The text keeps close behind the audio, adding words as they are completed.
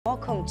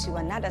Welcome to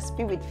another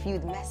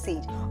spirit-filled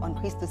message on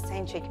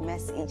Christocentric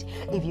Message.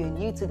 If you're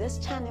new to this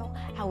channel,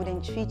 I would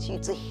entreat you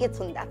to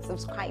hit on that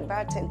subscribe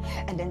button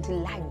and then to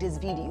like this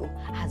video.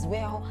 As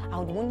well, I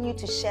would want you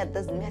to share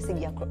this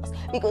message across,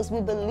 because we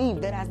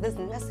believe that as this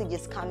message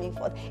is coming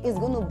forth, it's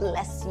going to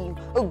bless you.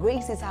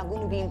 Graces are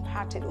going to be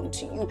imparted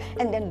unto you,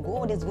 and then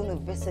God is going to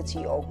visit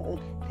your home.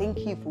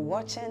 Thank you for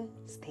watching.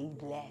 Stay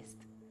blessed.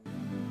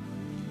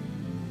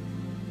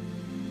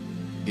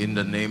 In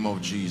the name of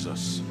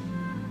Jesus.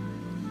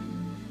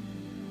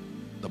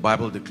 The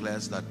Bible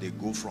declares that they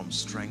go from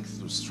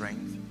strength to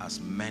strength as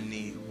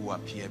many who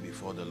appear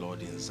before the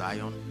Lord in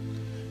Zion.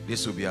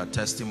 This will be our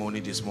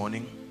testimony this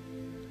morning.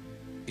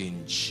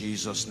 In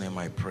Jesus' name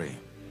I pray.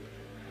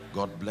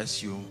 God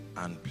bless you,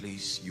 and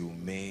please, you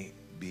may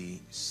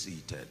be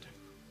seated.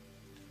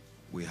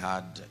 We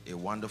had a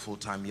wonderful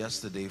time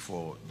yesterday.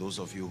 For those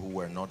of you who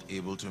were not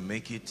able to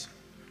make it,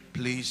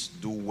 please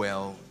do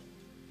well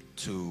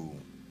to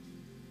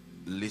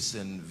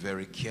listen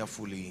very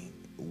carefully,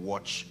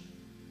 watch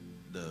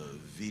the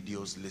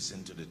videos,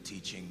 listen to the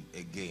teaching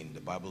again. The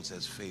Bible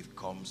says faith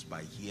comes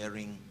by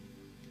hearing,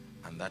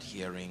 and that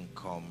hearing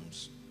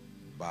comes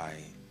by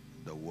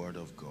the word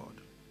of God.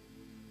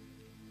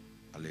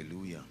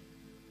 Hallelujah.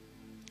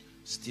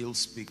 Still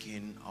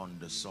speaking on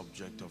the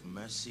subject of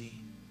mercy.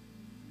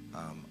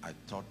 I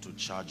thought to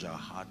charge our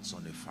hearts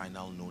on a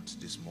final note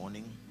this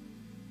morning.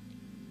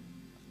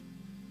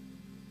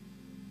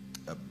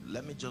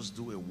 Let me just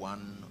do a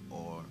 1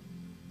 or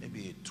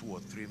maybe a 2 or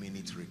 3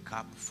 minute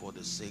recap for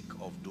the sake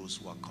of those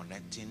who are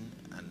connecting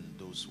and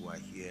those who are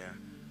here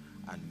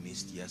and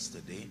missed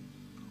yesterday.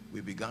 We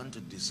began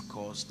to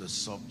discuss the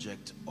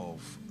subject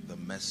of the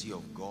mercy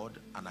of God,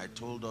 and I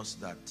told us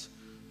that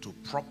to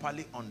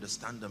properly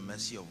understand the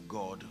mercy of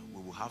God,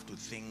 we will have to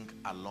think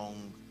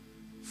along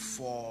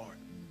 4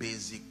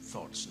 basic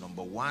thoughts.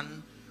 Number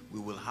 1, we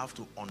will have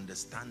to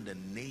understand the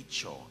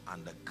nature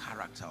and the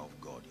character of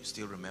God. You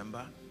still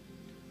remember?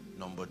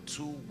 Number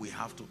 2, we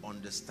have to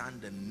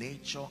understand the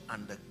nature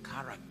and the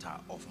character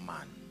of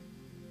man.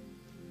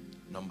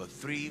 Number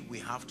 3, we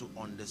have to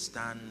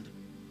understand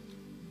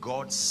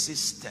God's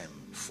system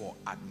for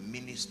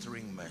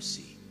administering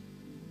mercy.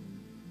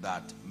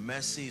 That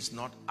mercy is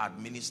not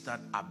administered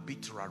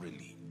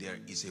arbitrarily. There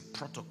is a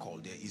protocol,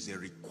 there is a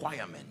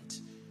requirement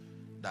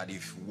that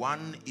if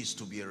one is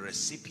to be a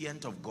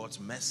recipient of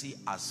God's mercy,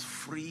 as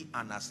free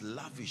and as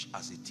lavish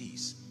as it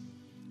is,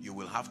 you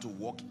will have to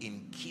walk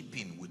in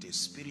keeping with a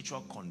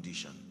spiritual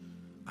condition.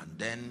 And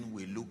then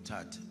we looked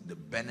at the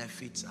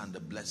benefits and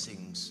the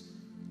blessings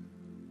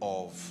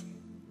of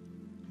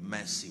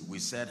mercy. We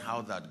said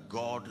how that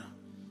God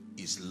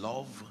is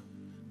love.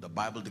 The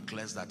Bible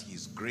declares that he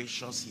is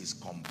gracious, he is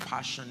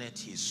compassionate,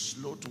 he is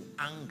slow to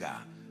anger,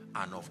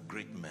 and of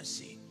great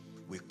mercy.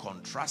 We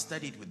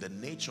contrasted it with the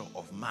nature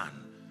of man.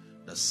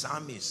 The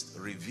psalmist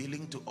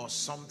revealing to us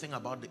something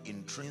about the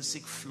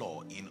intrinsic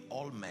flaw in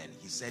all men.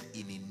 He said,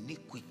 in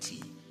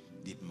iniquity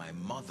did my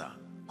mother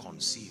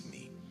conceive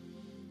me.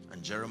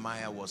 And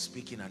Jeremiah was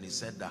speaking and he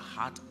said, the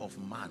heart of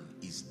man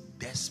is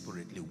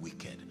desperately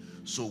wicked.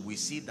 So we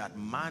see that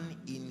man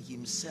in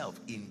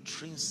himself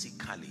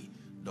intrinsically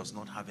does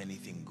not have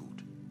anything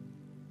good.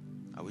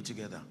 Are we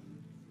together?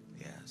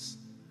 Yes.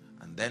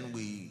 And then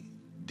we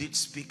did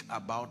speak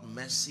about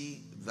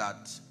mercy,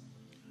 that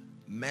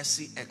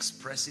mercy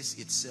expresses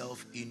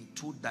itself in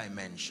 2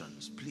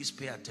 dimensions. Please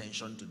pay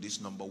attention to this.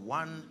 Number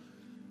 1,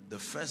 the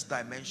first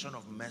dimension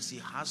of mercy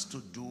has to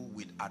do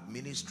with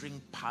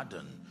administering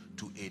pardon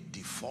to a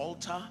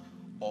defaulter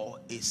or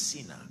a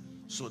sinner.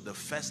 So the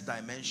first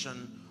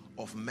dimension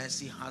of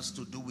mercy has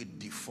to do with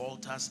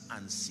defaulters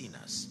and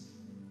sinners.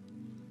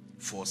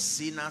 For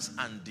sinners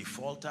and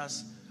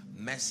defaulters,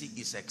 mercy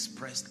is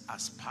expressed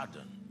as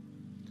pardon.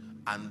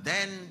 And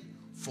then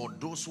for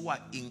those who are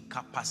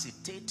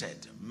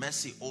incapacitated,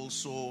 mercy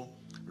also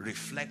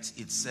reflects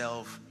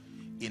itself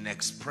in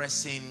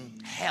expressing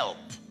help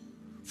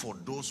for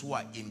those who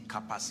are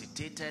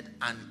incapacitated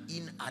and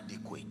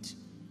inadequate.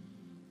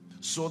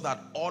 So that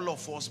all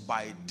of us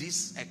by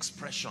these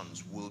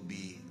expressions will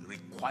be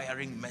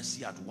requiring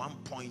mercy at one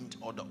point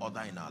or the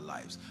other in our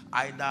lives.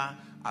 Either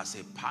as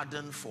a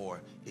pardon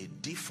for a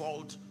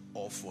default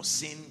or for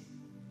sin,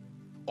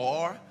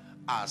 or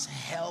as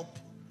help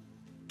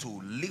to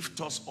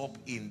lift us up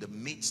in the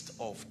midst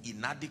of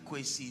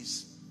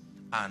inadequacies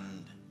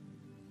and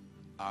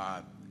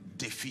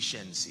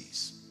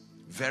deficiencies.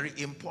 Very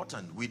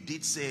important. We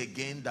did say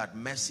again that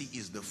mercy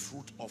is the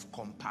fruit of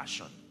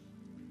compassion.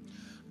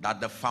 That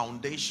the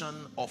foundation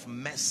of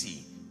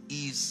mercy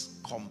is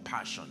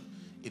compassion.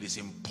 It is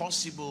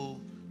impossible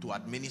to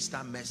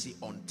administer mercy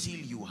until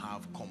you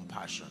have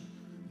compassion.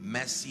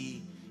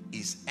 Mercy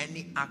is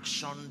any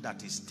action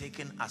that is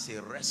taken as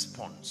a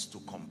response to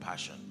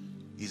compassion.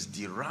 Is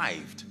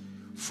derived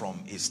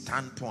from a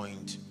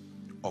standpoint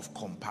of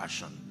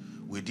compassion.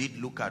 We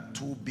did look at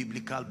 2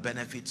 biblical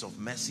benefits of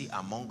mercy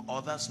among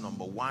others.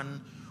 Number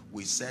 1,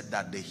 we said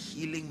that the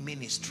healing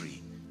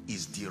ministry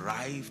is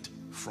derived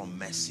from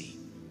mercy.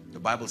 The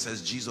Bible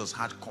says Jesus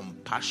had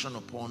compassion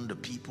upon the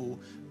people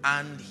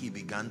and he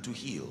began to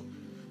heal.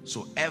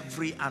 So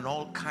every and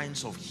all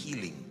kinds of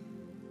healing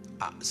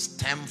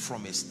stem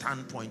from a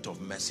standpoint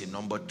of mercy.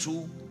 Number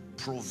two,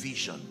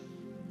 provision.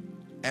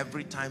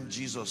 Every time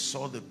Jesus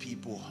saw the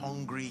people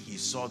hungry, he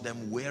saw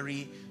them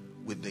weary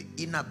with the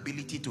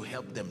inability to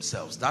help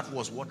themselves. That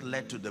was what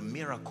led to the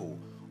miracle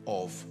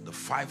of the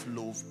 5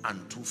 loaves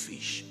and 2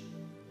 fish.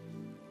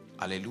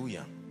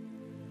 Hallelujah.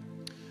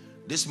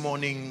 This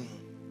morning,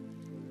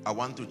 I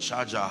want to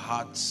charge our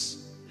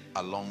hearts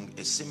along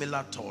a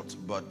similar thought,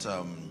 but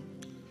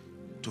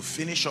to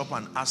finish up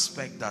an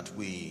aspect that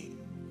we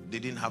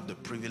didn't have the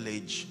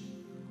privilege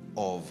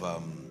of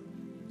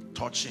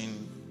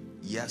touching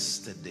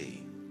yesterday.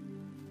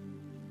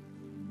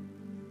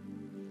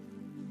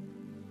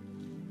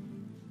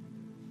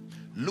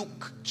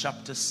 Luke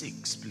chapter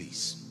 6,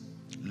 please.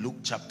 Luke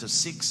chapter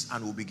 6,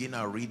 and we'll begin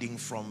our reading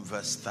from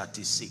verse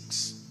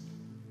 36.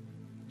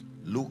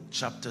 Luke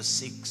chapter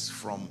 6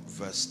 from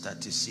verse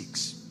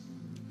 36.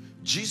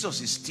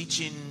 Jesus is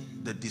teaching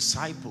the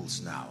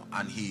disciples now,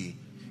 and he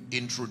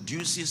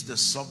introduces the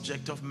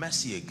subject of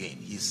mercy again.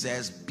 He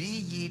says, "Be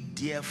ye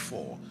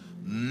therefore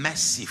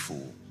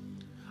merciful,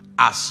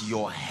 as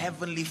your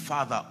heavenly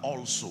Father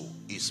also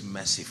is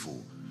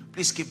merciful."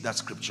 Please keep that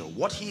scripture.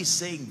 What he is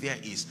saying there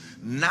is,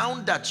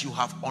 now that you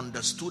have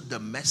understood the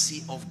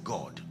mercy of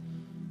God,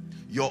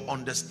 your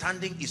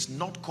understanding is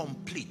not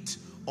complete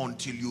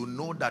until you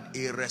know that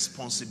a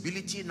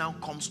responsibility now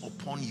comes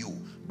upon you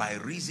by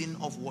reason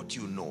of what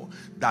you know.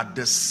 That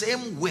the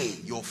same way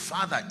your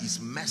Father is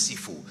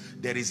merciful,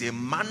 there is a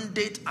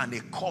mandate and a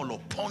call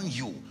upon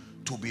you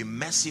to be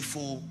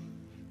merciful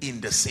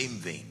in the same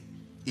vein.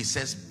 It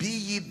says, "Be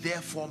ye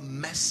therefore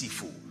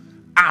merciful,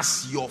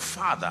 as your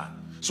Father."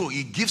 So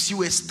it gives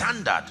you a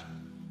standard.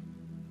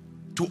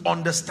 To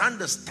understand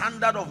the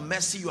standard of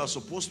mercy you are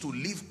supposed to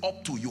live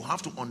up to, you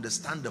have to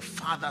understand the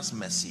Father's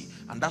mercy.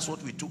 And that's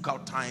what we took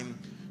out time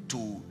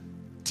to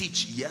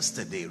teach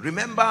yesterday.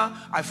 Remember,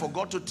 I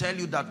forgot to tell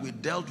you that we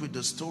dealt with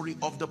the story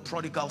of the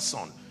prodigal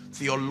son.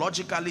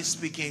 Theologically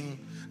speaking,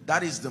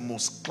 that is the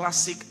most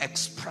classic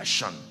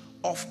expression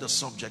of the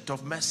subject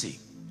of mercy.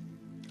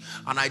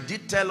 And I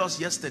did tell us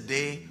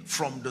yesterday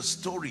from the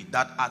story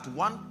that at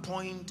one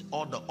point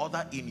or the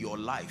other in your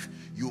life,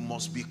 you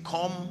must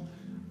become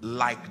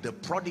like the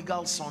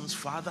prodigal son's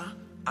father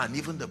and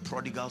even the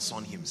prodigal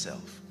son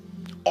himself.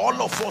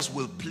 All of us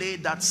will play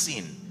that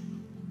scene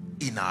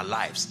in our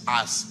lives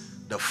as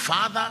the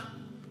father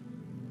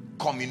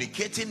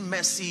communicating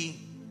mercy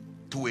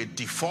to a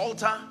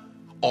defaulter,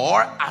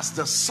 or as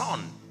the son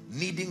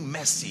needing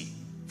mercy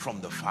from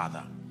the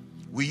father.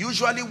 We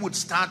usually would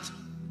start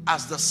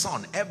as the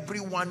son.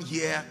 Everyone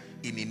here,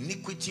 in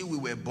iniquity we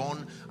were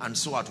born, and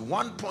so at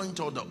one point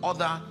or the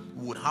other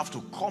we would have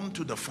to come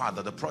to the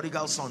father. The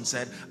prodigal son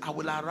said, "I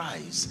will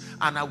arise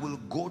and I will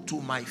go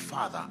to my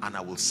father, and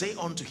I will say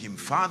unto him,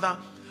 Father,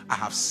 I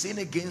have sinned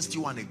against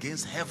you and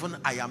against heaven.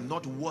 I am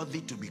not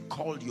worthy to be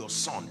called your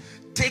son.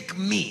 Take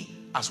me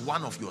as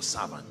one of your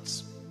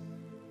servants."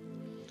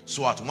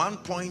 So at one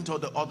point or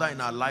the other in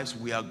our lives,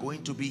 we are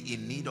going to be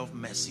in need of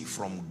mercy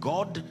from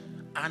God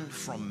and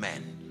from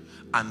men.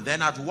 And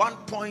then at one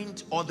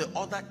point or the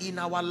other in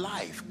our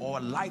life or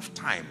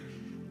lifetime,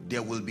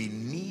 there will be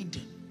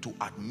need to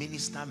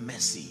administer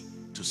mercy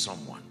to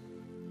someone.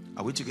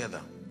 Are we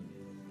together?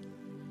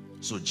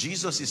 So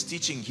Jesus is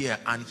teaching here,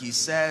 and he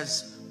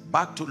says,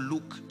 back to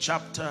Luke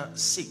chapter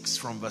 6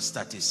 from verse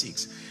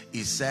 36,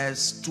 he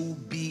says, "To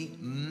be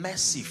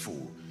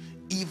merciful,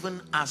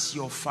 even as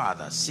your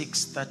Father,"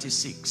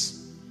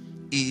 6:36,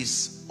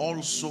 "is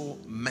also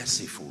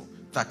merciful."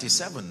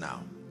 37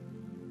 now.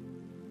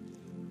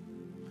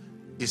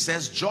 It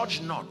says,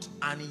 "Judge not,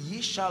 and ye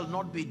shall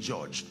not be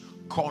judged.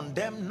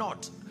 Condemn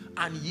not,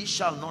 and ye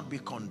shall not be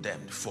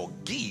condemned.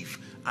 Forgive,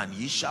 and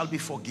ye shall be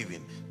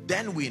forgiven."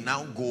 Then we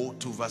now go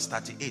to verse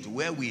 38,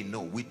 where we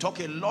know. We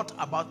talk a lot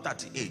about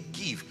 38.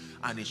 Give,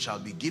 and it shall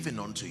be given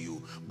unto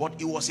you. But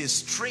it was a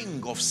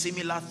string of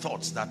similar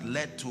thoughts that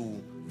led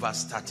to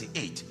verse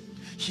 38.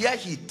 Here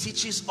he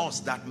teaches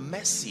us that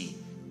mercy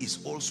is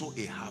also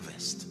a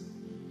harvest.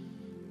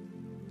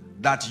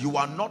 That you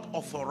are not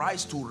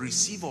authorized to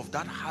receive of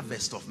that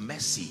harvest of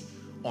mercy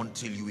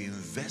until you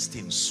invest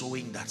in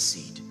sowing that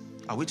seed.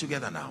 Are we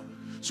together now?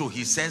 So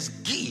he says,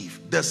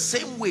 give. The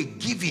same way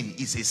giving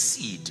is a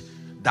seed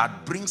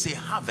that brings a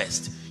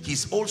harvest,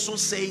 he's also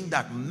saying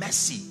that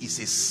mercy is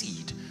a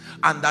seed.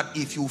 And that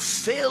if you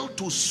fail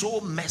to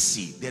sow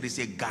mercy, there is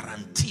a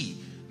guarantee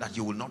that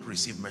you will not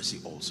receive mercy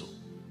also.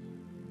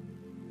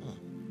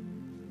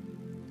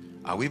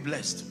 Are we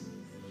blessed?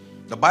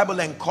 The Bible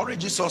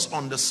encourages us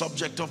on the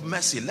subject of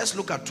mercy. Let's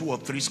look at 2 or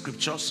 3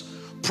 scriptures.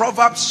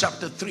 Proverbs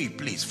chapter 3,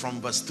 please,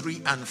 from verse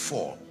 3 and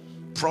 4.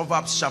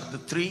 Proverbs chapter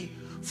 3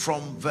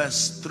 from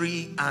verse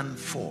 3 and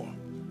 4.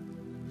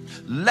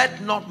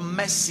 "Let not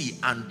mercy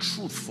and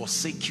truth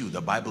forsake you,"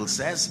 the Bible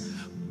says.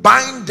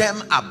 "Bind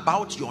them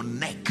about your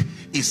neck."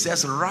 It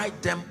says,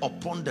 "Write them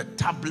upon the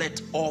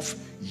tablet of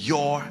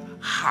your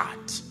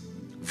heart."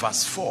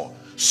 Verse 4.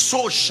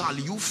 so shall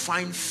you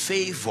find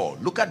favor.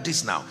 Look at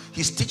this now.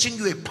 He's teaching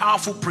you a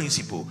powerful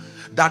principle,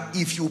 that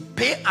if you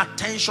pay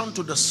attention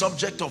to the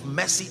subject of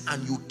mercy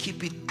and you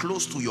keep it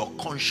close to your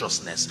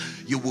consciousness,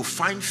 you will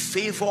find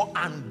favor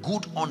and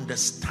good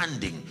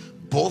understanding,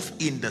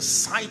 both in the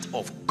sight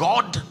of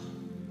God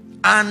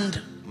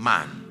and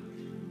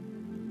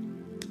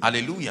man.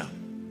 Hallelujah.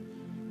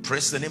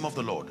 Praise the name of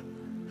the Lord.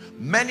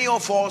 Many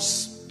of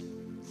us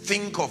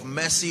think of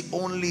mercy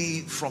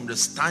only from the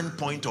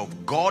standpoint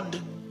of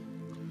God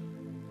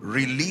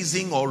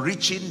releasing or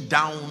reaching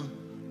down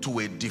to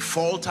a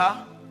defaulter,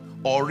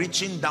 or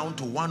reaching down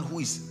to one who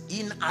is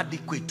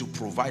inadequate to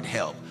provide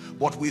help.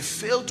 But we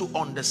fail to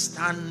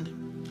understand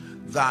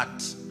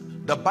that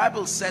the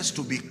Bible says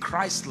to be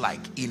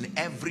Christ-like in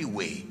every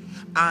way.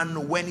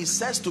 And when it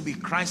says to be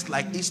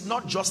Christ-like, it's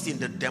not just in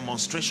the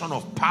demonstration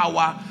of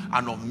power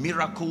and of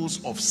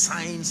miracles, of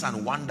signs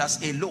and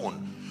wonders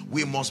alone.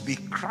 We must be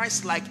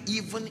Christ-like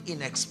even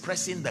in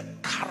expressing the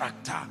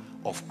character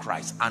of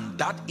Christ, and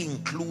that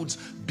includes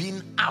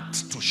being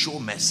apt to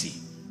show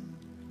mercy.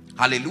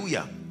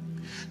 Hallelujah.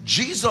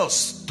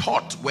 Jesus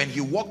taught when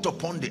he walked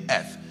upon the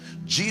earth.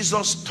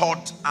 Jesus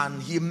taught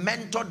and he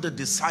mentored the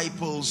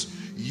disciples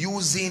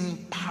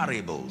using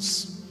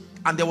parables.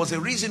 And there was a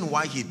reason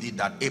why he did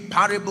that. A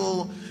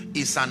parable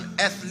is an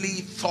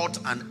earthly thought,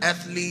 an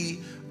earthly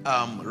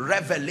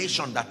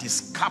revelation that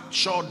is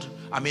captured,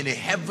 a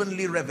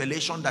heavenly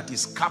revelation that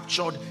is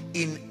captured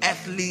in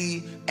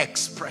earthly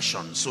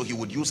expression. So he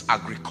would use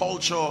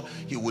agriculture,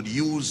 he would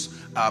use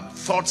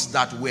thoughts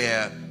that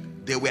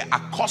they were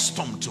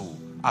accustomed to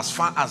as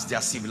far as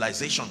their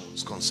civilization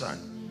was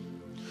concerned.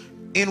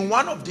 In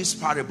one of these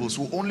parables,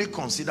 we'll only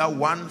consider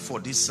one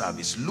for this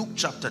service. Luke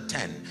chapter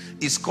 10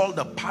 is called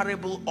the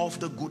parable of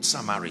the Good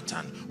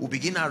Samaritan. We'll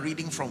begin our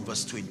reading from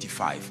verse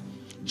 25.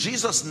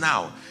 Jesus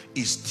now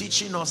is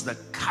teaching us the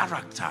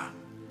character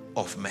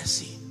of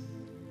mercy.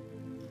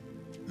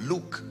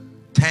 Luke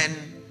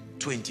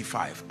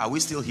 10:25. Are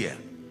we still here?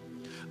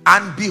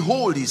 And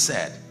behold, he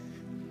said,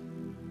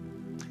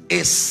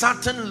 a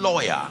certain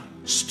lawyer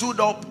stood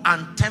up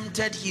and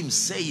tempted him,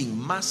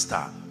 saying,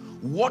 Master,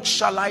 what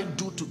shall I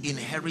do to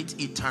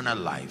inherit eternal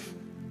life?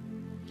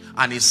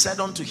 And he said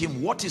unto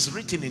him, what is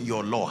written in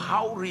your law?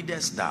 How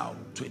readest thou?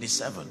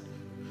 27.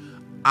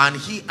 And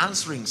he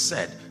answering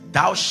said,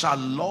 thou shalt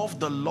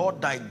love the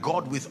Lord thy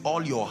God with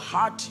all your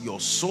heart, your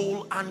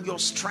soul, and your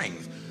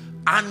strength,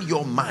 and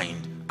your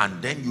mind.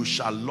 And then you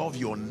shall love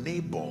your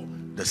neighbor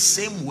the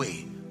same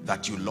way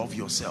that you love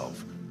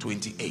yourself.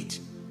 28.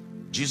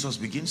 Jesus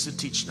begins to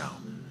teach now.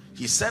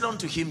 He said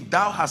unto him,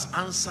 thou hast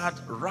answered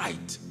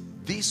right.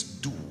 This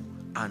do,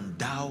 and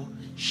thou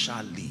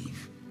shalt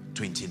live.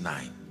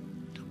 29.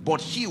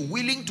 But he,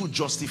 willing to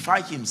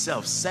justify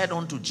himself, said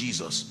unto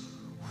Jesus,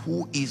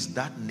 who is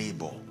that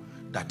neighbor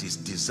that is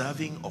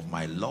deserving of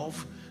my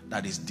love,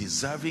 that is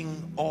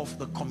deserving of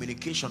the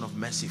communication of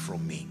mercy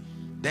from me?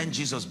 Then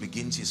Jesus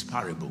begins his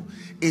parable.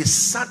 A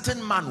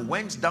certain man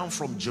went down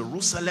from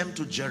Jerusalem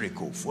to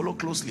Jericho, follow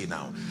closely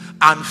now,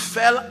 and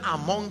fell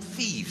among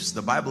thieves,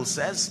 the Bible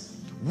says,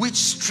 which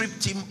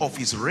stripped him of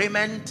his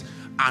raiment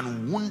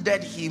and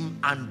wounded him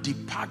and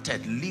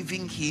departed,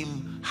 leaving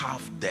him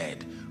half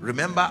dead.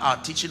 Remember our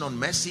teaching on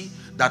mercy,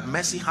 that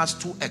mercy has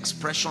two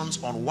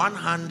expressions. On one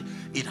hand,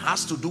 it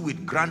has to do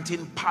with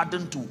granting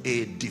pardon to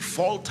a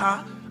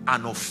defaulter,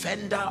 an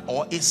offender,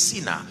 or a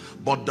sinner.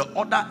 But the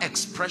other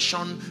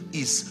expression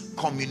is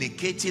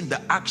communicating the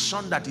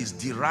action that is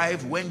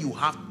derived when you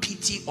have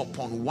pity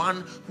upon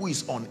one who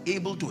is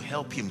unable to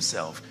help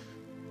himself.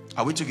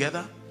 Are we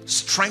together?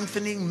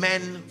 Strengthening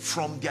men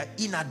from their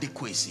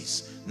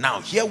inadequacies. Now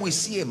here we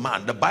see a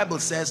man, the Bible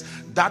says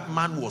that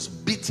man was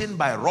beaten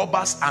by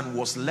robbers and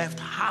was left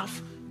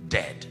half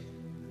dead.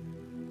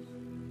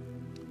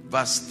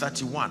 Verse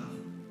 31.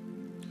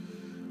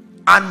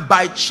 And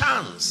by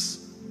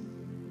chance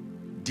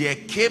there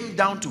came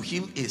down to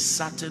him a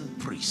certain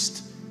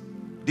priest.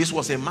 This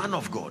was a man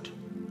of God.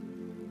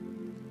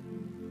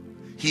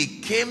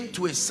 He came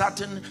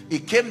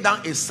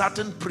down a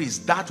certain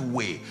priest that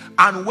way,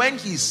 and when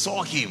he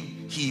saw him,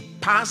 he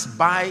passed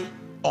by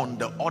on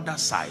the other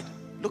side.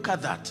 Look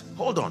at that.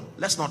 Hold on,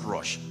 let's not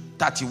rush.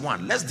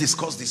 31. Let's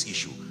discuss this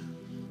issue.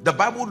 The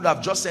Bible would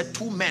have just said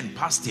two men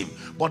passed him,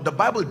 but the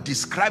Bible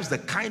describes the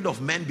kind of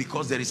men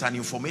because there is an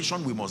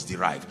information we must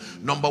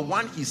derive. Number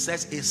one, he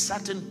says a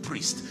certain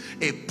priest.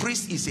 A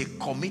priest is a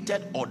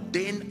committed,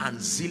 ordained, and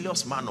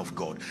zealous man of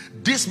God.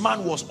 This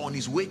man was on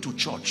his way to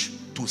church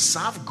to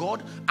serve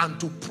God and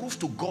to prove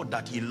to God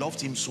that he loved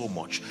him so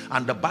much.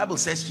 And the Bible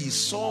says he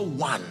saw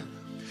one.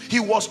 He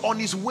was on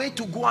his way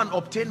to go and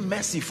obtain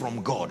mercy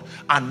from God,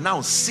 and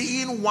now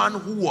seeing one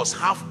who was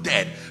half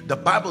dead, the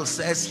Bible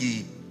says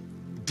he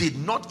did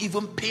not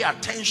even pay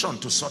attention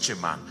to such a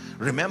man.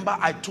 Remember,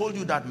 I told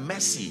you that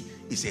mercy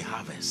is a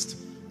harvest.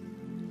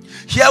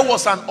 Here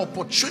was an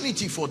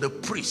opportunity for the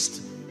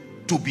priest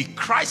to be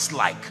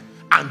Christ-like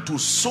and to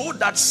sow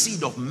that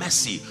seed of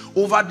mercy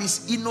over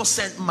this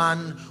innocent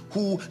man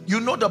who, you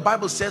know, the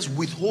Bible says,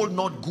 withhold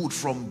not good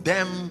from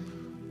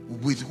them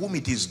with whom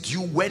it is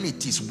due when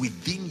it is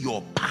within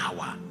your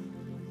power.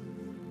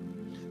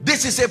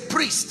 This is a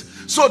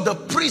priest. So the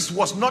priest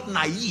was not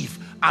naive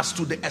as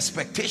to the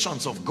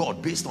expectations of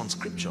God based on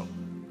scripture.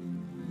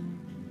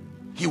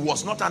 He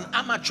was not an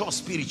amateur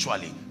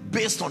spiritually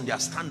based on their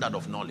standard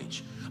of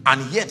knowledge.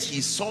 And yet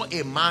he saw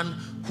a man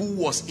who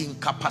was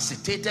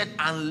incapacitated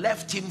and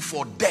left him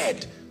for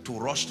dead to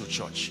rush to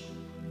church.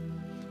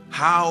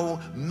 How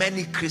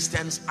many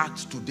Christians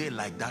act today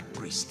like that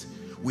priest?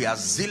 We are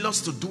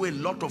zealous to do a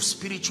lot of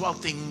spiritual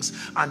things,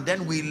 and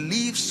then we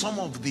leave some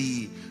of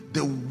the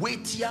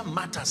weightier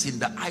matters in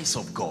the eyes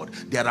of God.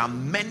 There are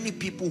many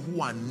people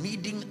who are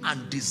needing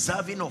and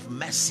deserving of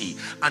mercy,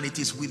 and it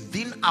is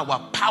within our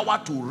power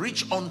to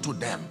reach unto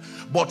them,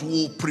 but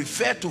we'll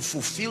prefer to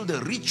fulfill the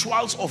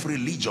rituals of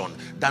religion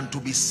than to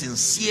be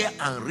sincere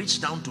and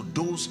reach down to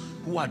those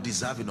who are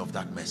deserving of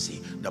that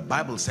mercy. The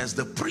Bible says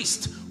the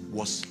priest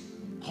was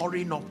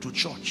hurrying up to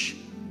church,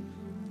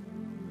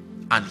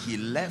 and he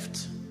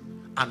left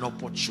an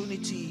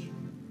opportunity.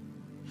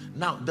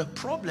 Now the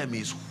problem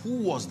is, who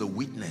was the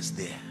witness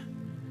there?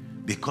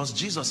 Because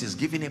Jesus is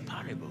giving a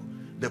parable.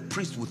 The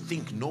priest would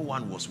think no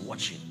one was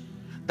watching.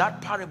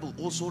 That parable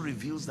also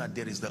reveals that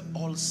there is the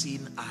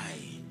all-seeing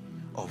eye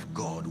of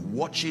God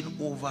watching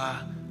over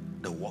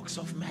the works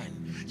of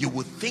men. You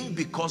would think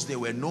because there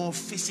were no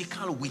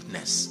physical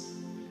witness,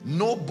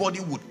 nobody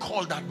would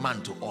call that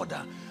man to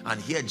order. And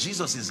here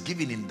Jesus is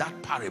giving in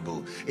that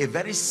parable a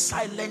very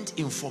silent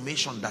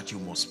information that you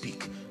must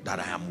speak, that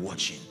I am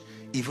watching,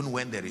 even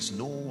when there is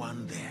no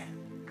one there.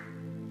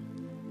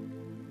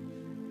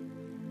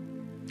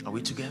 Are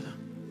we together?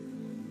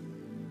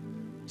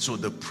 So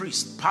the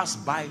priest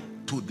passed by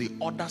to the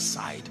other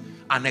side,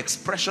 an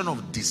expression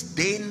of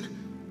disdain.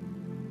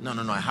 No,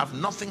 I have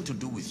nothing to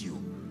do with you.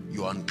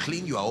 You are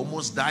unclean, you are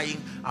almost dying.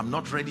 I'm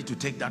not ready to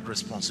take that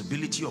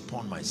responsibility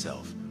upon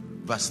myself.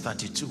 Verse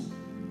 32.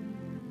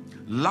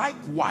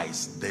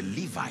 Likewise the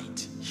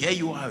Levite, here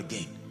you are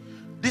again.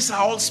 These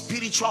are all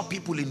spiritual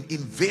people in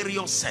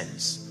various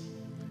sense.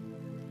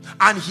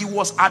 And he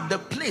was at the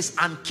place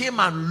and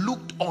came and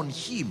looked on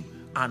him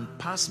and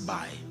passed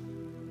by.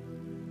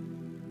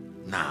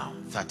 Now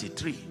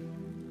 33.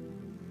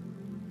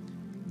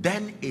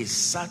 Then a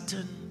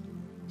certain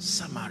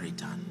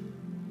Samaritan,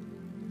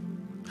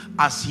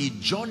 as he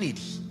journeyed,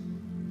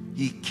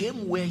 he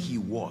came where he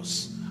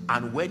was,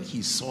 and when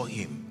he saw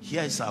him,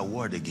 here is our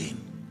word again,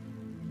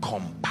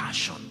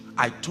 compassion.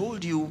 I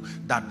told you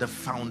that the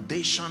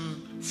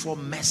foundation for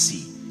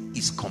mercy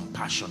is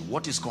compassion.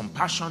 What is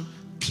compassion?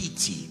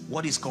 Pity.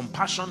 What is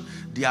compassion?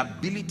 The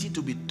ability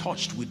to be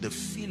touched with the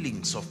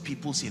feelings of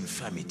people's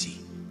infirmity.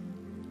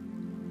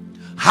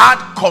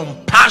 Had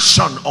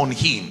compassion on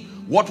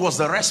him. What was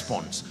the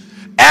response?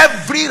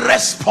 Every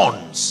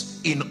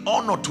response in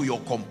honor to your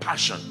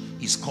compassion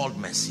is called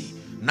mercy.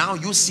 Now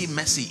you see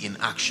mercy in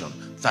action.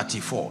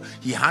 34.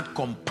 He had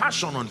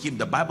compassion on him,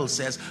 the Bible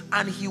says,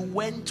 and he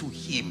went to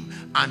him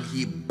and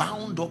he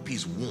bound up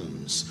his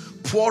wounds,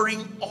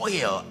 pouring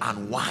oil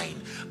and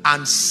wine,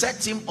 and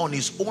set him on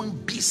his own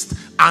beast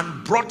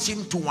and brought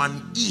him to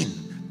an inn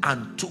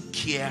and took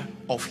care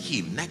of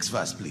him. Next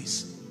verse,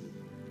 please.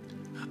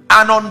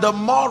 And on the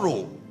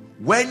morrow,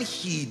 when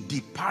he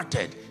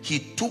departed, he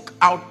took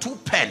out 2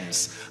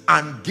 pence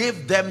and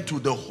gave them to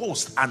the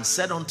host and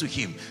said unto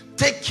him,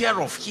 take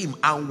care of him,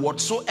 and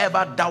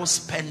whatsoever thou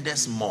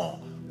spendest more.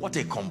 What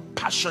a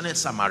compassionate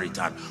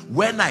Samaritan.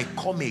 When I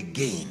come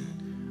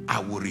again,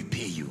 I will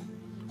repay you.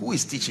 Who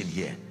is teaching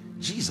here?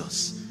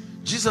 Jesus.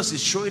 Jesus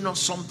is showing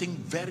us something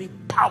very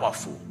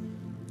powerful.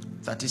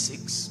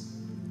 36.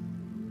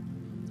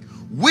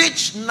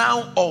 Which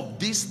now of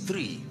these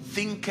 3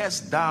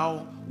 thinkest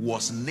thou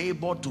was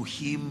neighbor to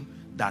him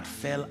that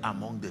fell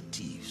among the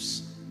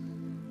thieves?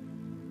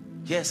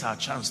 Here's our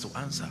chance to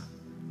answer.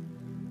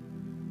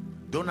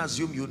 Don't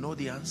assume you know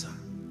the answer.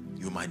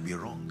 You might be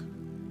wrong.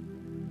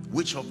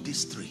 Which of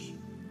these 3?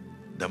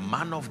 The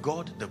man of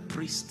God, the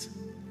priest,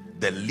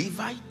 the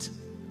Levite,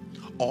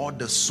 or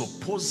the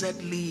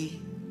supposedly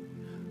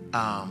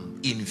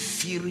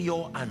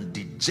inferior and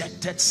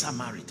dejected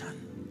Samaritan?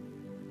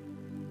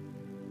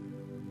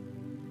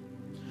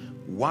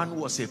 One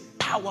was a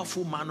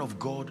powerful man of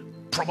God,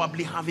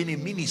 probably having a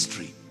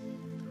ministry.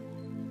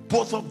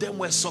 Both of them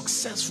were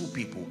successful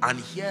people. And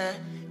here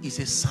is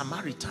a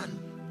Samaritan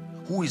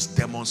who is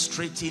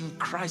demonstrating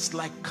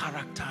Christ-like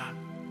character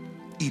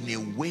in a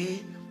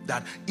way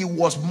that it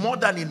was more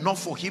than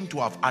enough for him to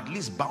have at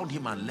least bound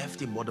him and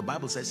left him. But the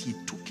Bible says he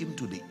took him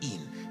to the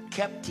inn,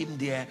 kept him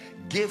there,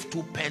 gave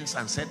 2 pence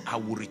and said, I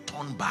will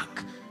return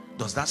back.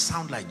 Does that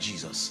sound like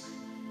Jesus?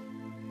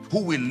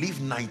 Who will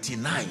leave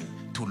 99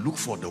 to look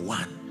for the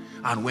one,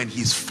 and when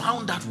he's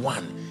found that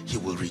one, he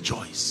will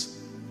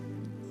rejoice.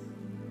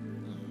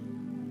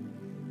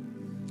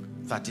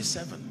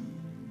 37.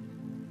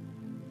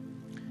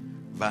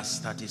 Verse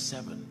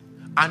 37.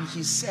 And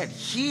he said,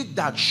 he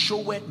that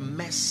showeth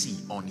mercy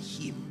on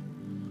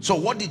him. So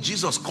what did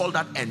Jesus call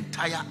that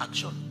entire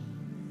action?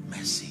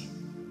 Mercy.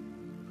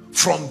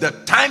 From the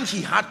time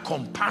he had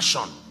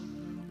compassion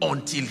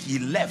until he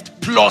left,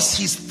 plus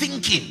his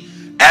thinking,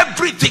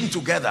 everything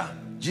together.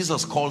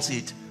 Jesus calls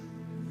it.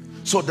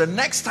 So the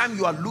next time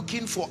you are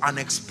looking for an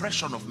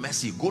expression of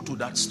mercy, go to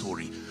that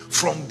story.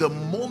 From the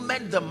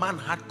moment the man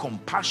had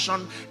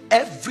compassion,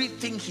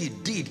 everything he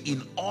did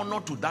in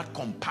honor to that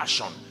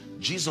compassion,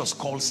 Jesus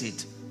calls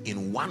it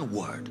in one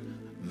word,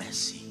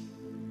 mercy.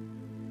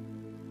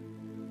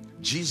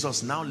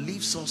 Jesus now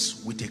leaves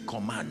us with a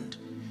command.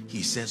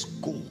 He says,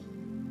 go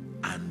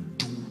and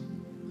do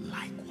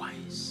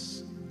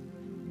likewise.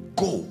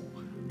 Go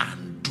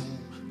and do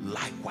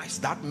likewise.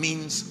 That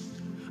means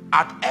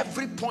at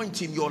every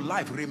point in your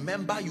life,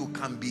 remember, you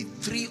can be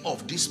three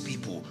of these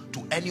people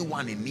to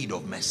anyone in need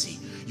of mercy.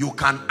 You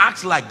can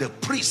act like the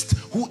priest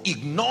who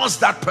ignores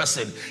that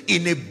person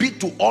in a bid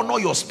to honor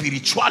your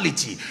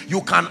spirituality.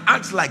 You can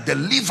act like the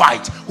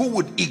Levite who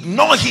would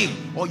ignore him,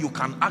 or you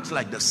can act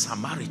like the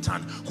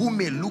Samaritan who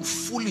may look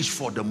foolish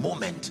for the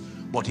moment,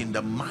 but in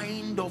the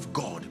mind of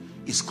God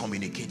is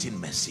communicating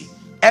mercy.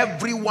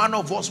 Every one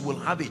of us will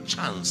have a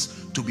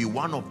chance to be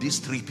one of these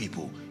three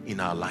people in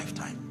our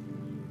lifetime.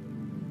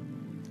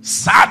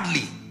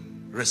 Sadly,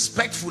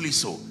 respectfully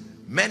so,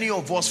 many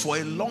of us for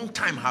a long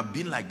time have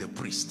been like the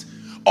priest,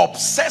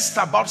 obsessed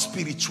about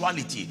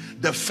spirituality,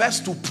 the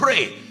first to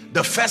pray,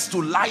 the first to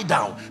lie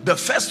down, the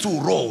first to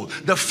roll,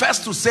 the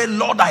first to say,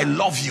 Lord, I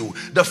love you,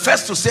 the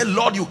first to say,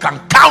 Lord, you can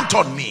count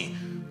on me.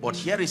 But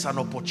here is an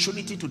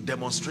opportunity to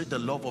demonstrate the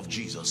love of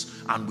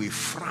Jesus, and we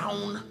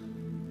frown.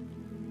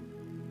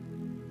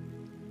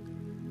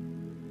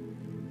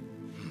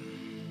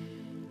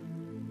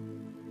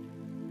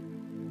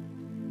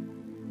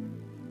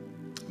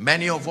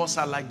 Many of us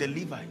are like the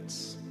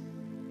Levites.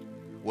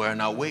 We're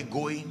on our way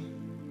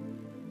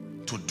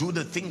going to do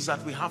the things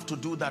that we have to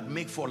do that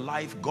make for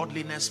life,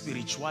 godliness,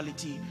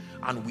 spirituality,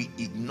 and we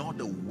ignore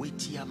the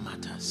weightier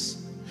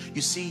matters.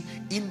 You see,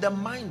 in the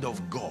mind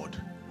of God,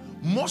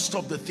 most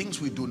of the things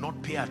we do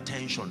not pay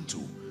attention to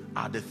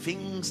are the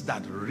things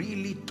that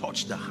really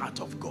touch the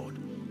heart of God.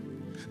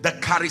 The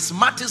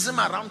charismatism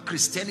around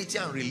Christianity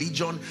and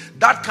religion,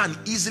 that can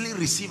easily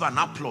receive an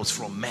applause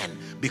from men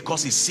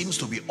because it seems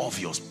to be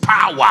obvious.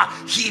 Power,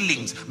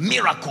 healings,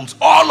 miracles,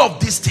 all of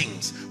these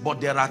things.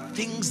 But there are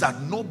things that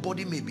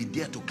nobody may be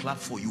there to clap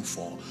for you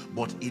for.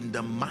 But in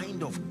the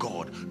mind of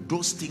God,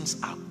 those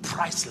things are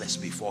priceless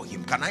before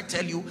him. Can I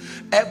tell you,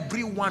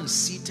 everyone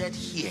seated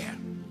here,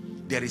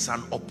 there is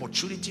an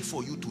opportunity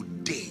for you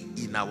today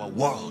in our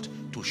world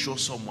to show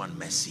someone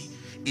mercy.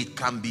 It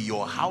can be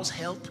your house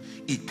help,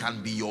 it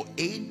can be your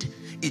aid,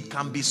 it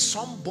can be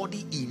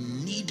somebody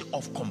in need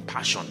of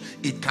compassion.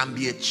 It can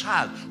be a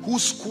child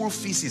whose school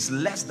fees is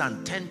less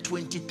than 10,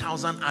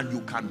 20,000 and you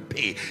can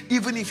pay,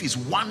 even if it's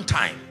one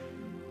time.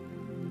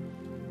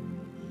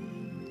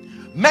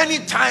 Many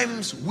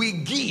times we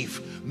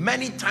give,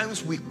 many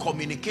times we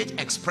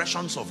communicate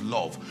expressions of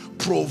love,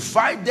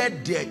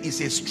 provided there is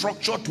a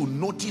structure to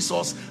notice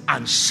us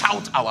and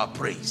shout our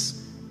praise.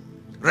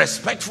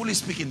 Respectfully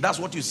speaking, that's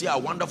what you see our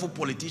wonderful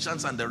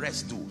politicians and the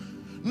rest do.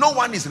 No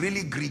one is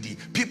really greedy.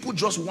 People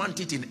just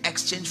want it in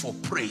exchange for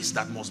praise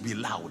that must be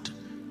loud.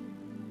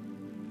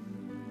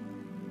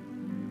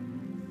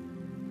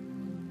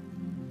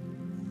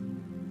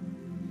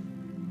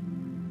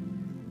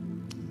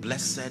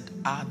 Blessed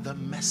are the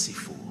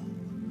merciful,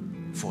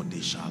 for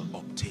they shall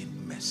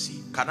obtain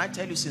mercy. Can I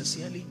tell you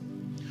sincerely?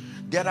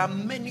 There are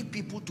many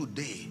people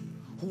today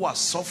who are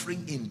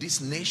suffering in this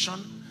nation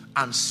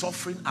and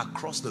suffering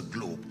across the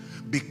globe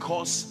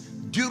because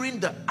during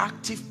the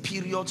active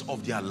periods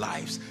of their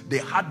lives, they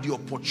had the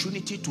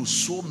opportunity to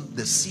sow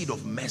the seed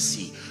of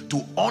mercy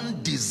to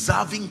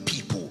undeserving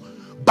people.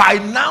 By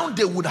now,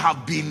 they would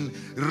have been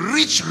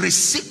rich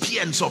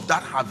recipients of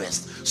that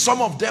harvest.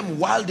 Some of them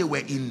while they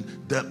were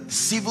in the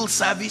civil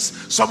service,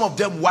 some of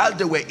them while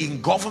they were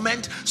in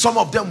government, some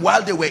of them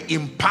while they were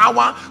in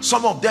power,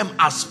 some of them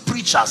as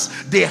preachers.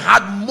 They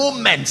had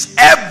moments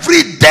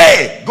every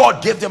day.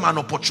 God gave them an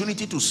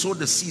opportunity to sow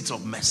the seeds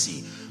of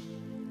mercy.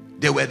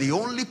 They were the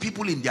only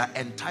people in their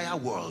entire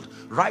world.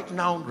 Right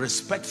now,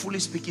 respectfully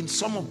speaking,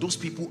 some of those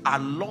people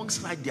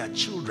alongside their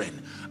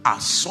children are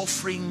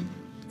suffering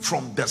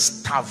from the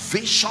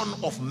starvation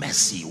of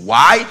mercy.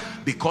 Why?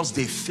 Because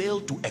they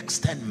failed to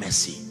extend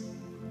mercy.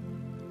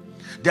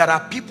 There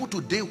are people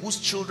today whose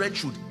children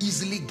should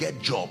easily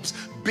get jobs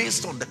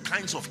based on the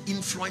kinds of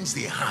influence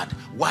they had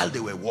while they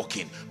were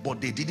working, but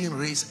they didn't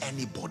raise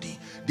anybody.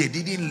 They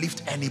didn't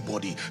lift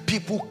anybody.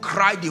 People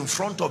cried in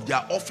front of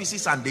their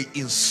offices and they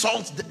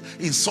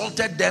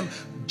insulted them,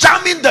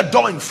 jamming the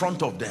door in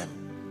front of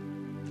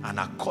them. And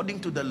according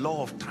to the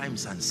law of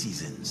times and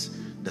seasons,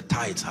 the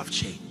tides have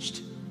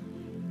changed.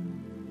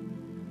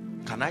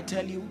 Can I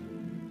tell you?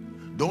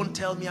 Don't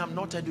tell me I'm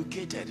not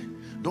educated.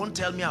 Don't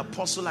tell me,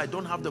 Apostle, I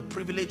don't have the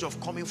privilege of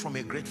coming from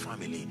a great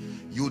family.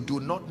 You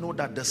do not know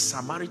that the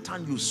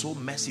Samaritan you so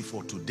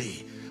merciful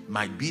today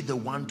might be the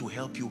one to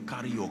help you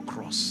carry your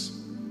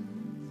cross.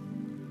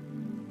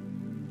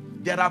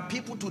 There are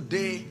people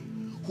today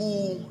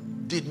who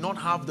did not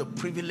have the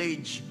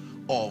privilege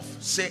of,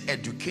 say,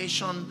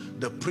 education,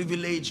 the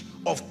privilege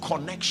of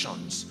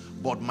connections.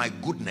 but my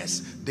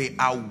goodness, they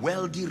are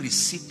wealthy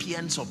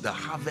recipients of the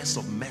harvest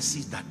of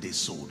mercy that they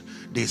sowed.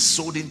 They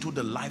sowed into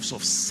the lives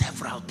of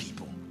several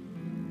people.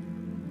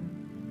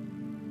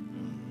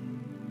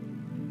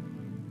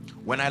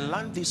 When I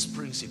learned this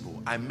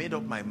principle, I made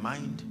up my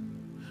mind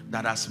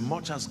that as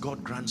much as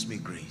God grants me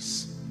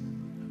grace,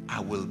 I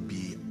will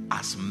be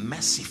as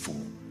merciful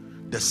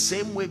the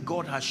same way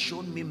God has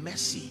shown me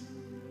mercy,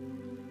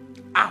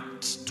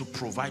 apt to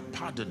provide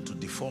pardon to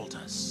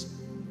defaulters,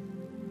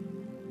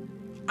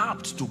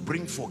 apt to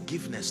bring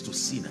forgiveness to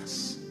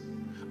sinners,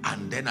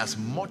 and then as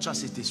much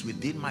as it is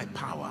within my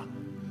power,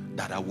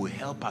 that I will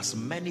help as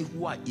many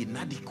who are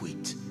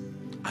inadequate,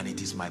 and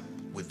it is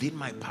within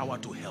my power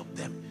to help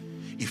them.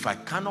 If I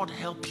cannot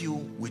help you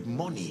with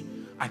money,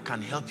 I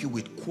can help you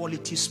with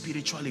quality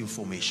spiritual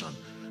information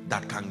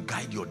that can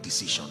guide your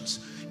decisions.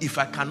 If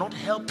I cannot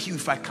help you,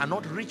 if I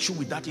cannot reach you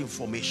with that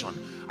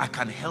information, I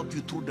can help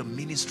you through the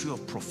ministry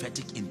of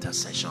prophetic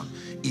intercession.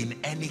 In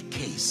any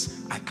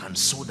case, I can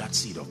sow that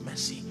seed of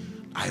mercy.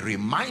 I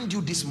remind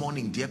you this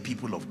morning, dear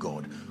people of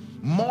God,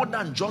 more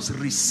than just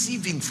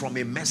receiving from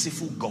a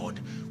merciful God,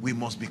 we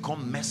must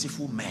become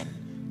merciful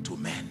men to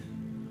men.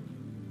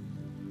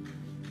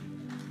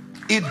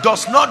 It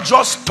does not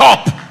just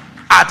stop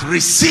at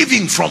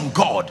receiving from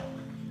God.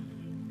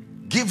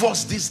 Give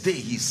us this day,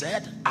 he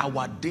said,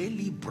 our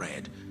daily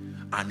bread.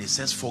 And he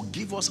says,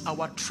 forgive us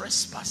our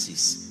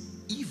trespasses,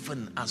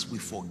 even as we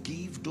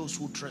forgive those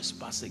who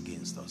trespass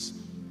against us.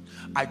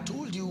 I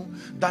told you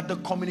that the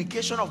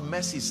communication of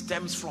mercy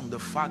stems from the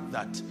fact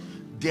that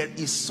there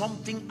is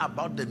something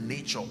about the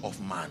nature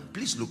of man.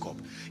 Please look up.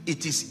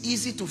 It is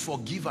easy to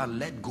forgive and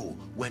let go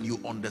when you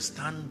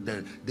understand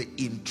the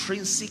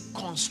intrinsic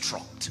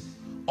construct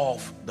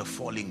of the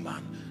falling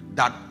man,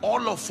 that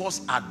all of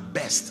us at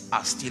best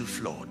are still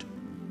flawed.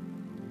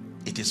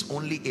 It is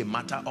only a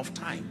matter of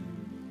time.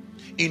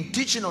 In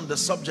teaching on the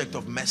subject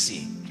of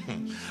mercy,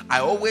 I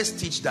always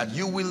teach that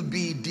you will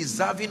be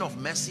deserving of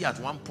mercy at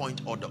one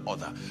point or the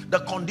other. The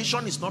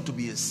condition is not to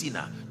be a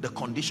sinner. The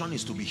condition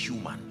is to be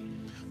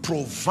human.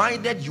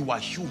 Provided you are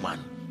human,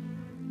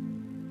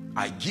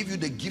 I give you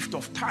the gift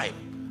of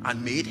time,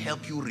 and may it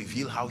help you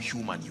reveal how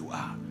human you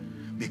are.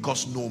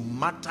 Because no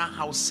matter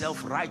how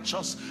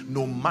self-righteous,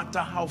 no matter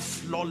how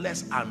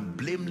flawless and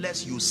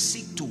blameless you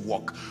seek to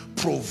walk,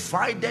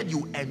 provided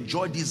you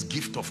enjoy this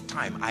gift of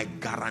time, I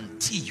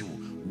guarantee you,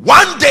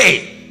 one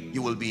day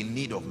you will be in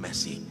need of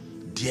mercy.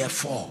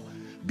 Therefore,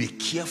 be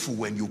careful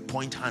when you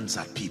point hands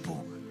at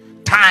people.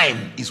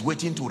 Time is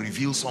waiting to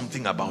reveal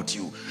something about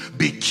you.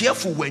 Be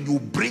careful when you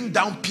bring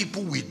down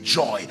people with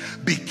joy.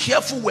 Be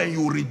careful when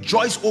you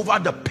rejoice over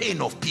the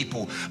pain of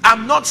people.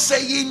 I'm not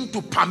saying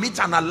to permit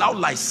and allow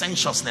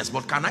licentiousness,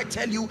 but can I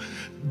tell you,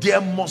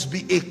 there must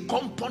be a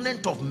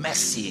component of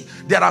mercy.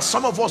 There are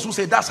some of us who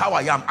say, that's how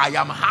I am. I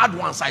am hard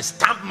once I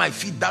stamp my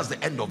feet, that's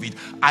the end of it.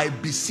 I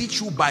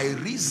beseech you, by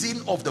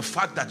reason of the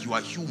fact that you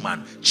are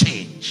human,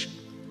 change.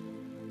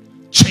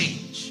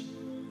 Change.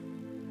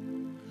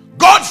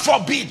 God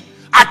forbid,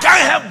 I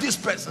can't help this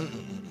person.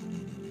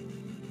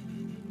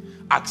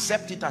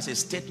 Accept it as a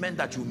statement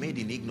that you made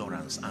in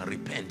ignorance and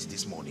repent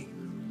this morning.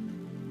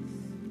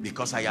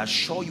 Because I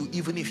assure you,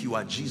 even if you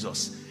are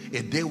Jesus,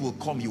 a day will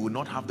come you will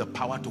not have the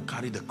power to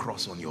carry the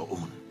cross on your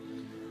own.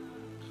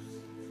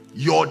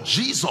 Your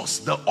Jesus,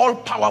 the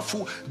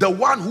all-powerful, the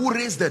one who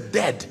raised the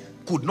dead,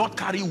 could not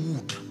carry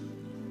wood.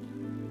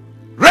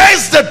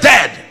 Raised the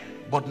dead.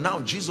 But now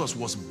Jesus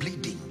was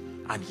bleeding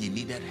and he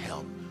needed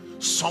help.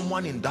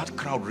 Someone in that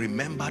crowd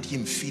remembered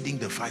him feeding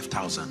the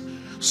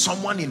 5,000.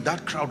 Someone in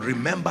that crowd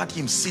remembered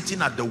him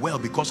sitting at the well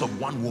because of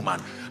one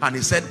woman. And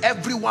he said,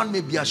 everyone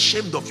may be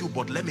ashamed of you,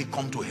 but let me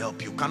come to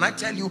help you. Can I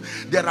tell you,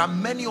 there are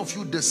many of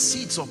you, the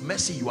seeds of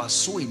mercy you are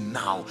sowing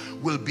now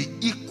will be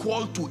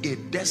equal to a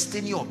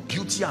destiny of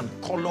beauty and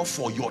color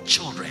for your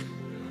children.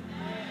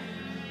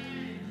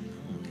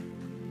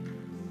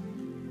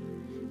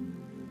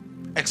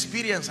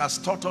 Experience has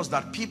taught us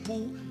that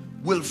people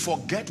will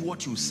forget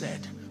what you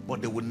said, but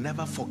they will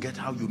never forget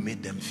how you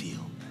made them feel.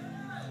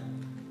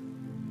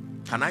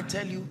 Can I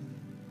tell you,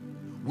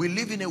 we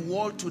live in a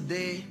world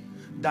today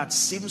that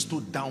seems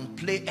to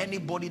downplay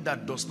anybody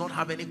that does not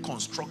have any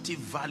constructive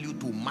value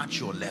to match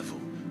your level.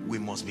 We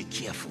must be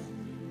careful.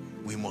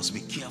 We must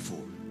be careful.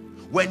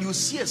 When you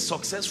see a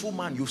successful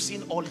man, you've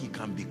seen all he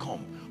can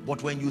become.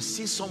 But when you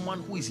see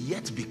someone who is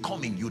yet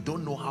becoming, you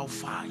don't know how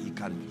far he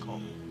can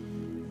become.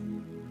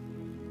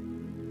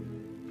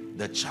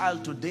 The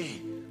child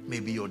today may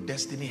be your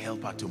destiny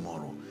helper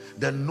tomorrow.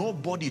 The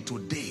nobody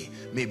today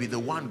may be the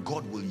one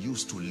God will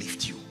use to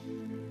lift you.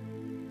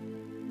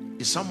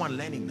 Is someone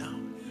learning now?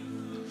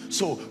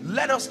 So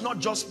let us not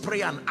just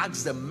pray and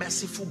ask the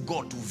merciful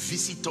God to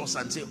visit us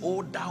and say,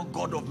 oh thou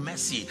God of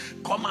mercy,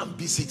 come and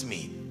visit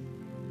me.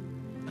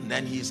 And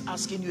then he is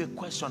asking you a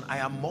question. I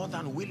am more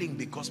than willing,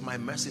 because my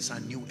mercies are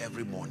new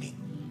every morning.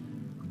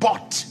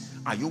 But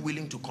are you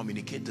willing to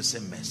communicate the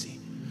same mercy?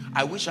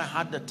 I wish I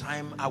had the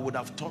time. I would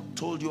have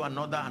told you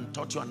another and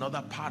taught you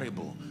another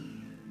parable.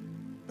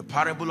 The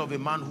parable of a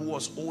man who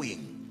was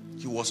owing.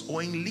 He was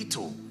owing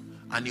little.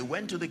 And he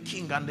went to the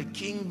king, and the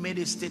king made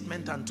a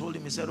statement and told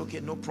him, he said, okay,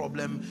 no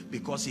problem.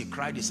 Because he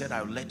cried, he said,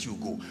 I'll let you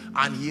go.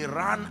 And he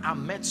ran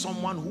and met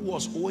someone who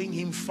was owing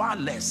him far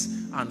less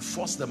and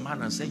forced the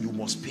man and said, you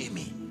must pay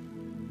me.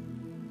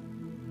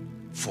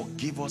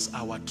 Forgive us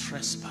our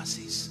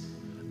trespasses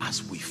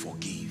as we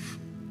forgive.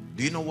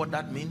 Do you know what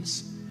that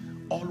means?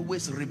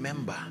 Always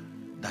remember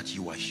that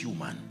you are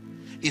human.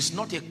 It's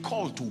not a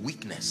call to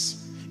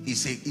weakness.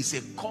 It's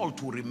a call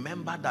to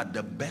remember that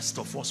the best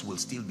of us will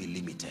still be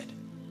limited.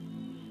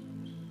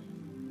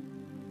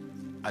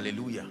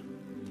 Hallelujah.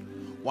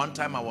 One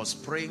time I was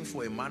praying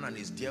for a man and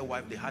his dear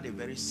wife. They had a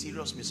very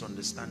serious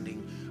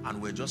misunderstanding,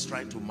 and we're just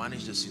trying to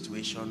manage the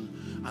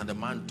situation. And the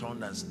man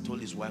turned and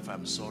told his wife,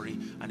 I'm sorry.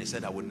 And he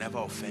said, I will never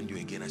offend you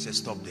again. I said,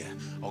 stop there.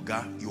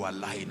 Oga, you are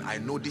lying. I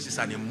know this is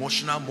an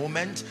emotional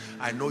moment.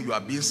 I know you are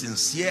being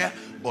sincere,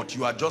 but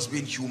you are just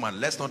being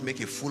human. Let's not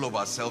make a fool of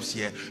ourselves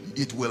here.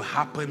 It will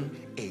happen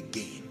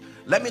again.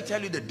 Let me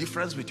tell you the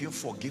difference between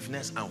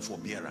forgiveness and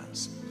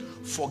forbearance.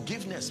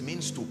 Forgiveness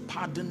means to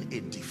pardon a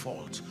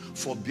default.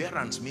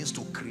 Forbearance means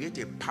to create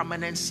a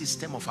permanent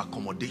system of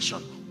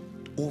accommodation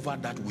over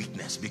that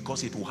weakness,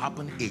 because it will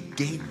happen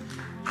again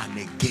and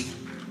again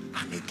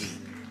and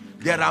again.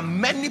 There are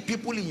many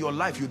people in your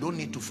life you don't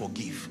need to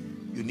forgive.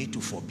 You need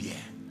to forbear.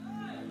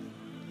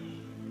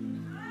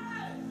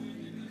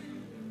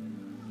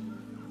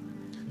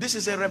 This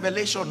is a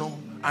revelation,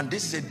 and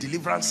this is a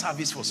deliverance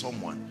service for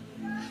someone.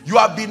 You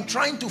have been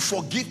trying to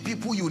forgive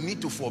people you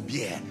need to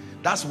forbear.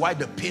 That's why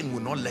the pain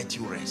will not let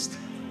you rest.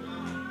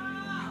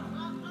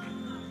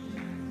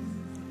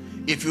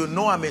 If you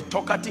know I'm a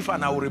talkative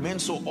and I will remain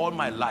so all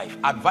my life,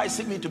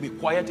 advising me to be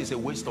quiet is a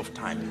waste of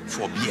time.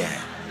 Forbear.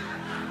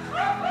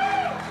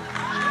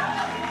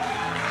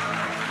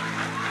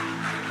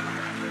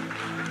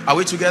 Are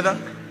we together?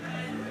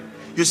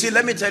 You see,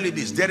 let me tell you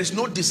this. There is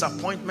no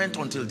disappointment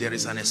until there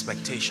is an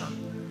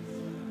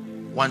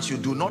expectation. Once you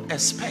do not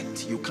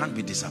expect, you can't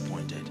be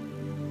disappointed.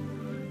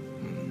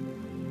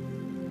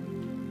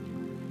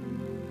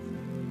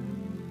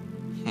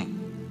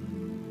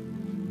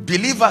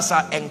 Believers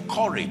are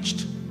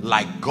encouraged,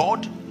 like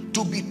God,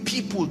 to be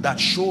people that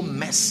show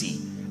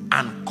mercy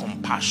and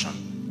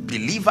compassion.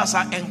 Believers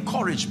are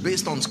encouraged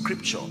based on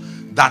scripture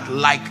that,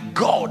 like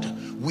God,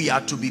 we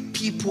are to be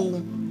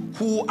people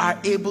who are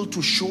able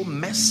to show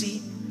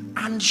mercy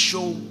and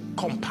show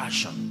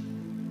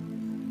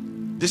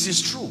compassion. This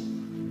is true.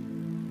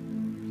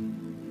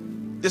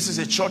 This is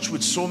a church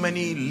with so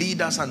many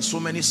leaders and so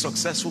many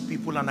successful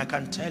people, and I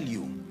can tell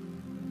you,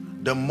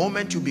 the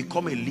moment you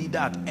become a leader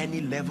at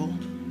any level,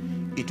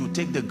 it will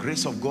take the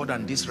grace of God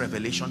and this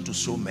revelation to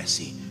show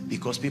mercy,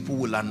 because people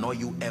will annoy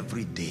you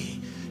every day.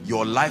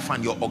 Your life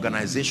and your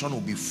organization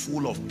will be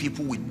full of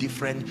people with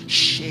different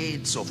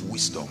shades of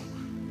wisdom,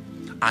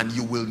 and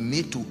you will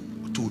need to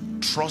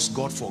trust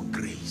God for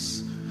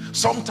grace.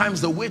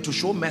 Sometimes the way to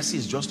show mercy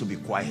is just to be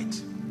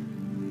quiet,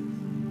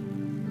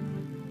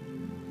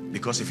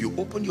 because if you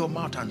open your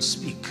mouth and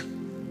speak,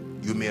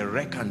 you may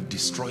wreck and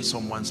destroy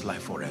someone's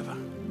life forever.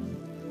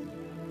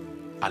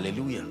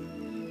 Hallelujah.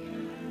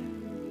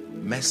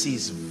 Mercy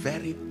is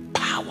very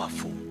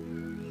powerful.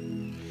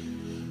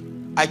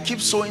 I keep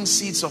sowing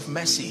seeds of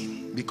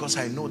mercy because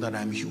I know that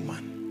I'm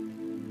human.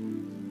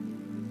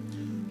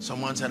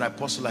 Someone said,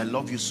 Apostle, I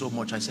love you so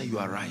much. I said, you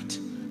are right.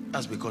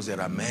 That's because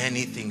there are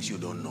many things you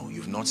don't know.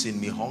 You've not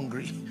seen me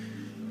hungry.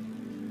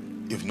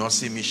 You've not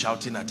seen me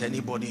shouting at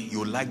anybody.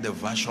 You like the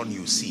version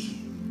you see.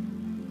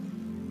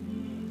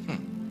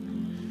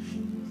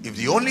 If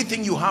the only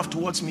thing you have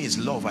towards me is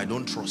love, I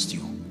don't trust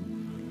you.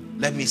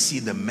 Let me see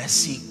the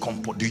mercy.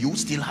 Do you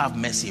still have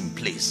mercy in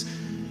place?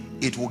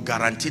 It will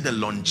guarantee the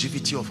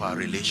longevity of our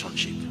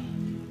relationship.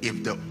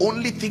 If the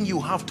only thing you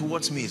have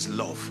towards me is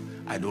love,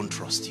 I don't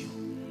trust you.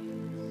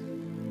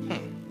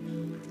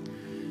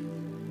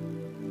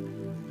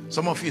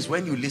 Some of you, is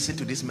when you listen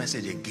to this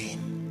message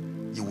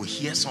again, you will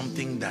hear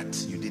something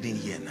that you didn't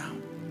hear now.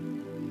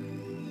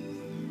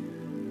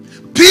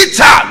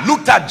 Peter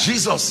looked at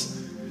Jesus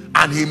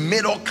and he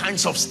made all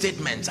kinds of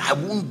statements. I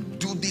won't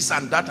do this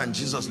and that. And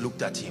Jesus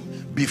looked at him.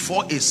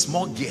 Before a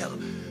small girl,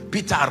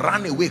 Peter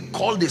ran away,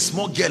 called a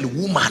small girl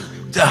woman.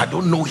 I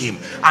don't know him.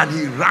 And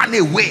he ran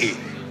away.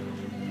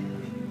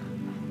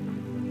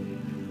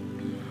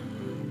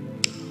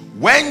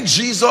 When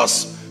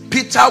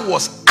Peter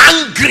was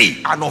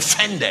angry and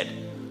offended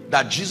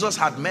that Jesus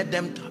had made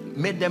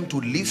them to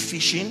leave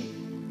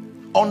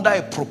fishing under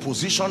a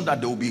proposition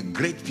that they will be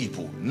great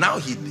people. Now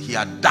he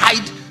had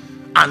died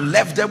and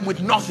left them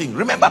with nothing.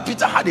 Remember,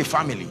 Peter had a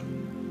family.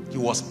 He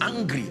was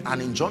angry,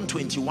 and in John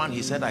 21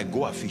 he said, I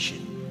go a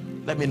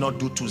fishing. Let me not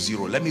do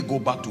 2-0. Let me go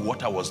back to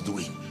what I was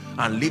doing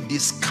and leave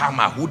this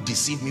scammer who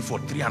deceived me for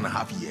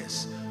 3.5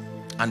 years.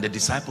 And the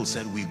disciples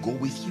said, we go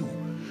with you.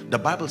 The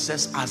Bible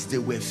says, as they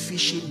were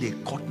fishing, they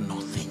caught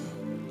nothing.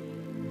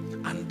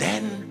 And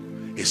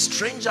then a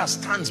stranger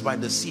stands by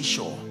the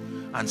seashore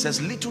and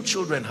says, little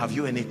children, have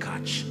you any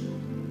catch?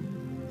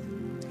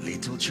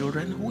 Little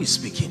children? Who is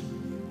speaking?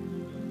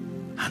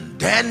 And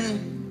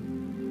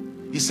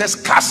then he says,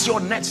 cast your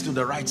nets to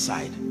the right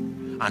side.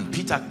 And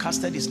Peter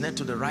casted his net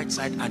to the right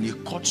side and he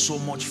caught so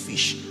much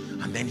fish.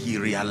 And then he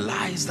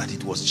realized that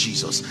it was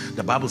Jesus.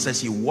 The Bible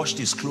says he washed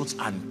his clothes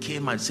and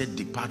came and said,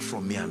 depart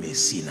from me, I'm a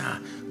sinner.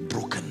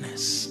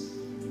 Brokenness.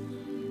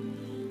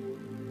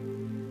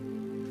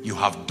 You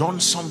have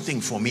done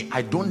something for me.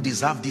 I don't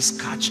deserve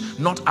this catch.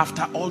 Not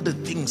after all the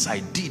things I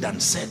did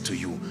and said to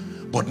you.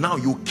 But now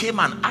you came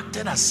and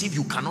acted as if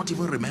you cannot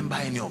even remember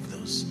any of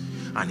those.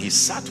 And he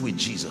sat with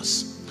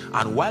Jesus.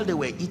 And while they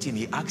were eating,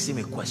 he asked him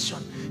a question.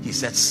 He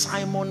said,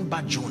 Simon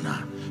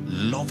Bar-Jonah,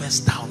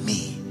 lovest thou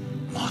me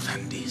more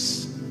than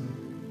this?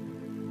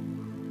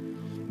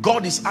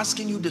 God is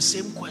asking you the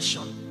same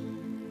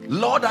question.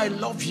 Lord, I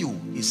love you.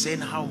 He's saying,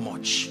 how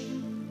much?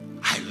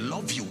 I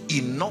love you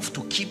enough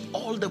to keep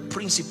all the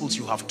principles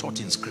you have taught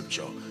in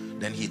scripture.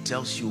 Then he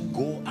tells you,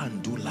 go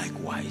and do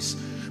likewise.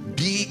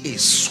 Be a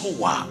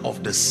sower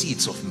of the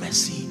seeds of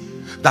mercy.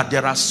 That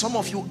there are some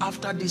of you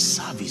after this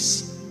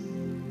service,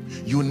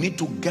 you need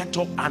to get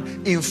up.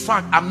 And in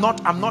fact, I'm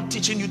not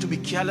teaching you to be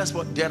careless,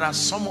 but there are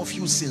some of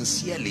you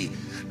sincerely.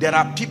 There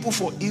are people,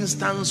 for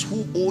instance,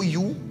 who owe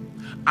you,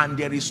 and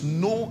there is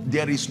no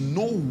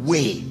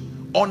way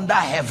under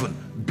heaven,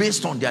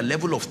 based on their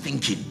level of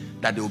thinking,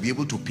 that they will be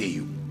able to pay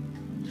you.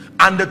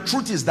 And the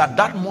truth is that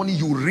that money,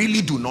 you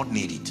really do not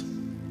need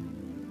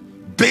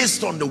it,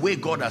 based on the way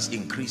God has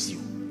increased you.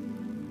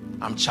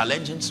 I'm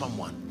challenging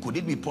someone. Could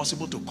it be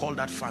possible to call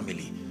that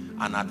family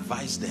and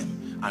advise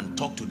them and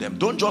talk to them?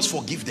 Don't just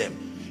forgive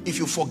them. If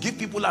you forgive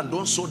people and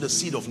don't sow the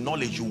seed of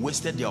knowledge, you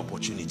wasted the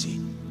opportunity.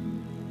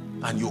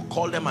 And you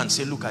call them and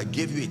say, look, I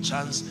gave you a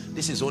chance.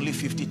 This is only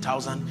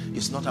 50,000.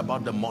 It's not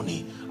about the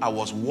money. I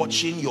was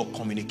watching your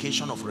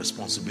communication of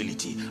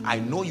responsibility. I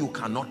know you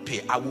cannot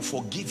pay. I will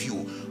forgive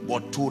you.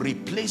 But to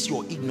replace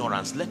your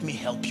ignorance, let me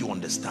help you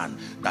understand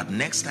that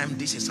next time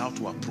this is how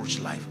to approach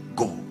life.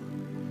 Go.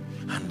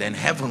 And then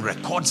heaven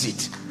records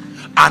it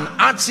and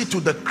adds it to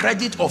the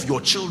credit of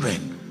your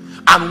children.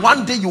 And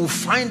one day you'll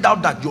find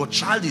out that your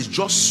child is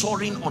just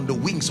soaring on the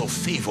wings of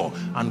favor,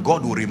 and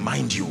God will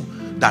remind you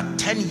that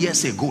 10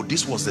 years ago,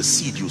 this was the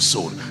seed you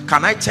sowed.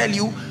 Can I tell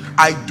you,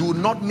 I do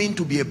not mean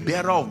to be a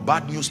bearer of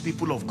bad news,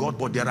 people of God,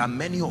 but there are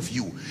many of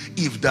you.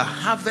 If the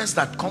harvest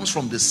that comes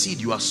from the seed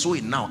you are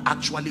sowing now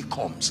actually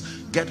comes,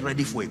 get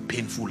ready for a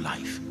painful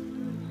life.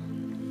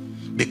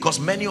 Because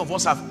many of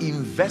us have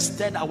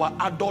invested our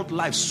adult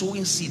life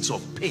sowing seeds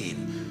of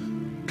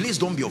pain. Please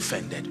don't be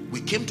offended.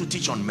 We came to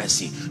teach on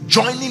mercy.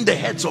 Joining the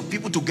heads of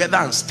people together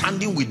and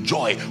standing with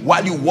joy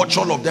while you watch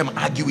all of them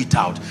argue it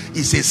out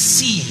is a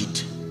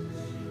seed.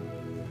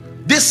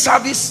 This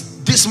service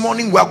this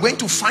morning, we are going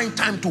to find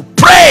time to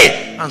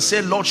pray and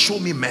say, Lord, show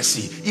me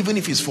mercy, even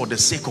if it's for the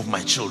sake of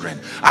my children.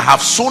 I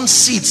have sown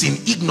seeds in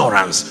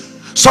ignorance.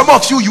 Some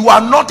of you, you are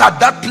not at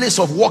that place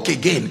of work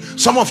again.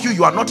 Some of you,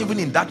 you are not even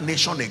in that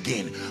nation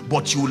again.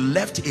 But you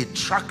left a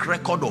track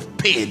record of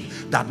pain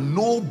that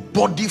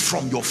nobody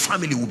from your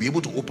family will be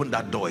able to open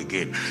that door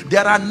again.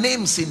 There are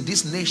names in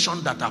this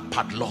nation that are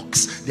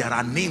padlocks. There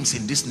are names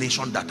in this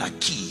nation that are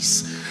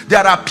keys.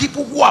 There are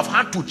people who have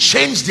had to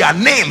change their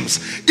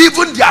names,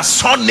 even their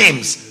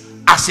surnames,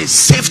 as a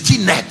safety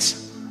net.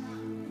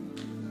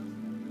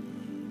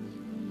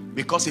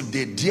 Because if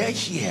they dare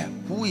hear,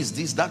 who is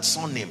this, that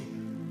surname?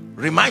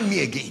 Remind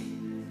me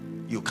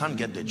again. You can't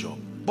get the job.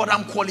 But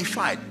I'm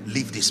qualified.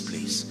 Leave this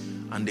place.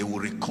 And they will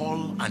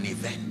recall an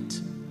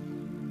event.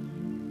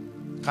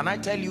 Can I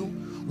tell you?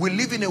 We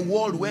live in a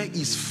world where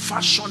it's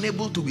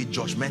fashionable to be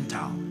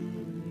judgmental.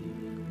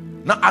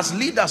 Now, as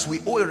leaders,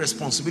 we owe a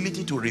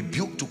responsibility to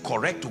rebuke, to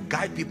correct, to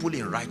guide people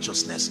in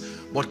righteousness.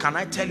 But can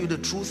I tell you the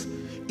truth?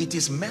 It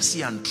is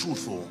mercy and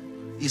truth.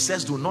 He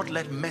says, do not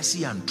let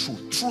mercy and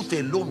truth. Truth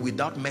alone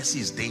without mercy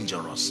is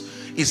dangerous.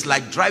 It's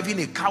like driving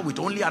a car with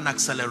only an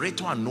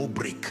accelerator and no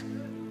brake.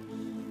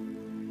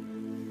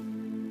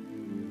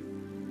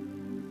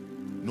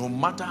 No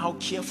matter how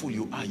careful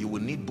you are, you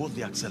will need both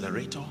the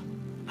accelerator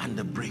and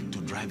the brake to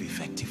drive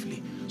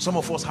effectively. Some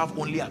of us have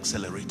only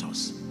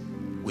accelerators.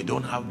 We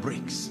don't have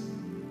brakes.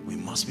 We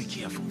must be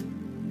careful.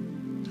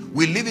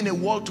 We live in a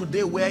world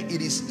today where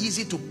it is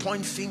easy to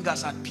point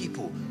fingers at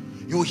people.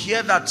 You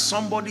hear that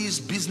somebody's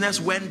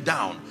business went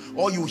down,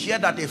 or you hear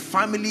that a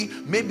family,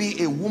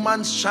 maybe a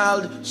woman's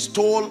child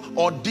stole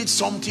or did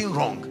something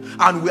wrong,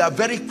 and we are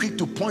very quick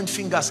to point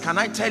fingers. Can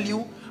I tell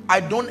you, I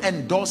don't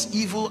endorse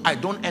evil, I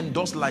don't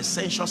endorse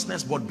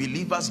licentiousness, but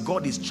believers,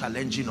 God is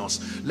challenging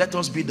us. Let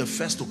us be the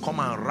first to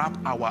come and wrap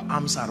our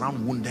arms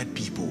around wounded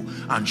people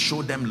and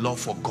show them love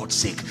for God's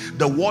sake.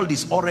 The world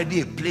is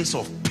already a place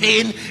of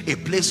pain, a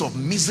place of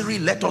misery.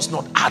 Let us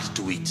not add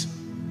to it.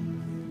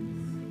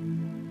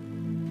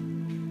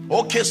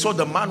 Okay, so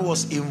the man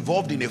was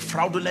involved in a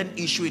fraudulent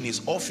issue in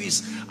his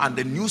office, and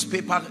the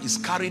newspaper is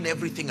carrying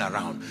everything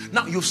around.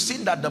 Now, you've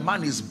seen that the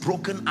man is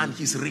broken and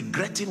he's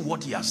regretting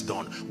what he has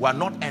done. We are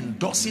not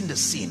endorsing the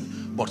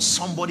sin, but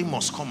somebody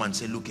must come and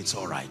say, look, it's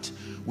all right.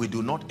 We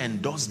do not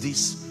endorse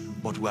this,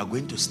 but we are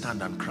going to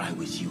stand and cry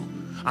with you.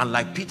 And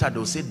like Peter,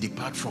 they'll say,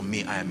 depart from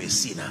me, I am a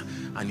sinner.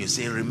 And you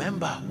say,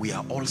 remember, we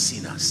are all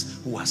sinners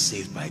who are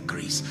saved by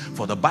grace.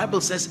 For the Bible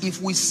says,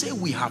 if we say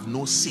we have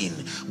no sin,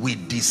 we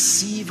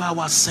deceive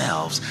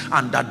ourselves,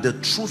 and that the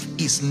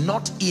truth is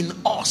not in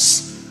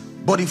us.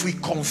 But if we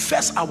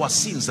confess our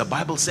sins, the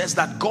Bible says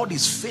that God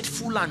is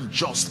faithful and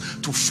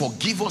just to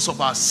forgive us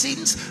of our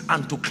sins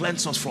and to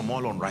cleanse us from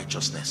all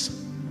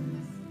unrighteousness.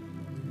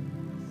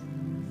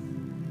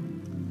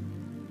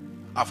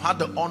 I've had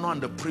the honor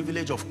and the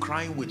privilege of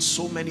crying with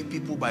so many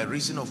people by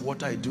reason of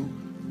what I do.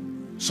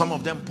 Some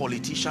of them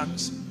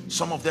politicians,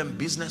 some of them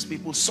business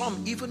people,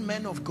 some even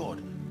men of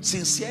God.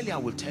 Sincerely, I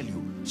will tell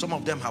you, some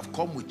of them have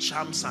come with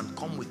charms and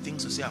come with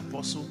things to say,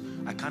 Apostle,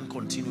 I can't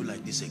continue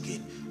like this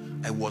again.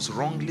 I was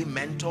wrongly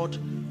mentored.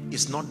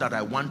 It's not that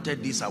I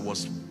wanted this. I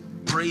was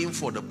praying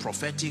for the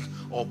prophetic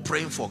or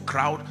praying for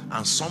crowd,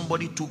 and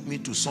somebody took me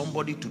to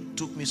somebody to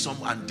took me some,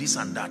 and this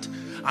and that.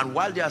 And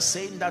while they are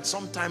saying that,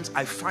 sometimes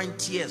I find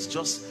tears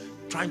just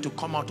trying to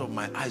come out of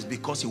my eyes,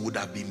 because it would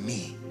have been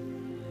me.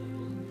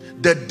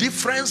 The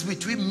difference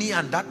between me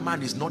and that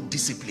man is not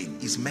discipline,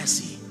 it's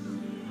mercy.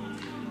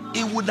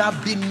 It would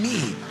have been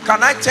me.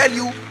 Can I tell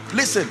you,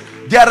 listen,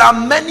 there are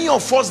many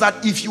of us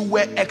that if you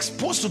were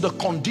exposed to the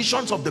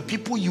conditions of the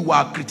people you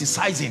are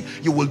criticizing,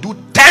 you will do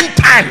 10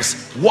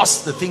 times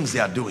worse the things they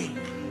are doing.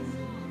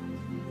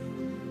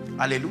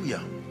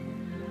 Hallelujah.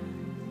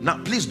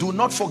 Now please do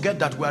not forget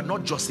that we are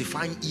not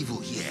justifying evil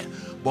here,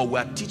 but we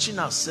are teaching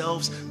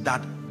ourselves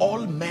that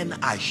all men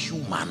are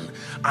human,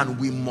 and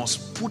we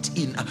must put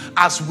in,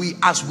 as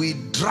we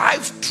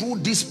drive through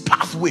this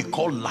pathway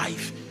called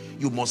life,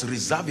 you must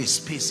reserve a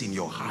space in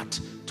your heart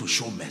to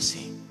show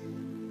mercy.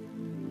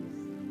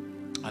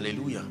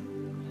 Hallelujah.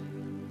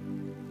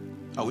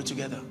 Are we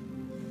together?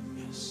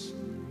 Yes.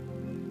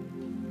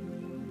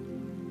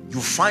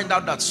 You find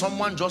out that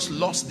someone just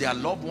lost their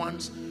loved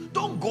ones.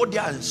 Don't go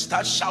there and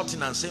start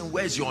shouting and saying,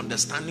 where's your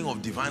understanding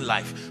of divine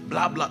life?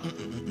 Blah, blah.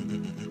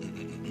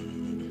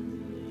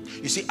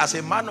 You see, as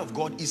a man of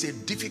God, it's a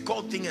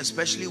difficult thing,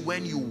 especially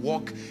when you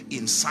walk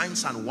in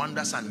signs and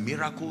wonders and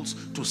miracles,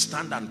 to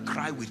stand and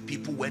cry with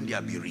people when they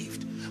are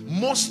bereaved.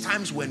 Most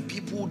times when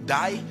people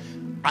die,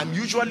 I'm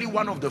usually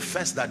one of the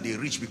first that they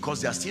reach,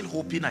 because they are still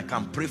hoping I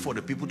can pray for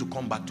the people to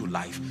come back to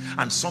life.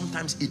 And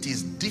sometimes it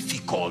is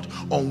difficult.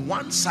 On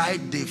one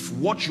side, they've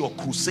watched your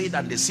crusade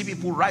and they see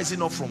people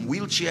rising up from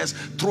wheelchairs,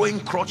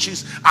 throwing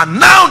crutches, and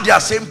now they are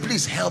saying,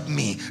 please help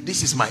me.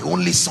 This is my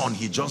only son,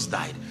 he just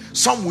died.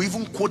 Some will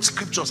even quote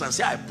scriptures and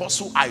say,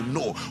 Apostle, I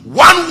know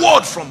one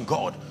word from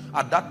God.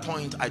 At that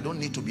point, I don't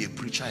need to be a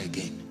preacher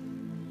again.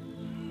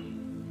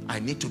 I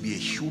need to be a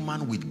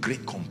human with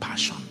great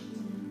compassion,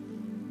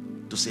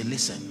 to say,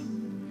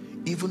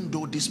 listen, even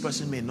though this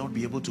person may not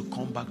be able to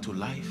come back to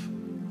life,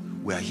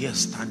 we are here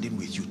standing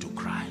with you to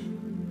cry.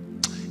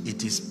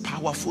 It is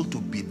powerful to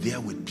be there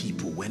with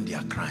people when they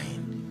are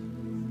crying.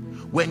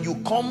 When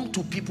you come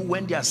to people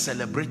when they are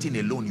celebrating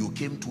alone, you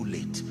came too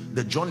late.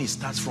 The journey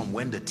starts from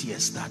when the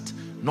tears start,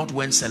 not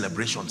when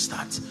celebration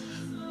starts.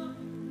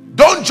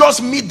 Don't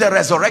just meet the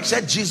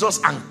resurrected Jesus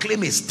and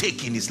claim a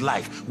stake in his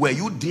life. Were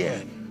you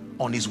there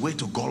on his way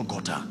to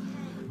Golgotha?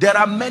 There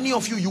are many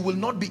of you, you will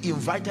not be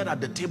invited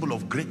at the table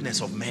of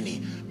greatness of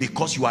many,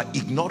 because you are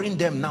ignoring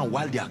them now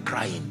while they are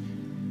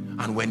crying.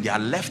 And when they are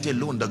left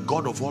alone, the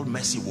God of all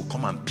mercy will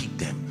come and pick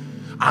them.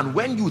 And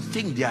when you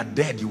think they are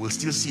dead, you will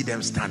still see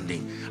them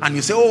standing. And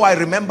you say, oh, I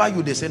remember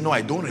you. They say, no,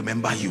 I don't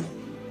remember you.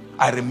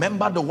 I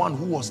remember the one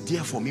who was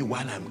there for me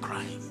while I'm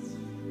crying.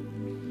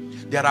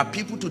 There are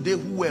people today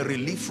who were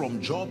relieved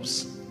from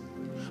jobs.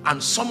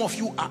 And some of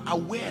you are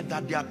aware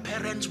that there are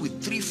parents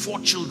with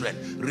 3-4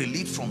 children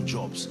relieved from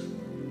jobs.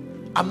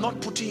 I'm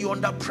not putting you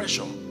under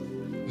pressure.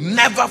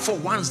 Never for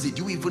once did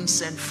you even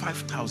send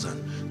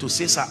 5,000 to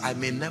say, sir, I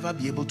may never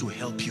be able to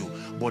help you,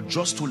 but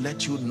just to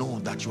let you know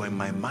that you are in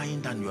my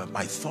mind and you are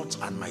my thoughts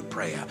and my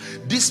prayer.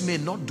 This may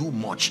not do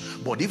much,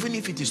 but even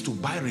if it is to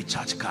buy a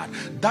recharge card,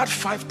 that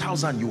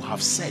 5,000 you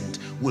have sent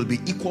will be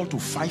equal to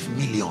 5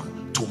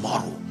 million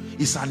tomorrow.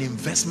 It's an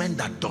investment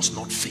that does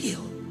not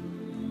fail.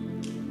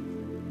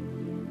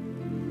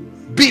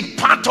 Be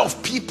part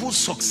of people's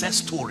success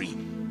story,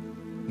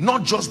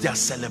 not just their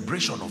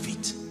celebration of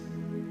it.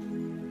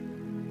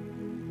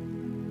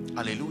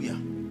 Hallelujah.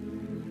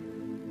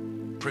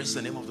 Praise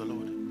the name of the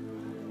Lord.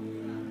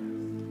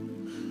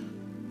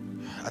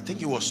 I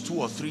think it was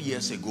 2 or 3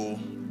 years ago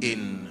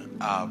in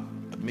a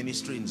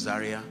ministry in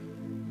Zaria.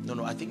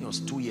 No, I think it was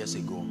 2 years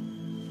ago.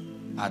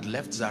 I had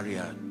left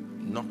Zaria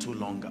not too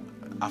long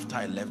after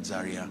I left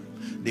Zaria.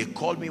 They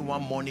called me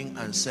one morning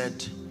and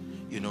said,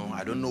 you know,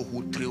 I don't know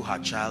who threw her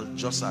child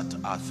just at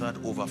our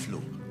third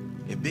overflow.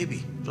 A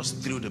baby,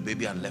 just threw the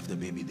baby and left the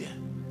baby there.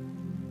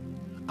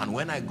 And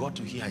when I got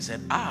to here, I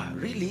said,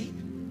 really?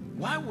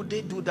 Why would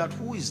they do that?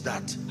 Who is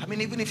that? I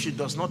mean, even if she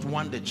does not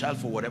want the child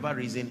for whatever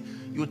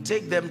reason, you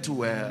take them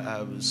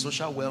to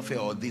social welfare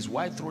or this.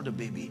 Why throw the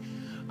baby?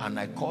 And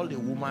I called the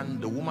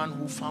woman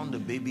who found the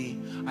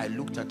baby. I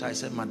looked at her, I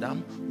said,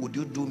 Madam, would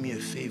you do me a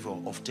favor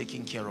of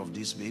taking care of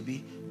this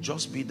baby?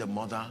 Just be the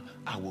mother,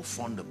 I will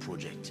fund the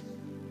project.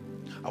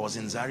 I was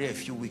in Zaria a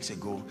few weeks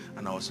ago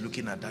and I was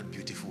looking at that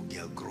beautiful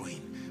girl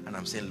growing, and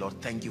I'm saying,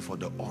 Lord, thank you for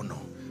the honor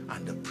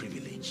and the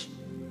privilege.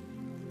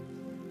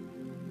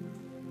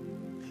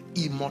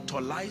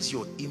 Immortalize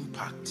your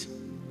impact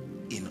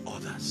in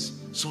others,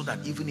 so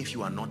that even if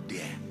you are not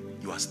there,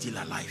 you are still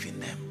alive in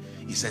them.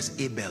 He says,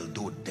 Abel,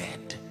 though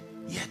dead,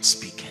 yet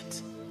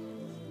speaketh.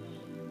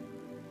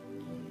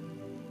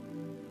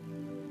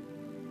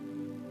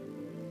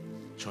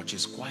 Church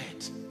is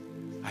quiet.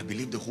 I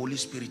believe the Holy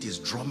Spirit is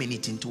drumming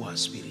it into our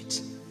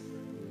spirit.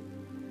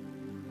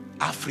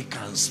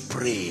 Africans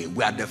pray.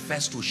 We are the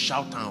first to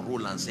shout and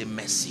roll and say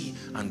mercy.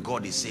 And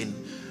God is saying,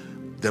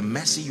 the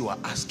mercy you are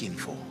asking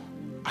for,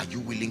 are you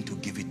willing to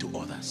give it to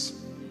others?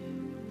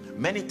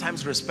 Many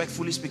times,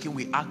 respectfully speaking,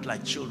 we act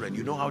like children.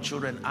 You know how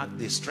children act?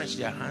 They stretch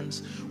their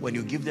hands. When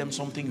you give them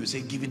something, you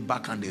say, give it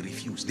back, and they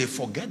refuse. They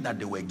forget that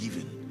they were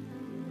given.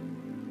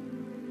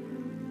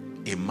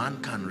 A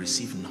man can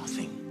receive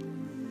nothing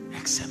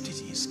except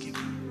it is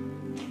given.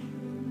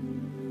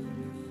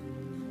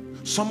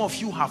 Some of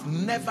you have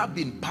never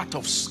been part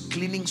of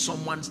cleaning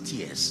someone's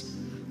tears.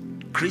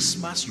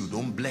 Christmas, you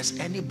don't bless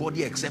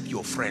anybody except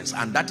your friends,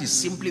 and that is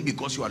simply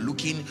because you are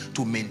looking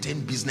to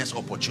maintain business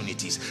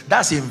opportunities.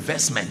 That's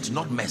investment,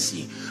 not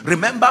mercy.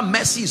 Remember,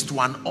 mercy is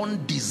to an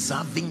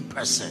undeserving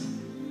person.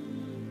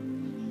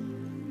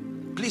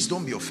 Please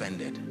don't be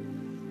offended.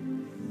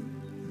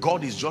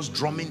 God is just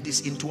drumming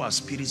this into our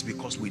spirits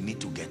because we need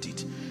to get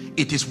it.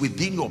 It is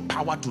within your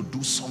power to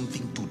do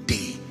something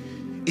today.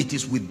 It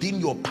is within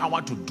your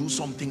power to do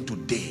something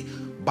today.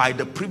 By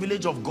the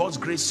privilege of God's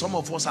grace, some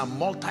of us are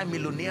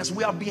multi-millionaires.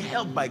 We have been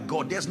helped by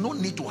God. There's no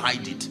need to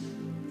hide it.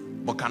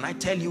 But can I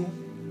tell you,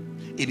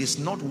 it is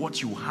not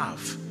what you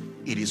have.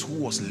 It is who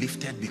was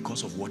lifted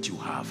because of what you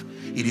have.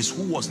 It is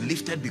who was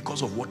lifted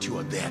because of what you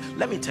are there.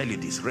 Let me tell you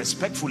this,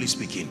 respectfully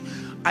speaking.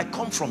 I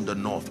come from the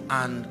north,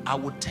 and I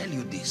will tell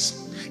you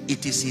this.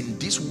 It is in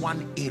this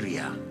one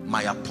area,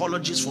 my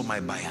apologies for my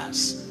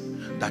bias,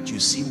 that you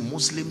see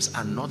Muslims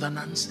and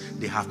Northerners,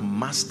 they have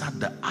mastered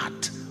the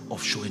art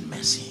of showing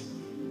mercy.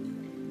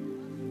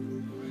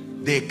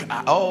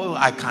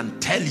 I can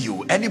tell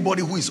you,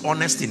 anybody who is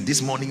honest in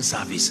this morning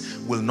service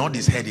will nod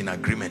his head in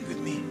agreement with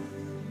me.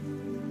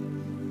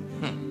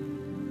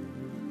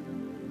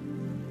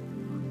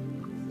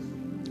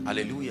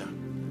 Hallelujah.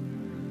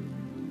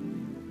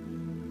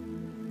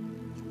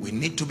 We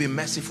need to be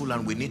merciful,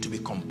 and we need to be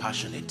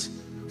compassionate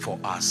for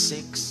our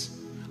sakes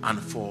and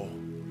for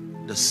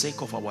the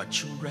sake of our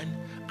children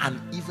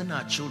and even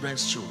our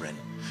children's children.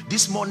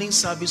 This morning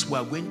service, we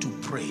are going to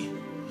pray.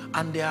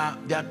 And there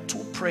are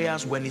two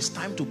prayers. When it's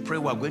time to pray,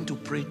 we're going to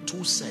pray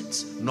two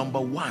sets. Number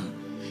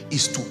one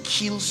is to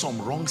kill some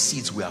wrong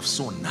seeds we have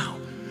sown now.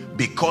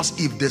 Because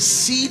if the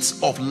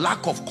seeds of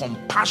lack of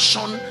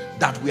compassion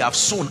that we have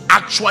sown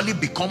actually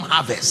become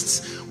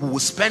harvests, we will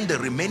spend the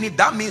remaining.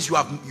 That means you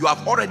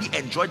have already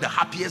enjoyed the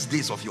happiest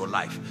days of your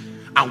life.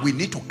 And we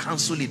need to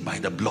cancel it by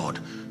the blood.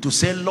 To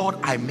say, Lord,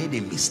 I made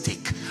a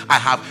mistake. I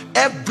have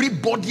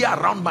everybody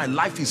around my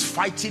life is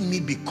fighting me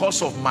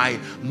because of my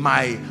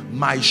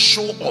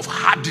show of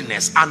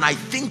hardness, and I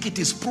think it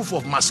is proof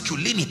of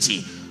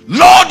masculinity.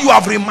 Lord, you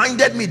have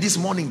reminded me this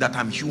morning that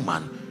I'm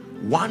human.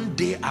 One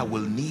day I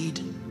will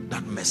need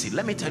that mercy.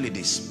 Let me tell you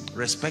this,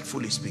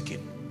 respectfully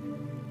speaking.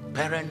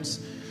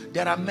 Parents,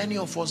 there are many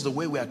of us, the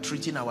way we are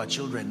treating our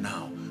children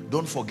now,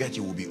 don't forget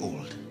you will be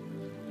old.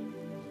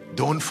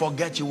 Don't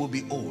forget you will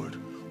be old.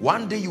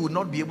 One day you will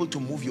not be able to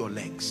move your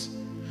legs.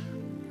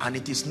 And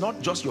it is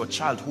not just your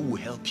child who will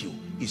help you.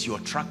 It's your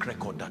track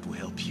record that will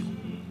help you.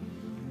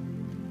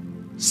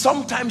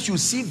 Sometimes you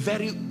see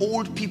very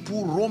old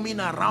people roaming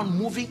around,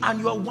 moving, and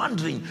you are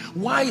wondering,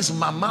 why is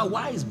Mama,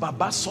 why is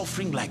Baba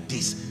suffering like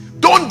this?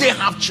 Don't they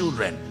have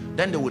children?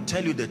 Then they will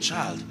tell you the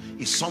child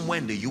is somewhere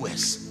in the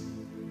US,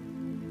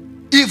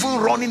 even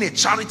running a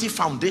charity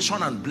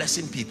foundation and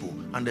blessing people.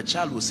 And the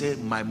child will say,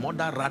 my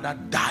mother rather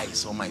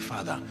dies, or my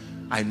father.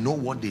 I know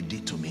what they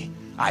did to me.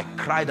 I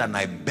cried and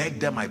I begged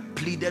them, I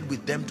pleaded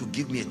with them to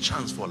give me a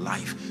chance for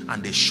life,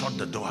 and they shut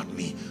the door at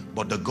me.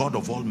 But the God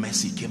of all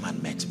mercy came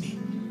and met me.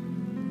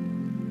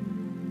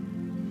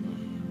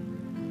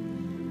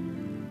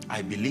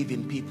 I believe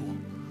in people.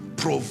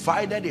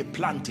 Provided a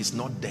plant is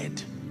not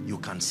dead, you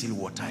can still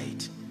water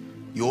it.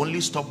 You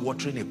only stop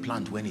watering a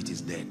plant when it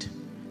is dead.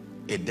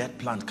 A dead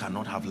plant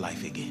cannot have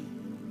life again.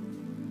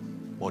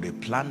 But a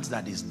plant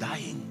that is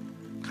dying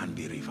can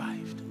be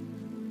revived.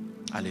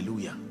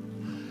 Hallelujah.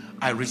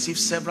 I received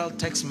several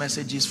text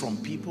messages from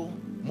people,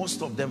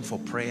 most of them for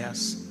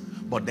prayers.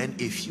 But then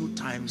a few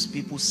times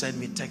people send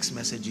me text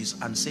messages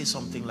and say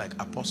something like,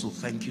 Apostle,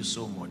 thank you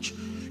so much.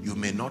 You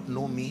may not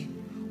know me,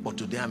 but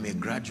today I'm a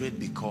graduate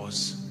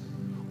because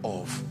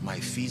of my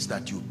fees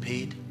that you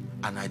paid,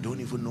 and I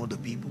don't even know the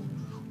people.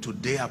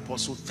 Today,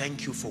 Apostle,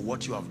 thank you for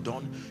what you have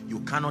done. You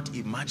cannot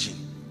imagine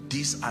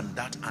this and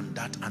that and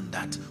that and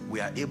that. We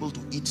are able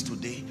to eat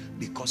today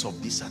because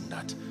of this and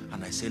that.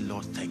 And I say,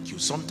 Lord, thank you.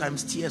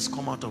 Sometimes tears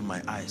come out of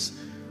my eyes,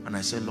 and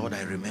I say, Lord,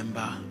 I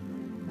remember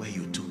where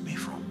you took me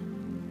from.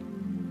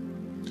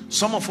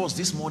 Some of us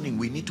this morning,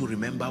 we need to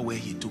remember where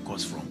he took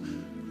us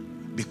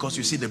from. Because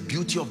you see, the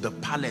beauty of the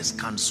palace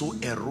can so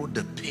erode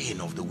the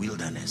pain of the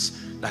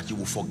wilderness that you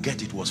will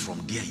forget it was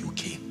from there you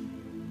came.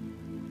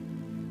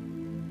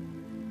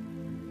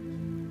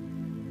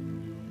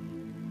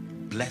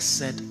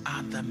 Blessed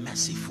are the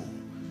merciful.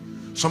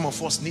 Some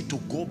of us need to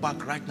go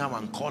back right now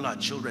and call our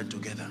children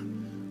together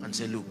and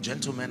say, look,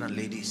 gentlemen and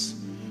ladies,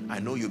 I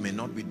know you may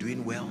not be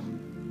doing well,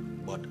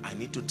 but I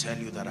need to tell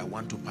you that I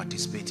want to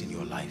participate in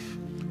your life.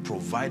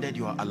 Provided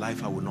you are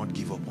alive, I will not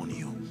give up on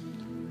you.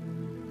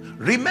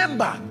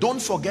 Remember,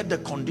 don't forget the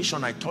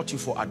condition I taught you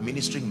for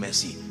administering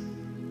mercy.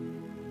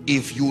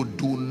 If you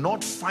do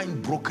not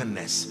find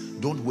brokenness,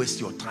 don't waste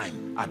your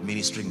time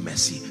administering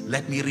mercy.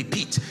 Let me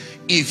repeat.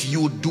 If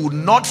you do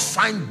not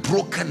find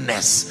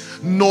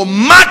brokenness, no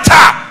matter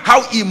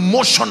how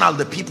emotional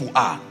the people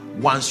are,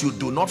 once you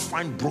do not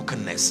find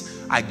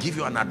brokenness, I give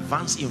you an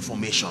advanced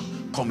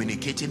information.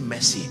 Communicating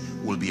mercy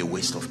will be a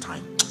waste of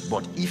time.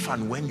 But if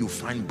and when you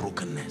find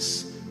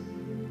brokenness,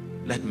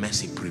 let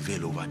mercy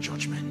prevail over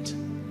judgment.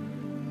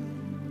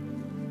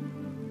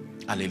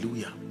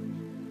 Hallelujah.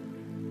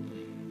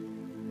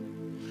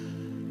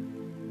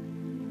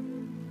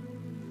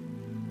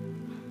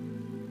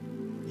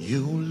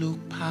 You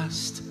look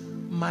past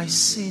my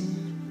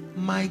sin,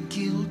 my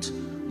guilt,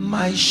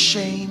 my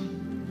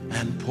shame,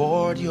 and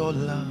poured your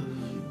love.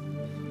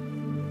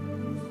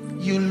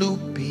 You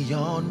look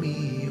beyond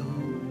me, oh.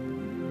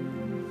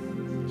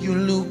 You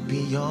look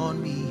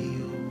beyond me,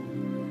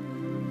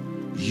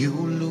 oh. You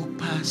look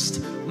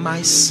past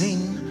my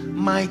sin,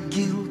 my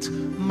guilt,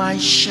 my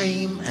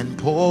shame, and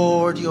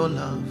poured your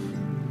love.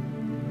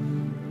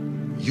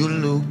 You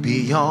look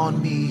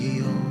beyond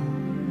me, oh.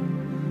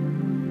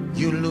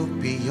 You look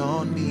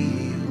beyond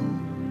me.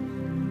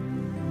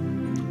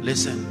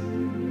 Listen,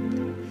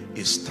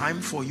 it's time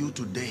for you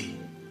today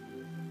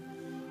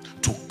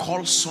to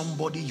call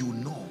somebody you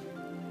know.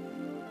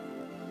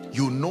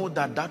 You know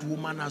that that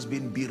woman has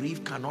been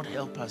bereaved, cannot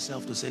help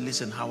herself, to say,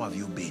 listen, how have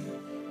you been?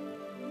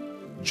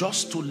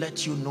 Just to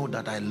let you know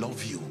that I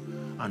love you,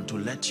 and to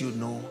let you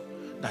know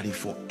that if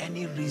for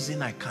any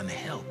reason I can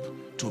help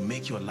to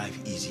make your life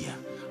easier,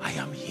 I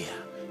am here.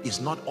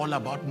 It's not all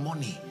about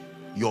money.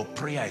 Your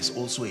prayer is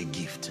also a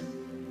gift.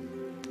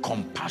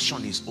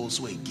 Compassion is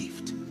also a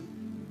gift.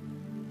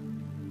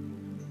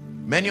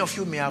 Many of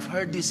you may have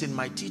heard this in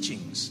my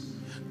teachings,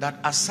 that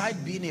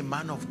aside being a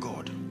man of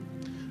God,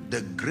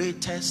 the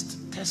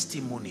greatest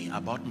testimony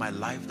about my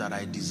life that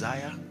I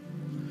desire,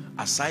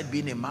 aside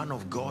being a man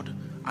of God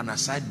and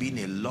aside being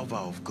a lover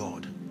of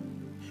God,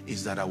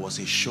 is that I was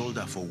a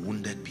shoulder for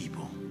wounded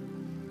people.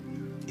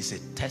 It's a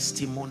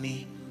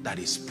testimony that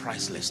is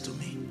priceless to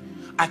me.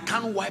 I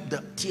can't wipe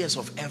the tears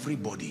of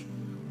everybody,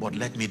 but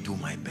let me do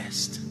my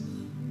best.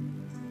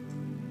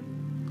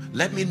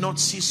 Let me not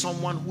see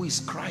someone who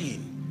is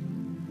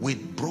crying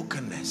with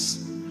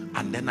brokenness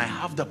and then I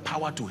have the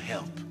power to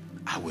help.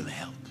 I will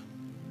help.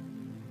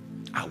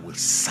 I will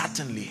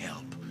certainly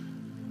help.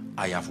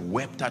 I have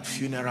wept at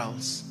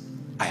funerals.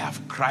 I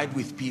have cried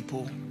with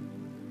people.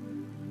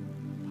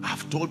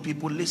 I've told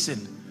people,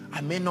 listen,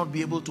 I may not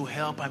be able to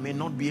help. I may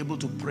not be able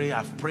to pray.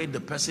 I've prayed, the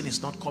person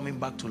is not coming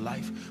back to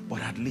life,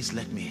 but at least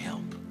let me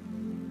help.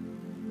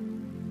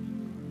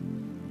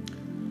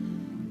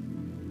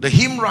 The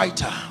hymn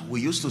writer,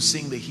 we used to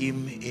sing the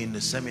hymn in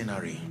the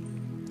seminary,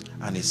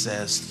 and it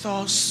says,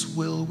 thus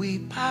will we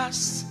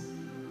pass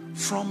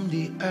from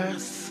the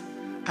earth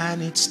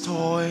and its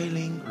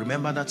toiling.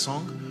 Remember that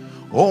song?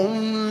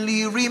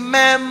 Only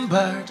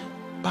remembered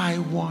by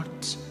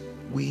what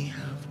we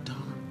have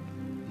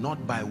done,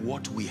 not by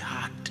what we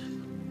had,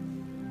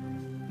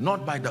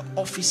 not by the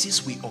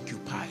offices we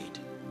occupied.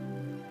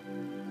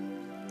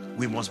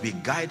 We must be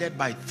guided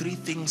by three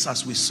things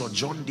as we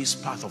sojourn this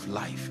path of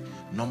life.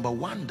 Number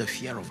one, the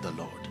fear of the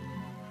Lord.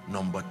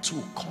 Number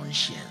two,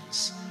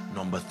 conscience.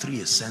 Number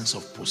three, a sense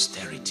of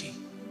posterity.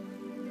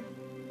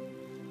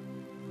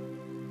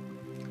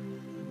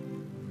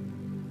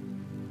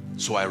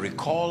 So I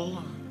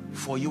recall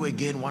for you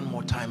again one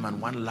more time and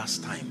one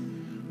last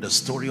time the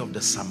story of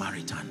the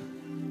Samaritan.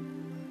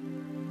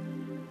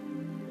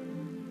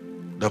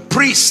 The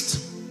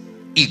priest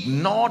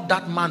ignored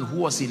that man who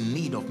was in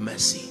need of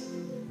mercy.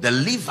 The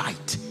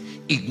Levite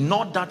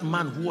ignored that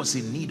man who was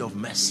in need of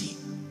mercy.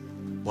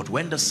 But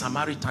when the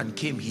Samaritan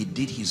came, he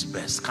did his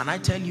best. Can I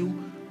tell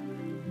you,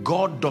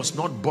 God does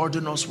not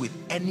burden us with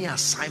any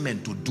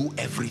assignment to do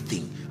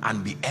everything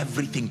and be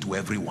everything to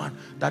everyone.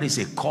 That is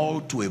a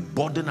call to a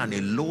burden and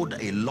a load,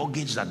 a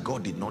luggage that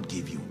God did not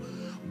give you.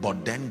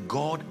 But then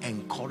God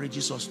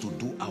encourages us to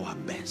do our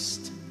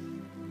best.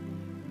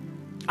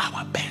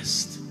 Our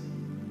best.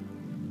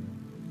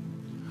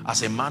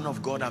 As a man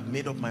of God, I've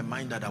made up my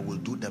mind that I will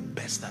do the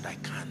best that I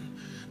can.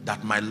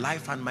 That my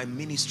life and my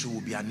ministry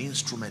will be an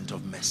instrument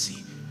of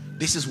mercy.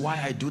 This is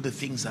why I do the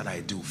things that I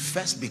do.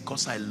 First,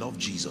 because I love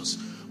Jesus.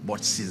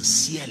 But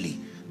sincerely,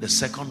 the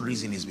second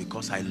reason is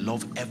because I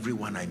love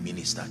everyone I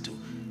minister to.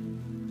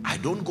 I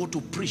don't go to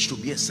preach to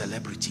be a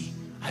celebrity.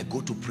 I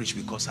go to preach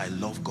because I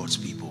love God's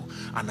people.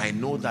 And I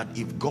know that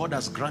if God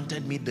has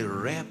granted me the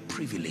rare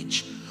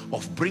privilege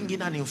of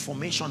bringing an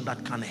information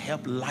that can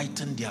help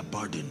lighten their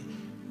burden,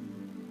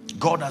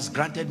 God has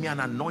granted me an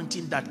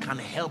anointing that can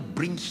help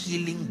bring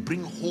healing,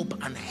 bring hope,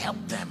 and help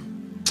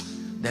them,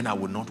 then I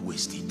will not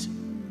waste it.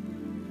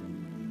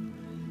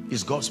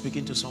 Is God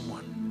speaking to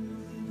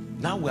someone?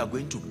 Now we are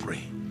going to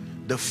pray.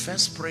 The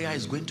first prayer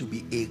is going to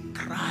be a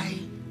cry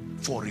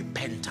for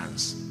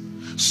repentance.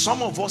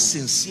 Some of us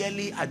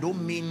sincerely, I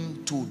don't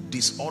mean to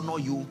dishonor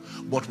you,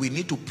 but we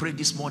need to pray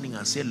this morning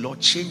and say, Lord,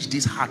 change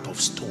this heart of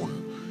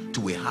stone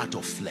to a heart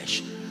of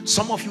flesh.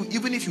 Some of you,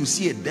 even if you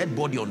see a dead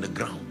body on the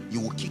ground, you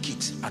will kick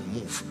it and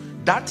move.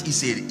 That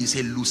is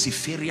a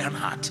Luciferian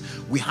heart.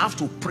 We have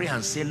to pray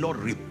and say, Lord,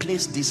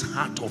 replace this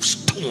heart of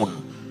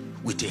stone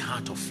with a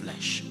heart of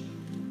flesh.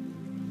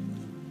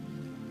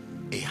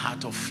 A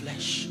heart of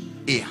flesh.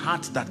 A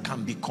heart that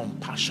can be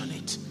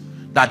compassionate.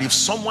 That if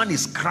someone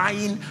is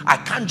crying, I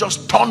can't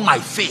just turn my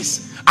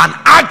face and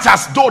act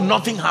as though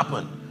nothing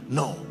happened.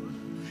 No.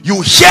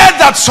 You hear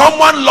that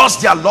someone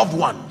lost their loved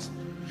ones.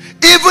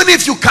 Even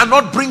if you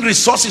cannot bring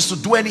resources to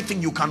do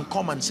anything, you can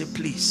come and say,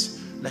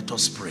 please, let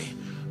us pray.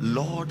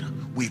 Lord,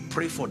 we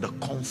pray for the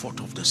comfort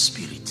of the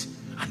Spirit.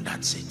 And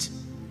that's it.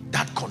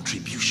 That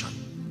contribution.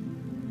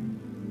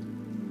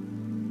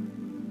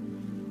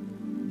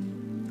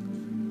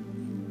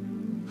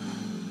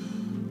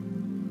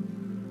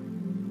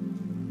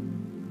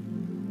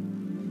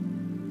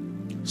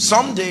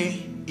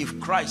 Someday, if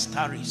Christ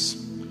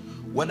tarries,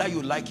 whether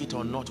you like it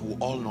or not, we'll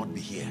all not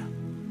be here.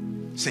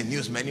 It's a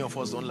news many of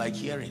us don't like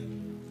hearing.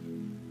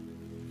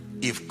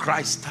 If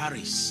Christ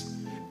tarries,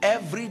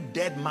 every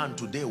dead man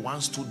today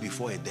once stood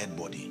before a dead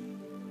body.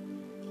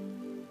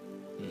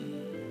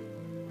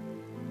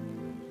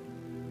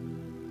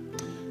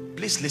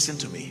 Please listen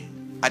to me.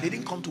 I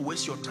didn't come to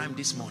waste your time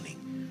this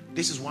morning.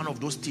 This is one of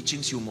those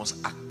teachings you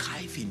must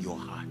archive in your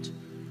heart.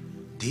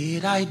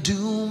 Did I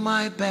do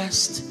my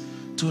best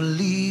to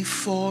live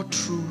for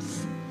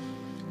truth?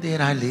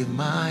 Did I live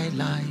my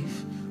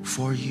life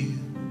for you?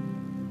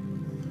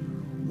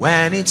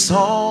 When it's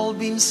all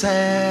been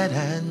said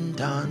and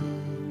done,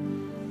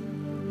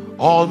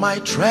 all my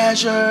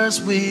treasures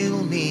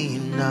will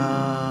mean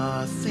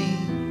nothing.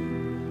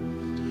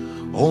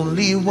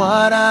 Only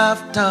what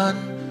I've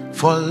done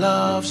for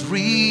love's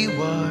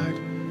reward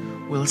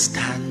will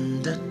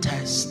stand the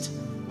test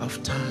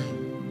of time.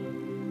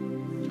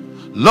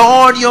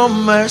 Lord, your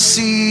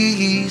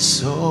mercy is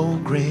so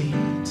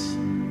great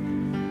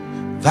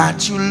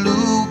that you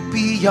look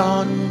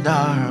beyond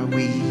our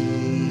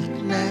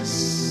weakness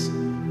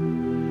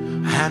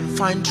and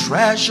find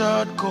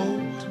treasured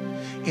gold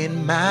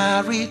in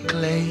married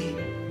clay,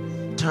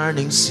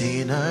 turning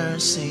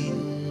sinners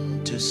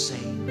into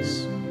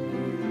saints.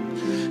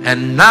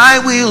 And I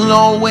will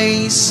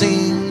always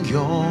sing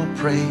your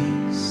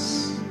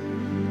praise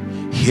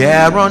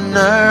here on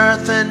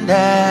earth and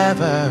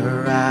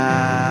ever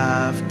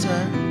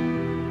after.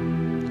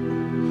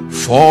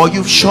 For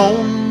you've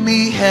shown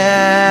me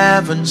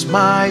heaven's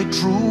my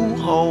true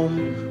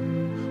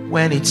home.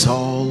 When it's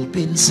all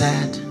been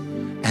said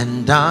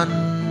and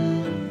done,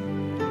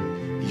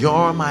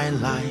 you're my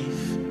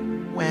life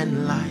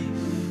when life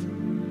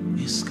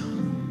is gone.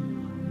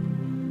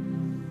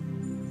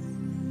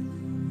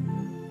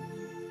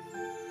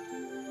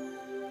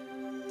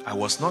 I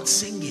was not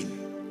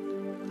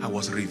singing, I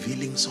was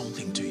revealing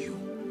something to you.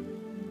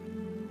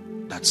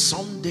 That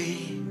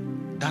someday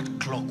that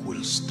clock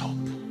will stop,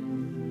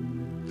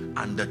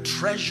 and the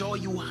treasure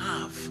you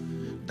have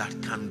that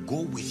can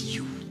go with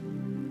you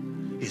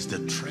is the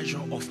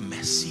treasure of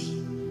mercy.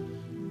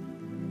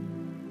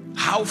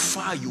 How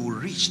far you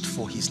reached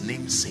for his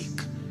name's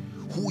sake,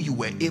 who you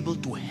were able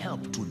to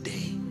help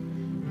today.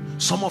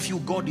 Some of you,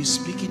 God is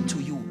speaking to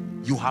you.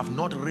 You have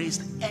not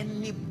raised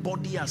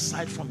anybody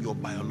aside from your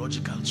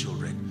biological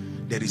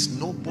children. There is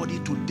nobody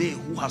today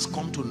who has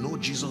come to know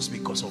Jesus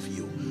because of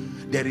you.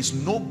 There is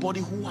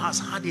nobody who has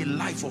had a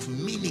life of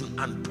meaning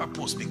and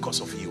purpose because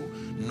of you.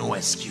 No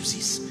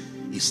excuses.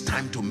 It's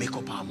time to make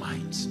up our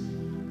minds.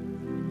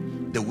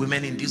 The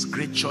women in this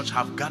great church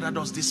have gathered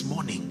us this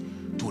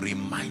morning to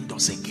remind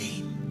us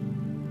again.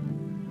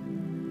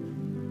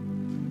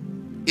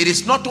 It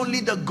is not only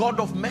the God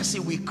of mercy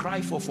we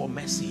cry for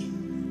mercy.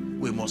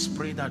 We must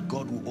pray that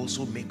God will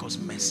also make us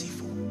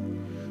merciful.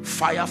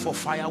 Fire for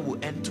fire will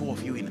end two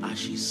of you in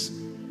ashes.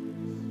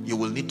 You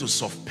will need to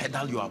soft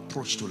pedal your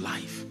approach to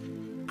life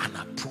and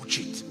approach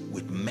it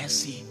with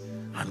mercy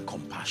and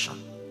compassion.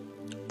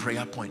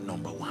 Prayer point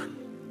number one: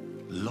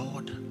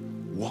 Lord,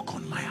 walk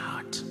on my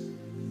heart.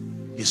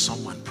 Is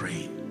someone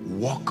praying?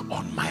 Walk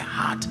on my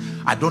heart.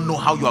 I don't know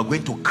how you are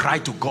going to cry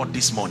to God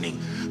this morning.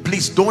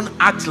 Please don't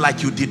act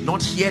like you did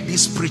not hear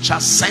this preacher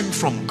sent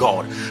from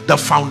God. The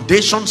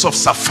foundations of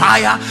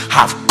Sapphire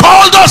have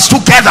called us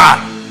together.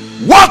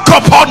 Walk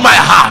upon my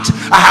heart.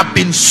 I have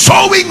been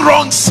sowing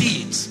wrong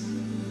seeds.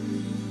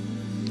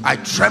 I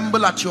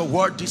tremble at your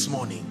word this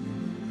morning.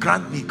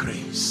 Grant me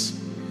grace.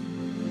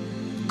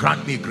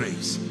 Grant me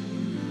grace.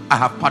 I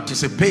have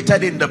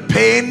participated in the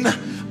pain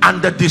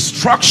and the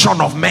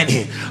destruction of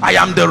many. I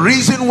am the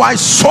reason why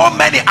so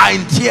many are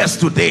in tears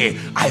today.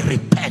 I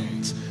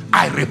repent,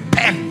 I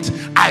repent,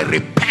 I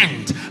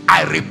repent,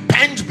 I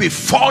repent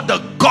before the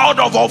God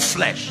of all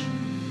flesh.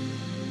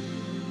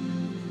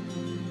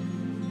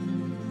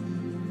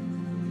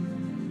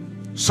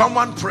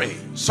 Someone pray,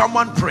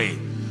 someone pray.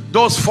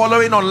 Those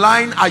following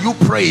online, are you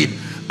praying,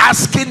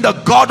 asking the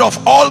God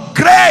of all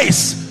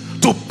grace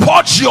to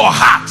purge your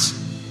heart?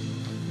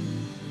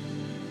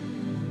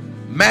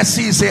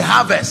 Mercy is a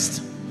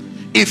harvest.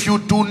 If you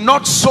do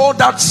not sow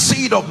that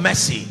seed of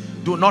mercy,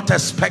 do not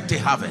expect a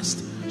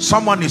harvest.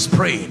 Someone is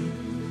praying,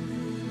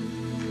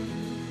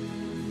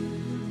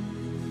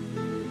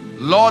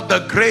 Lord, the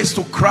grace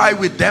to cry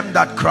with them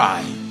that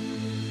cry,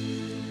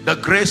 the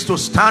grace to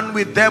stand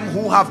with them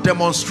who have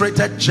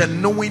demonstrated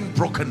genuine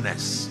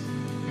brokenness,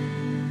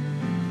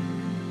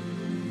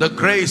 the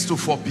grace to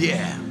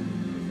forbear,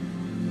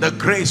 the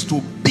grace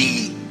to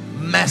be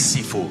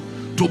merciful,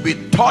 to be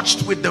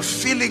touched with the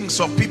feelings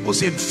of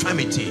people's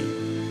infirmity.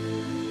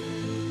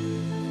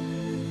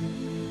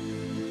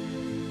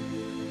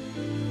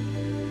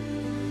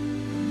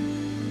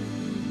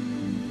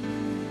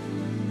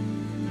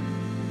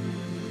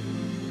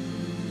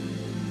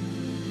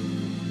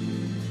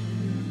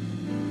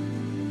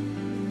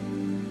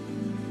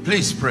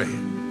 Please pray.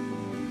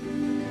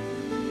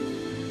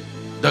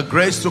 The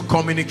grace to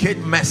communicate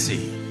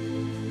mercy.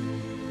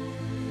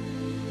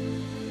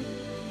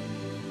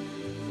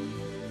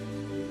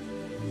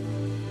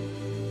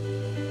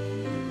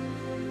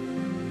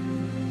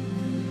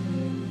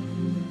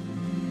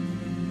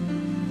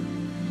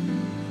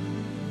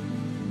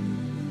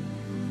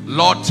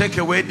 Lord, take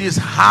away this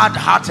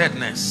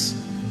hard-heartedness.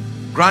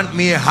 Grant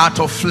me a heart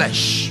of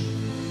flesh.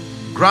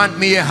 Grant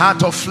me a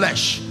heart of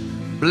flesh.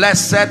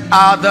 Blessed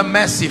are the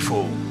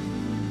merciful.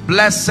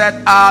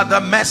 Blessed are the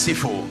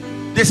merciful.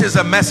 This is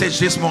a message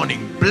this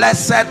morning.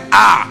 Blessed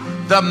are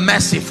the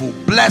merciful.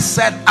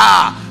 Blessed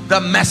are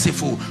the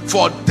merciful,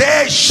 for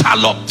they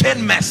shall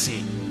obtain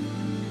mercy.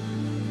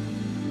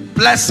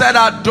 Blessed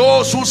are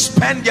those who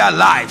spend their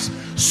lives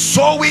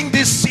sowing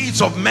these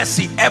seeds of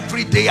mercy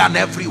every day and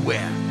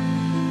everywhere.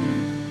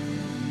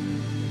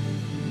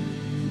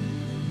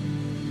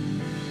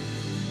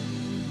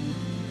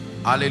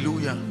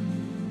 Hallelujah.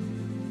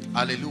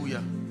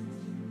 Hallelujah.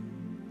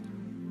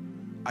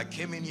 I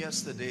came in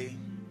yesterday,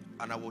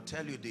 and I will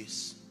tell you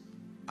this,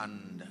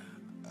 and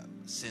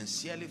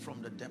sincerely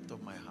from the depth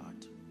of my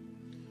heart,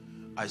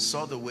 I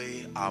saw the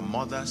way our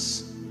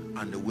mothers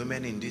and the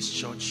women in this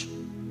church,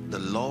 the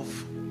love,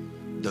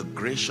 the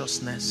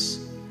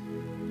graciousness,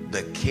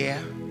 the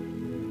care,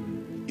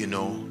 you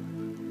know,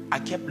 I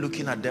kept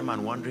looking at them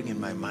and wondering in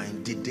my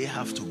mind, did they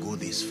have to go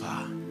this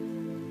far?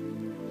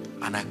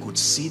 And I could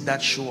see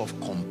that show of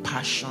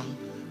compassion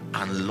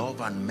and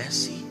love and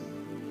mercy.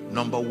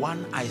 Number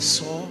one, I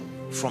saw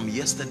from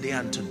yesterday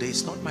and today,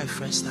 it's not my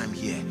first time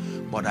here,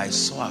 but I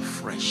saw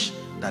afresh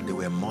that they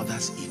were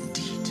mothers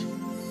indeed.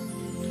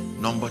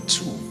 Number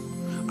two,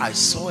 I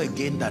saw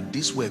again that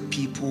these were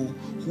people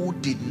who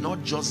did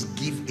not just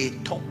give a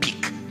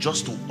topic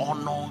just to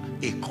honor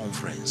a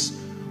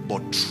conference,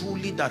 but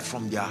truly that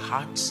from their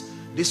hearts,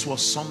 this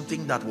was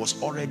something that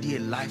was already a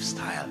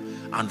lifestyle,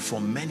 and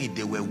for many,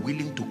 they were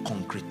willing to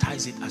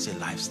concretize it as a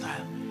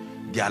lifestyle.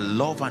 Their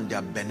love and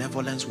their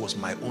benevolence was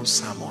my own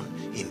sermon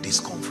in this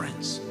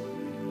conference.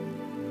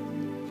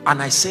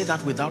 And I say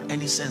that without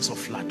any sense of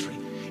flattery.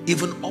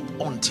 Even up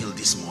until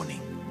this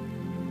morning,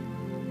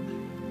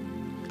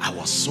 I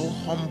was so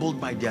humbled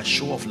by their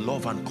show of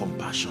love and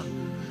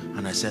compassion.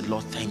 And I said,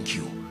 Lord, thank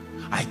you.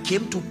 I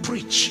came to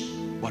preach,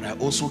 but I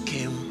also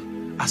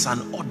came as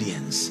an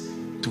audience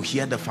to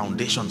hear the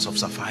foundations of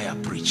Sapphire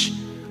preach.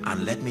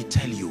 And let me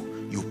tell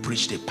you, you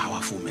preached a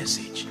powerful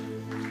message.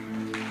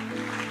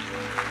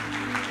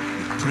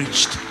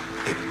 Preached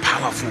a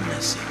powerful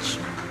message.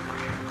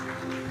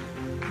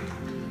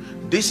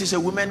 This is a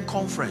women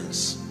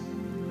conference,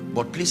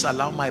 but please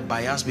allow my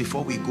bias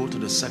before we go to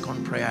the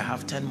second prayer. I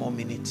have 10 more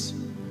minutes.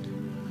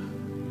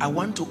 I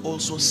want to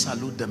also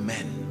salute the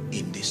men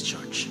in this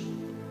church.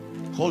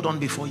 Hold on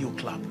before you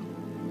clap.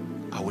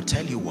 I will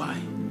tell you why.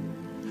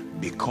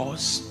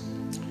 Because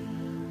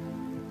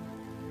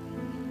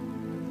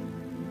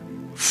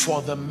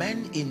for the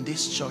men in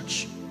this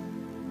church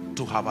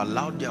to have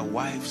allowed their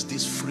wives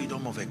this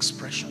freedom of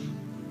expression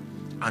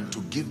and to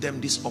give them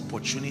this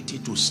opportunity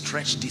to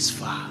stretch this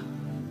far,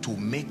 to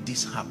make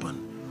this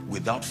happen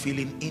without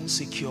feeling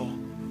insecure,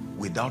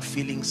 without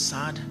feeling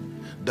sad.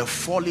 The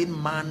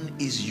fallen man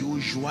is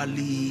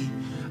usually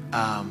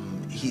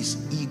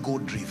he's ego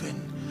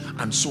driven,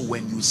 and so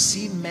when you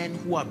see men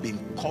who have been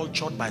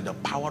cultured by the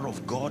power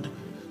of God,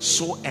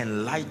 so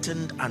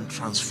enlightened and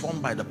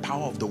transformed by the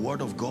power of the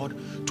word of God,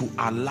 to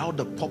allow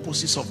the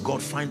purposes of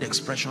God find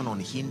expression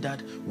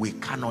unhindered, we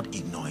cannot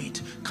ignore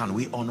it. Can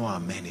we honor our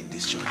men in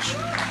this church?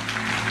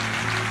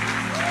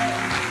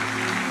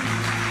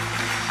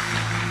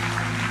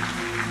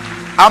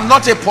 I'm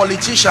not a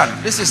politician.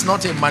 This is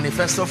not a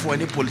manifesto for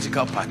any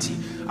political party.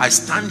 I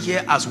stand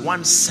here as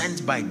one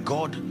sent by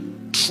God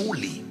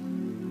truly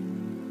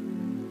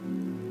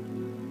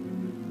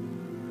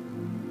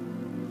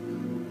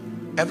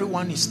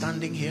Everyone is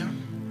standing here.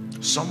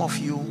 Some of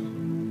you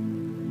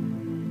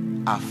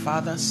are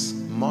fathers,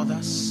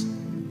 mothers.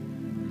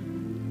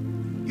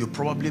 You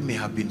probably may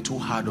have been too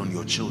hard on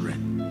your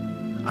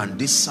children, and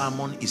this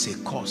sermon is a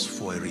cause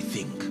for a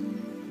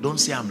rethink. Don't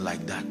say I'm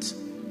like that.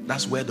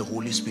 That's where the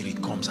Holy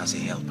Spirit comes as a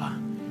helper.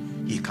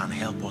 He can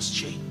help us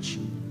change.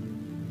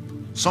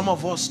 Some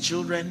of us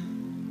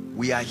children,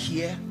 we are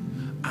here,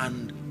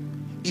 and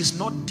it's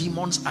not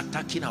demons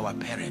attacking our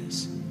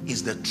parents.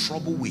 It's the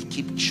trouble we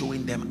keep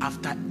showing them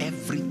after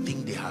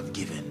everything they have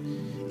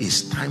given.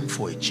 It's time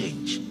for a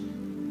change.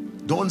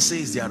 Don't say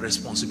it's their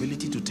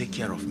responsibility to take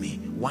care of me.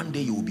 One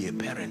day you will be a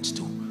parent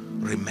too.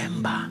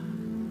 Remember,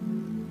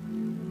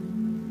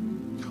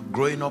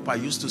 growing up, I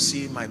used to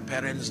see my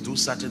parents do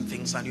certain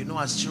things, and you know,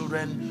 as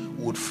children,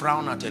 we would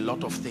frown at a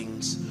lot of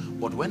things.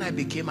 But when I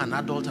became an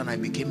adult and I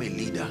became a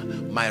leader,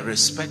 my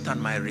respect and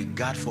my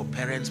regard for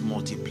parents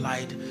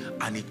multiplied,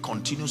 and it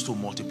continues to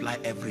multiply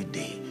every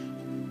day.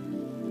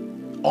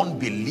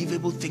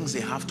 Unbelievable things they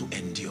have to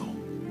endure,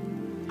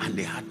 and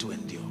they had to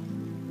endure.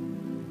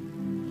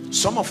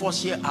 Some of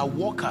us here are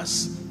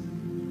workers.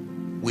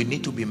 We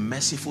need to be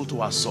merciful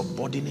to our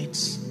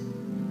subordinates.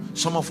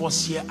 Some of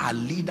us here are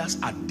leaders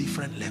at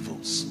different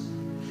levels.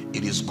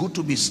 It is good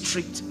to be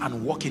strict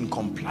and work in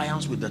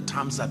compliance with the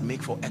terms that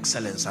make for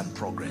excellence and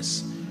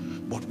progress.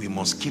 But we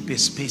must keep a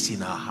space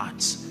in our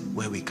hearts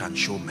where we can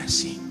show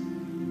mercy.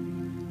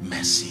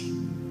 Mercy.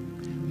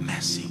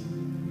 Mercy.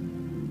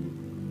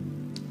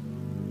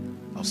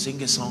 I'll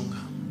sing a song,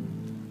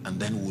 and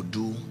then we'll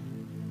do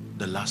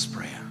the last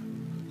prayer.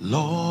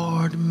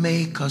 Lord,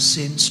 make us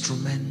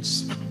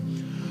instruments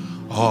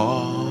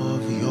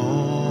of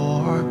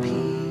your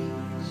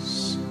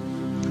peace.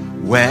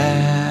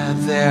 Where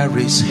there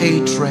is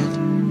hatred,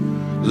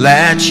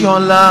 let your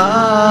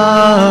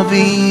love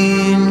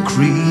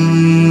increase.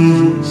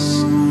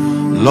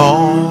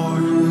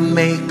 Lord,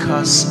 make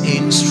us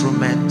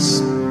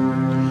instruments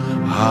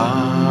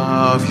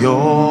of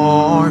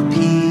your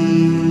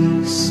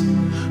peace.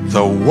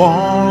 The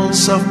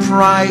walls of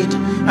pride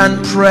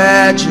and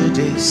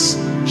prejudice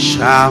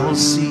shall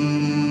cease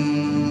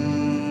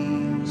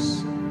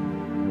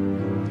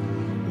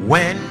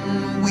when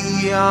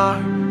we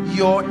are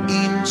your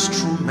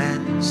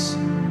instruments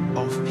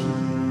of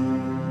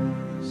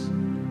peace.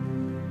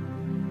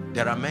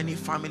 There are many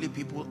family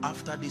people,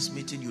 after this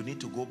meeting you need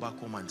to go back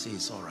home and say,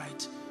 it's all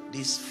right.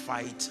 This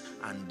fight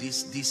and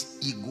this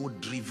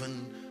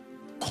ego-driven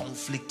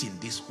conflict in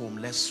this home,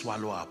 let's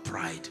swallow our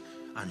pride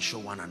and show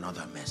one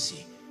another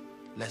mercy.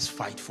 Let's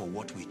fight for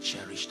what we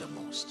cherish the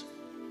most.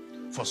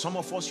 For some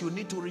of us, you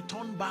need to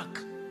return back.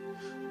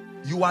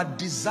 You are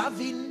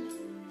deserving.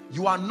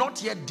 You are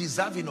not yet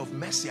deserving of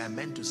mercy, I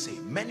meant to say.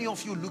 Many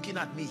of you looking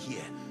at me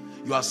here,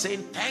 you are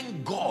saying,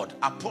 thank God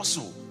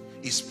Apostle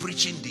is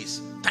preaching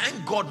this.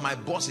 Thank God my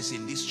boss is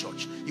in this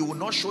church. He will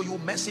not show you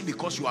mercy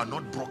because you are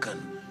not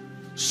broken.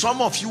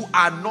 Some of you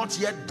are not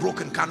yet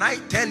broken. Can I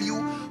tell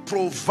you,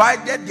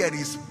 provided there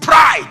is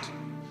pride,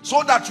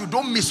 so that you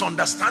don't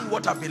misunderstand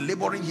what I've been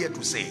laboring here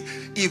to say.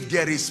 If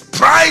there is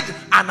pride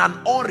and an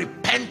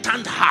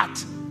unrepentant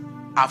heart,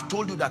 I've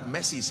told you that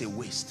mercy is a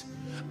waste.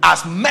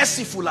 As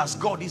merciful as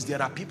God is,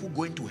 there are people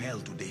going to hell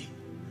today.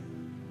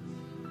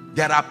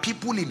 There are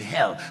people in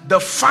hell. The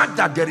fact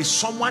that there is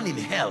someone in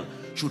hell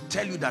should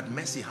tell you that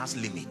mercy has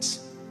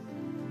limits.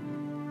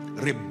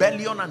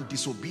 Rebellion and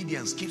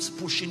disobedience keeps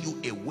pushing you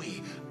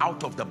away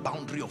out of the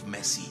boundary of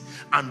mercy.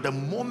 And the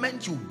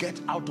moment you get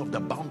out of the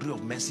boundary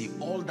of mercy,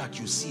 all that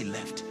you see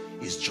left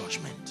is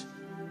judgment.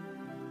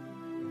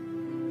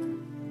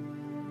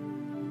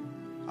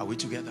 Are we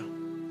together?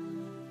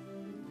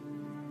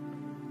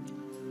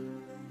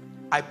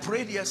 I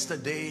prayed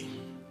yesterday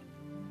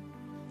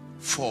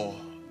for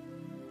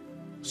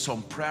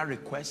some prayer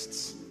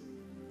requests,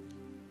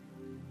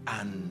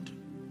 and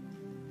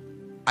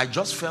I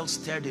just felt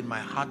stirred in my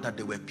heart that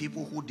there were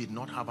people who did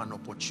not have an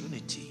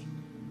opportunity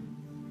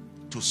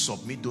to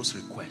submit those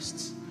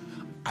requests.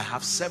 I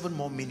have 7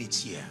 more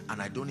minutes here,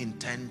 and I don't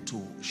intend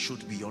to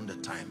shoot beyond the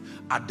time.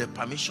 At the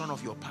permission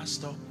of your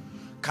pastor,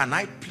 can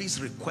I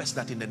please request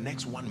that in the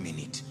next 1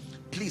 minute,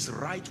 please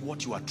write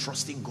what you are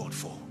trusting God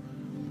for.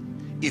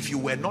 If you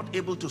were not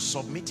able to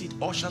submit it,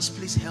 ushers,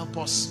 please help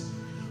us.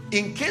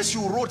 In case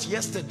you wrote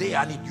yesterday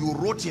and you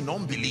wrote in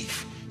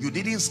unbelief, you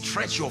didn't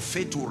stretch your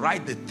faith to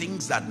write the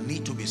things that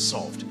need to be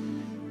solved,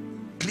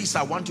 please,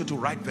 I want you to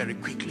write very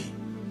quickly.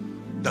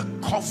 The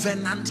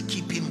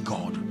covenant-keeping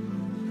God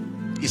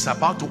is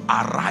about to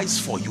arise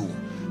for you.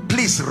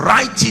 Please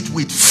write it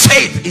with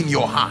faith in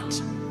your heart.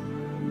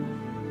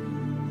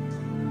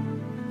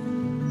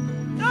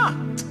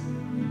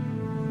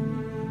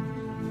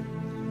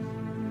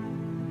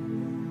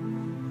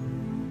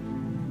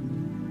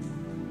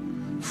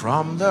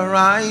 From the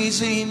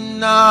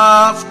rising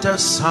of the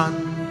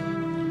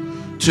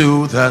sun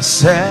to the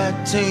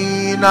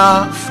setting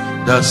of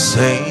the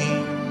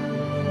same,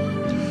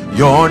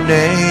 your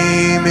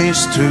name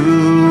is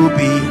to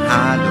be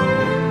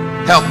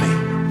hallowed. Help me.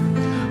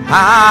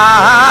 Adonai.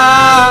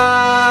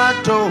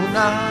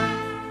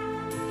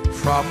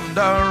 From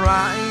the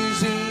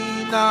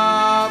rising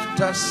of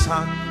the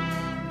sun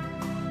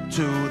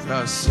to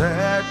the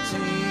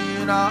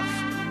setting of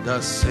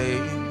the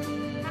same.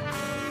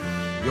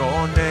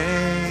 Your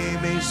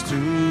name is to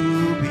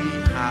be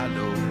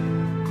hallowed.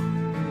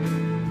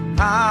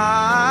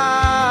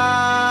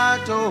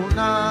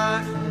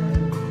 Adonai.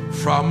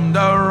 From the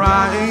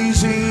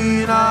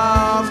rising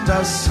of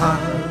the sun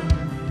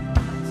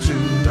to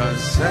the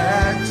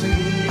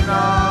setting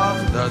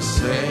of the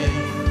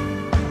same.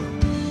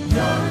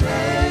 Your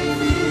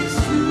name is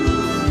to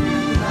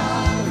be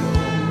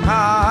hallowed.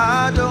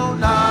 Adonai.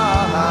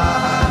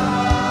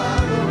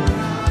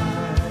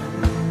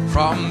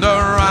 From the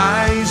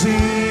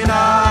rising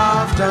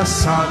of the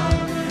sun.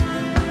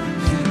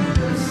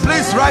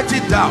 Please write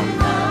it down.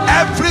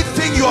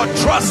 Everything you are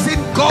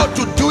trusting God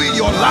to do in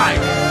your life.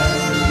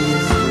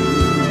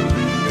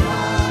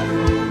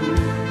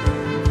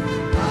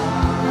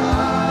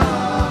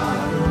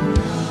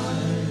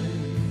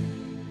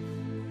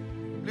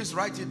 Please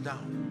write it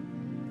down.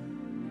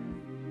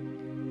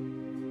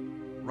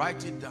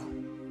 Write it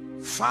down.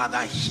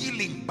 Father,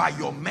 healing by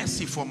your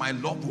mercy for my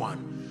loved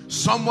one.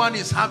 Someone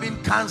is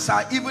having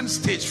cancer, even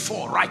stage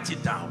 4. Write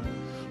it down.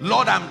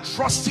 Lord, I'm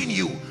trusting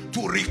you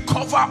to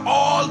recover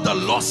all the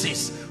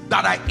losses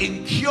that I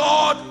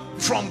incurred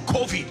from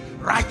COVID.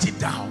 Write it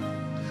down.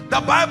 The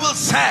Bible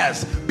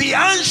says, be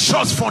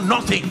anxious for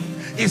nothing.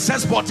 It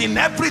says, but in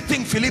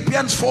everything,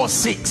 Philippians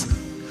 4:6,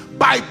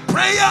 by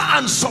prayer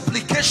and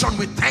supplication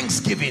with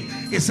thanksgiving,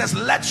 it says,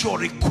 let your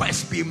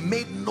request be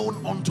made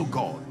known unto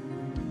God.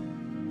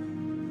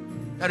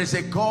 There is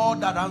a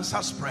God that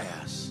answers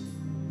prayers.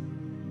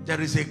 There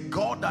is a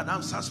God that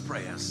answers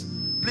prayers.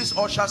 Please,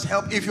 ushers,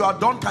 help. If you are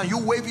done, can you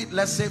wave it?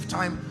 Let's save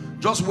time.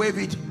 Just wave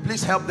it.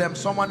 Please help them.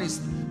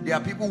 There are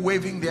people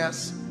waving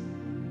theirs.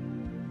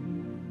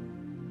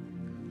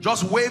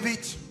 Just wave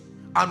it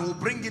and we'll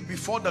bring it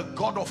before the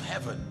God of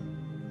heaven.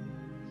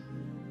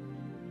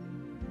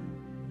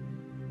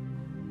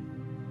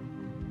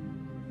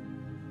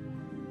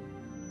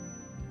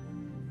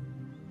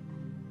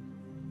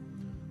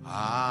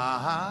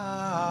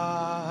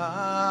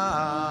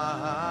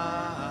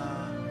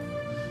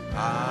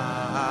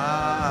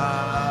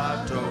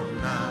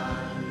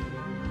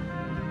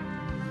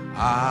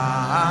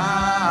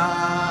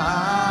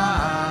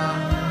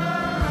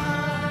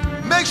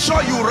 Make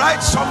sure you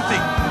write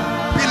something.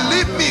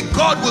 Believe me,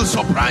 God will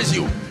surprise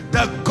you.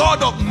 The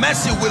God of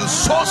mercy will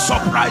so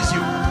surprise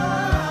you.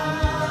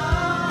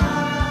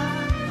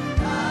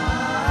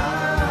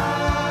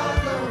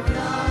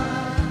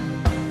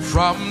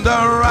 From the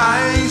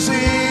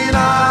rising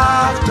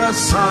of the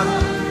sun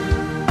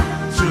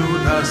to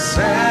the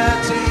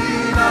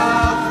setting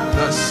of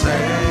the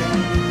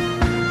same,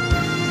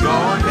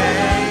 your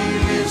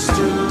name is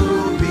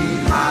to be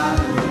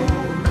hallowed.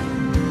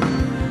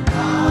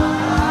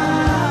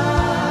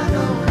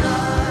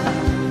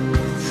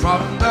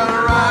 From the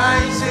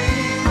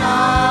rising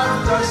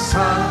of the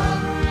sun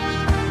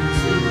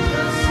to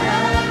the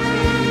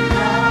setting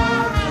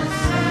of the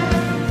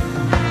same,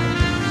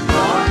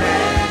 your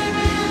name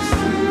is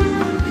to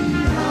be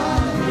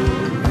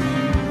hallowed.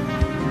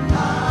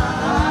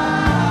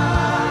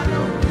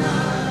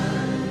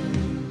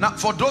 Now,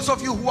 for those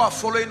of you who are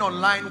following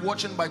online,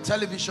 watching by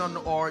television,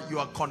 or you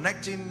are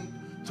connecting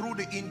through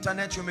the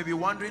internet, you may be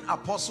wondering,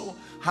 Apostle,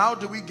 how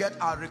do we get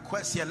our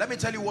requests here? Let me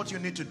tell you what you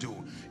need to do.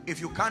 If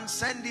you can't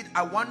send it,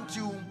 I want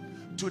you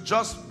to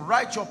just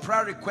write your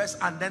prayer request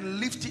and then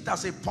lift it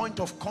as a point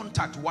of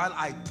contact while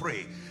I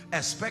pray,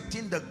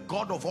 expecting the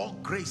God of all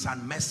grace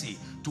and mercy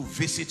to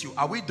visit you.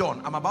 Are we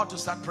done? I'm about to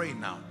start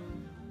praying now.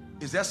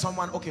 Is there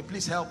someone? Okay,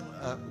 please help.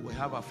 We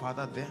have our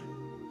Father there.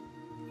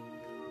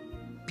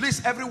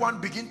 Please, everyone,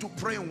 begin to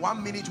pray in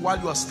 1 minute while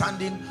you are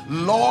standing.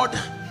 Lord,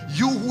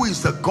 you who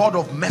is the God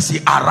of mercy,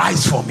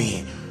 arise for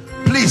me.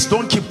 Please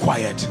don't keep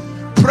quiet.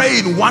 Pray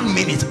in 1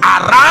 minute.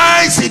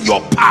 Arise in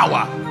your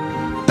power.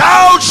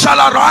 Thou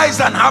shalt arise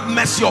and have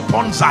mercy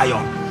upon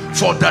Zion,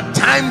 for the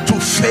time to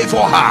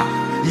favor her,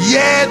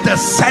 yea, the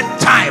set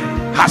time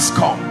has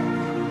come.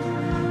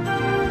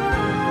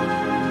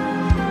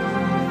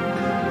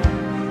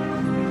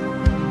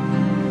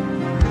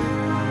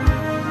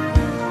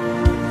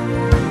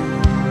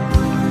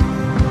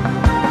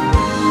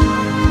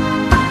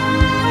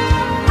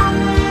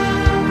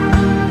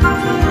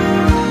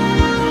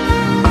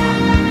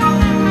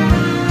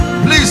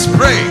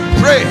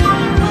 Pray.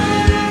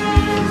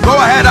 Go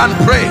ahead and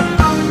pray.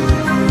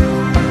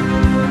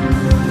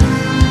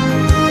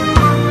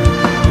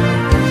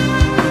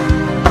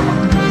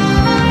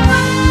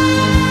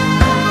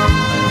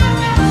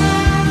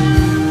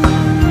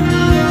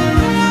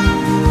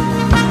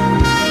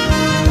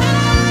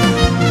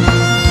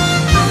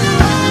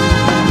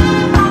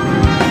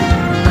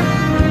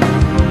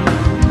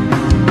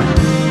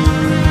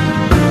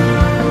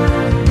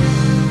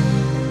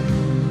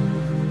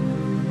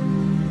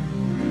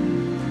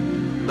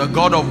 The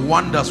God of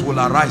wonders will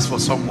arise for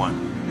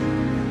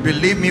someone.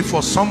 Believe me,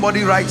 for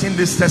somebody writing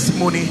this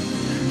testimony,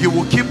 you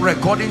will keep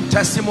recording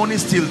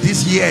testimonies till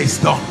this year is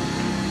done.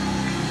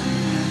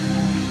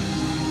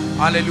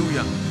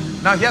 Hallelujah.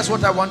 Now here's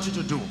what I want you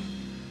to do.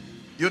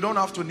 You don't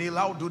have to kneel.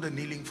 I'll do the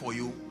kneeling for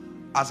you.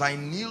 As I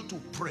kneel to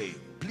pray,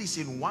 please,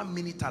 in 1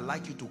 minute, I'd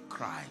like you to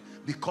cry.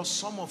 Because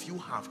some of you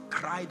have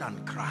cried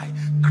and cried.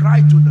 Cry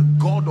to the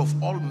God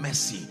of all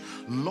mercy.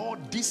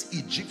 Lord, these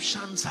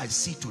Egyptians I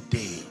see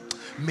today,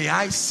 may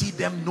I see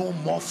them no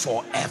more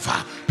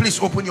forever.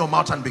 Please open your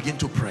mouth and begin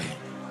to pray.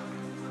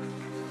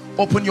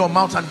 Open your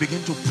mouth and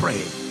begin to pray.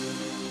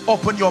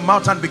 Open your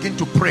mouth and begin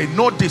to pray.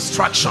 No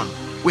distraction.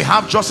 We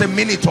have just a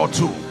minute or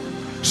two.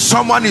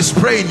 Someone is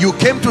praying. You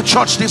came to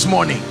church this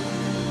morning.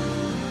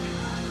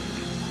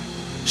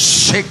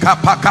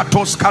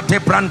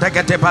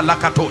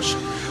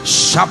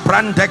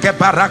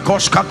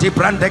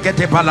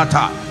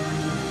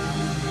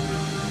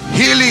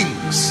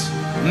 Healings,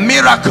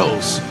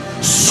 miracles,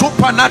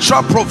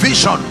 supernatural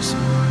provisions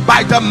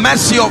by the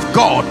mercy of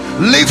God,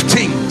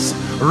 liftings,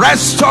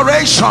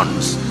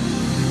 restorations,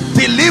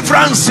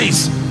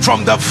 deliverances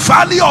from the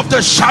valley of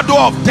the shadow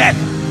of death.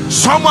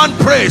 Someone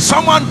pray,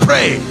 someone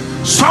pray,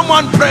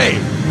 someone pray.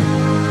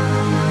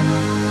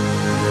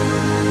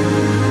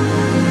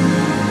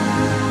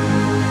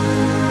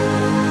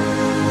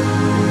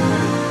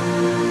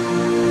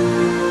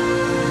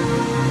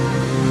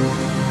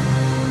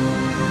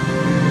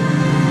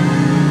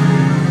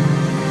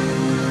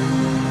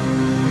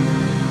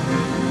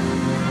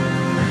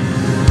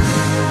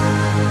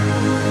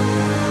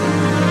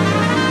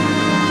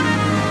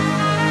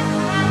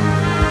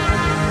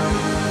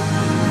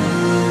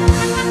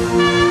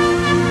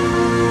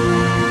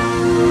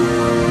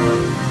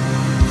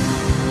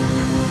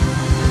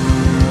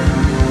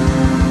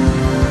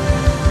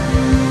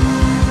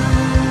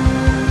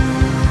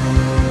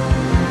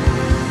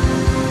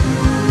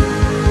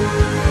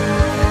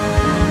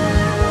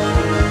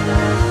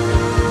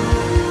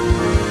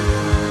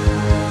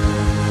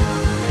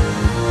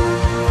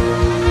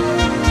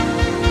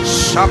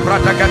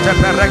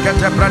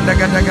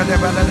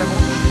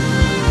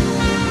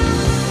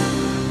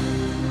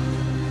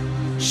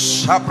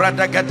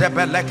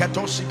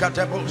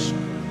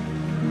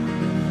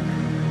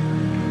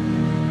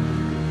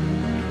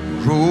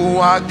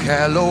 Ruach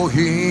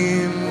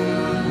Elohim,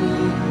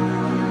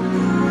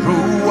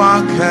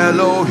 Ruach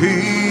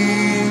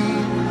Elohim.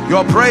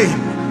 You're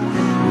praying.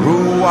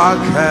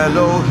 Ruach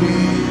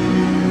Elohim,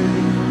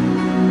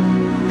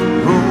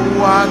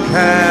 Ruach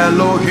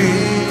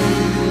Elohim,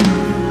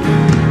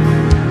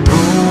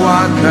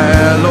 Ruach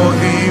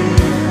Elohim.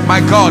 My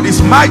God,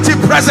 His mighty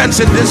presence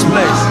in this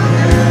place.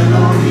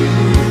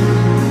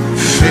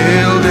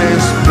 Fill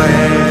this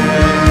place.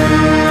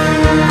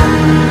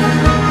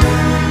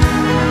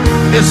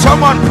 Is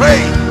someone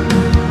praying?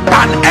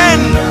 An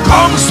end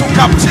comes to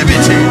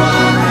captivity.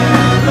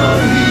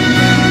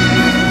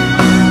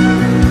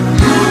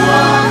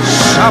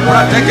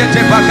 Shabra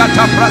degete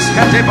bagata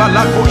praskate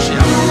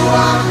balakoshia.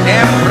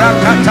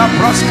 Embrakata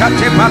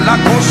praskate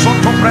balakoso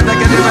to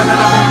predegete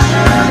balakos.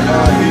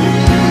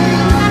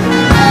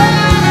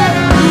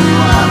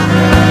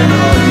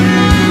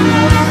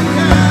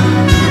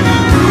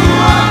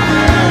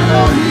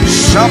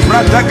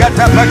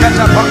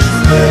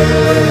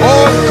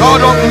 Oh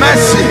God of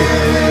mercy,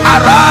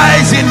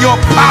 arise in your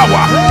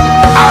power,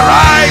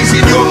 arise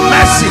in your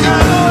mercy.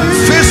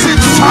 Visit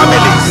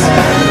families,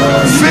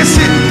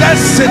 visit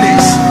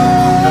destinies,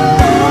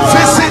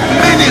 visit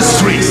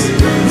ministries,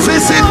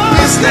 visit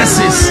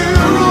businesses.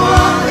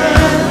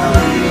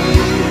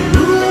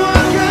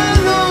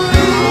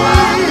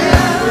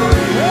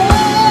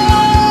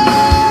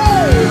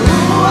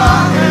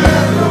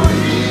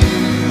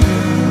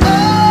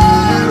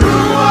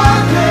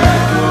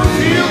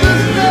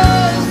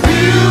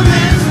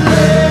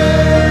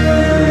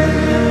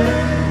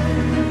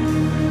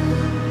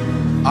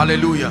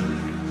 Hallelujah.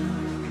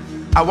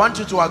 I want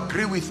you to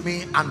agree with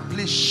me and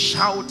please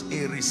shout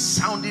a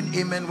resounding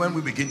amen when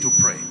we begin to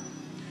pray.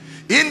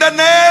 In the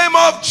name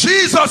of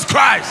Jesus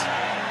Christ.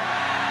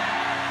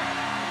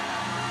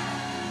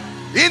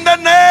 In the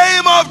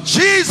name of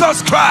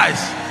Jesus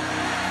Christ.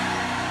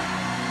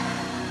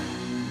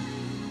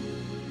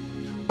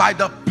 By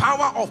the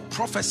power of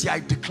prophecy, I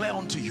declare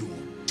unto you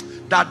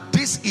that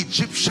these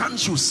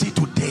Egyptians you see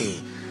today,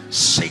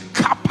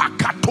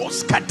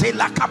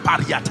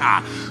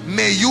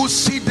 may you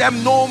see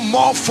them no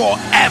more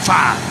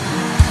forever.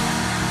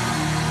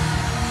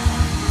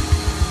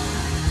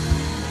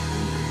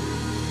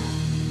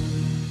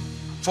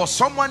 For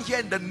someone here,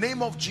 in the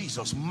name of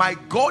Jesus, my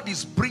God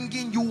is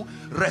bringing you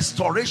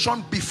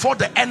restoration before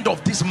the end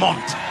of this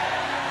month.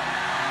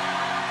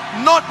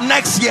 Not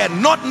next year,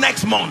 not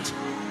next month.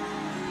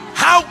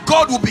 How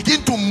God will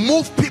begin to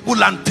move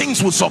people and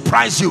things will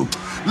surprise you.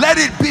 Let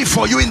it be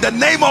for you in the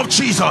name of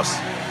Jesus.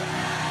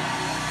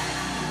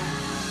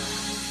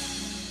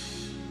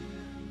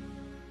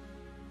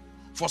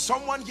 For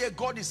someone here,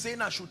 God is saying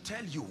I should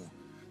tell you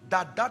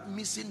that that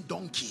missing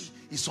donkey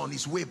is on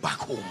his way back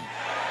home.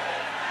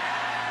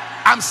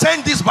 I'm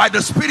saying this by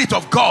the Spirit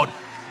of God.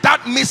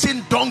 That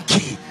missing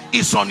donkey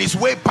is on his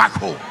way back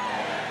home.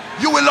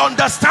 You will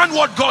understand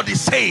what God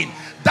is saying.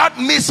 That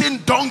missing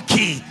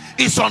donkey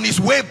is on his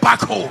way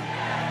back home.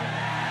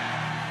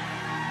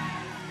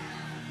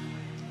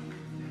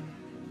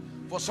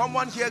 For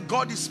someone here,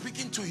 God is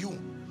speaking to you.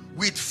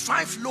 With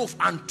 5 loaves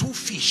and 2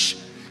 fish,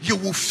 you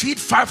will feed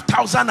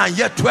 5,000 and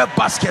yet 12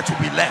 baskets will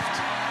be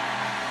left.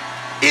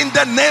 In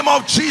the name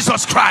of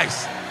Jesus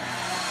Christ.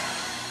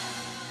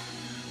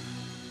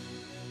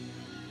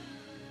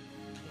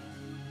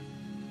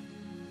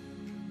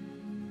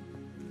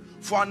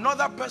 For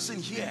another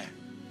person here,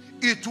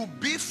 it will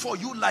be for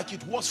you like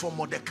it was for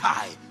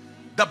Mordecai.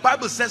 The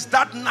Bible says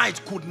that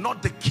night could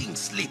not the king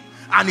sleep,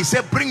 and he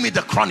said, bring me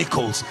the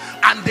chronicles.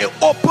 And they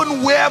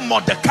opened where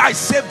Mordecai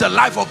saved the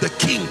life of the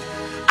king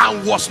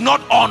and was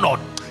not honored.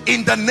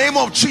 In the name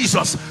of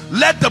Jesus,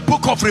 let the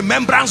book of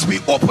remembrance be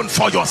opened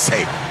for your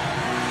sake.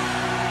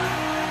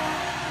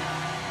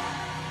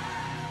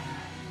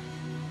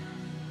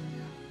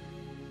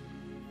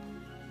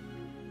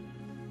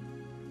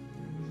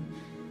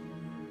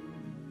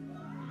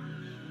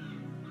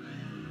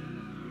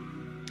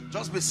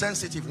 Just be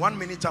sensitive. 1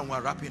 minute and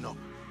we're wrapping up.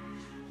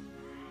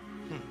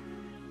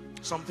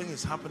 Something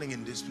is happening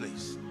in this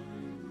place.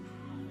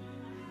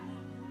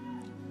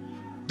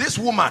 This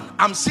woman,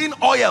 I'm seeing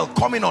oil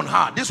coming on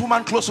her. This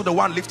woman close to the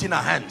one lifting her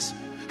hands.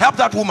 Help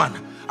that woman.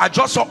 I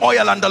just saw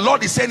oil, and the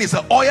Lord is saying it's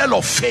the oil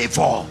of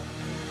favor.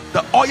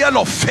 The oil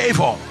of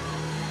favor.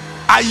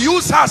 I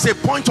use her as a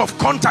point of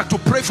contact to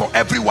pray for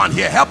everyone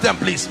here. Help them,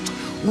 please.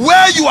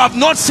 Where you have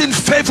not seen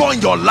favor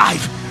in your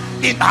life,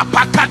 in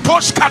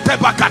Apakatosh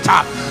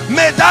Katebakata,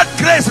 may that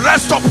grace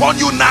rest upon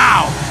you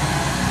now.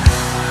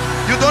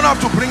 You don't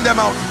have to bring them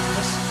out.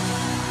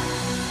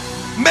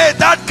 May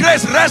that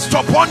grace rest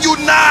upon you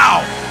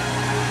now.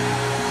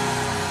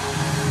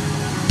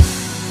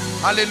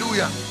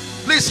 Hallelujah.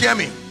 Please hear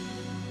me.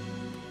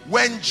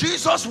 When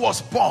Jesus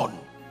was born,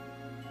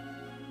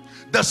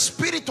 the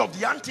spirit of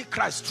the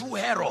Antichrist through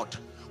Herod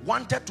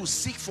wanted to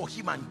seek for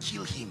him and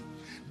kill him.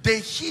 They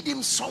hid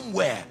him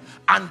somewhere,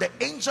 and the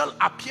angel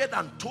appeared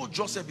and told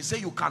Joseph, he said,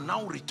 you can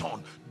now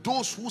return.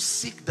 Those who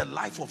seek the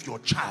life of your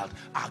child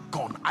are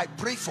gone. I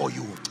pray for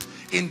you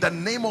in the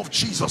name of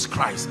Jesus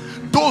Christ.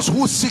 Those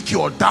who seek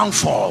your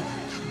downfall,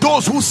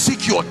 those who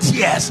seek your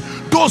tears,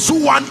 those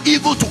who want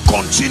evil to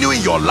continue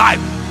in your life,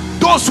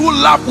 those who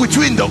laugh with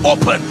you in the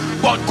open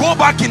but go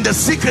back in the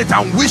secret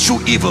and wish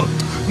you evil,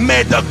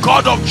 may the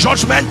God of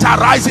judgment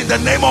arise in the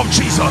name of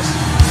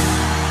Jesus.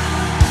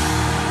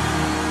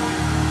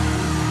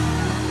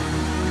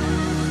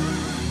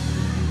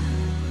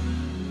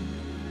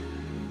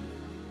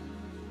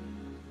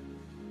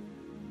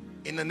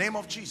 In the name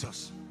of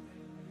Jesus.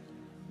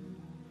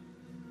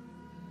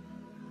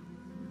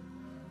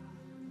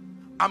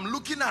 I'm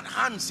looking at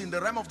hands in the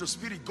realm of the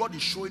spirit. God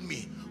is showing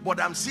me, but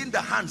I'm seeing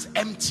the hands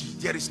empty.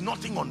 There is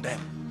nothing on them.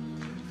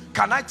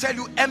 Can I tell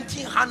you,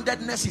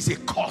 empty-handedness is a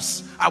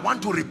curse. I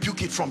want to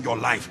rebuke it from your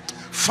life.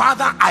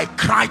 Father, I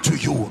cry to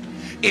you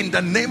in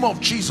the name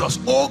of Jesus.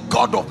 Oh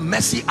God of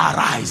mercy,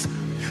 arise.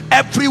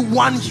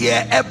 Everyone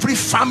here, every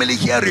family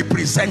here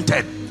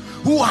represented,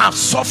 who have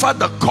suffered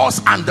the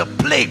curse and the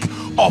plague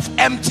of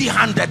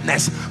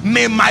empty-handedness,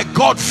 may my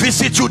God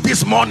visit you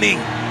this morning.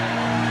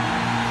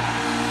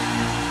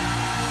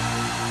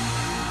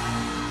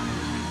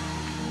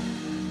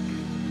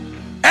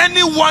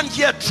 Anyone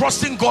here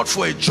trusting God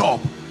for a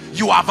job,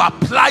 you have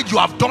applied, you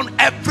have done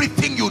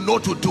everything you know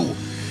to do.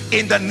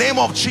 In the name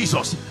of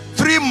Jesus,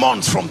 3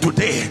 months from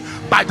today,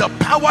 by the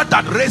power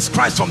that raised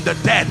Christ from the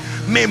dead,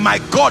 may my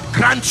God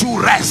grant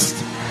you rest.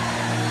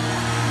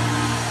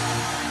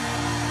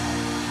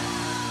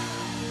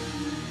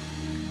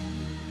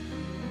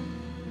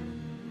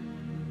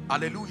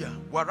 Hallelujah.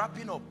 We're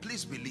wrapping up.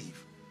 Please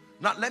believe.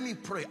 Now let me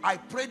pray. I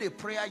prayed a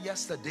prayer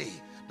yesterday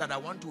that I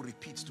want to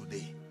repeat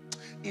today.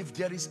 If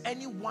there is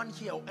anyone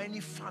here or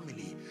any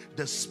family,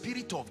 the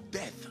spirit of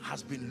death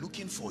has been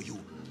looking for you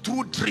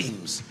through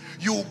dreams.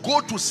 You go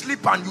to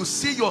sleep and you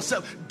see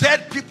yourself,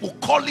 dead people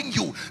calling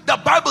you. The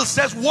Bible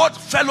says, what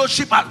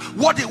fellowship,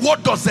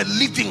 what does the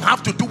living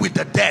have to do with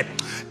the dead?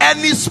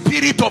 Any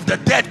spirit of the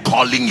dead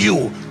calling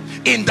you,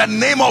 in the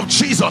name of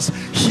Jesus,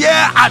 here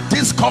at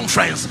this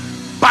conference,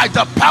 by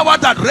the power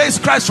that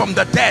raised Christ from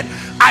the dead,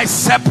 I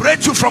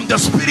separate you from the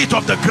spirit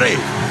of the grave.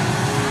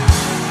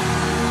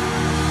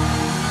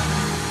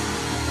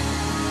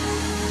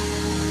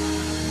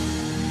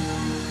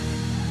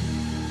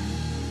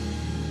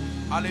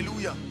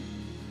 Hallelujah.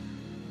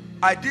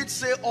 I did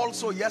say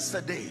also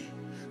yesterday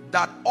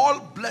that all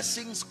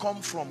blessings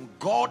come from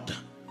God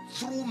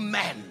through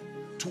men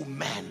to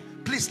men.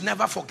 Please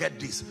never forget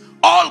this.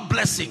 All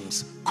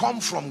blessings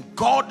come from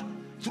God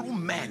through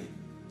men.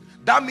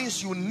 That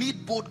means you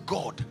need both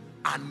God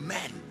and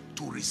men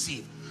to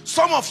receive.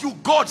 Some of you,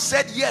 God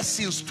said yes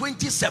since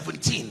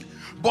 2017.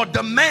 But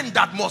the men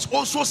that must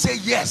also say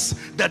yes,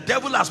 the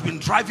devil has been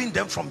driving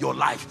them from your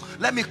life.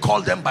 Let me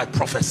call them by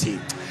prophecy.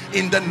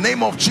 In the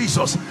name of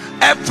Jesus,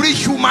 every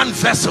human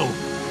vessel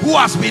who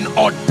has been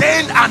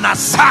ordained and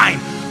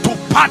assigned to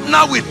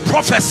partner with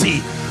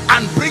prophecy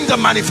and bring the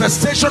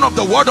manifestation of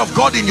the word of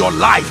God in your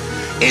life,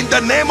 in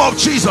the name of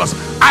Jesus,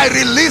 I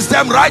release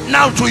them right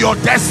now to your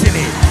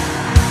destiny.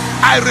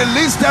 I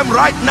release them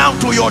right now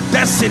to your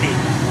destiny.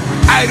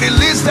 I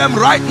release them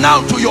right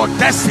now to your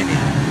destiny.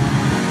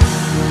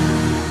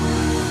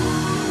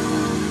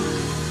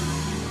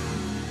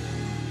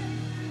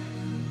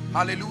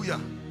 Hallelujah.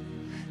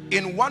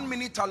 In 1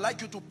 minute, I'd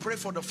like you to pray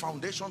for the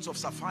foundations of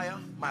Sapphire.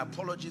 My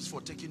apologies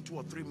for taking 2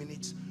 or 3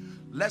 minutes.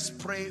 Let's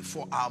pray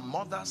for our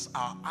mothers,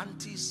 our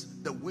aunties,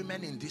 the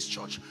women in this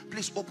church.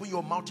 Please open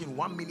your mouth in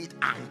 1 minute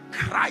and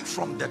cry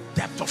from the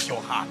depth of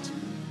your heart.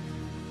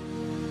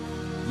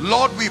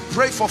 Lord, we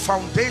pray for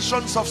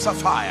foundations of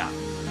Sapphire.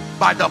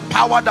 By the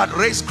power that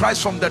raised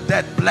Christ from the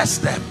dead, bless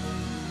them,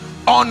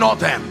 honor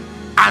them,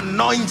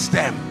 anoint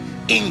them,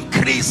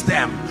 increase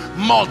them,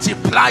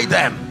 multiply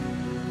them.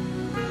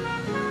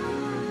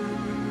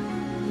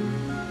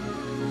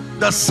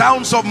 The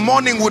sounds of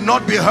mourning would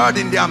not be heard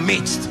in their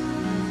midst.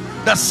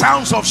 The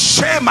sounds of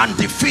shame and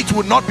defeat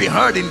would not be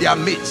heard in their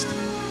midst.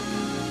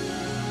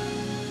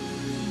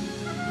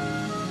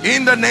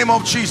 In the name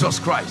of Jesus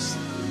Christ.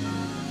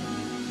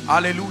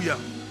 Hallelujah.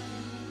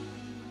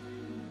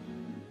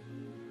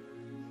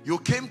 You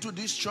came to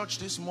this church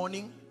this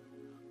morning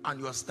and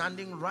you are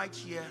standing right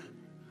here.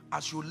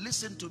 As you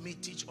listen to me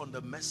teach on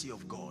the mercy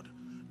of God,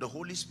 the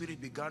Holy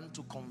Spirit began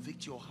to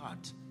convict your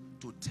heart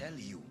to tell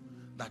you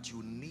that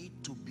you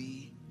need to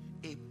be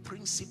a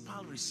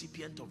principal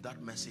recipient of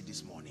that mercy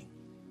this morning.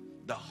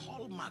 The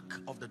hallmark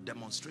of the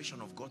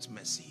demonstration of God's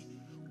mercy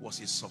was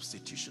his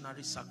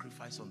substitutionary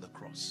sacrifice on the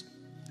cross.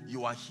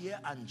 You are here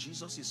and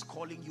Jesus is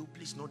calling you.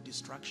 Please, no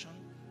distraction.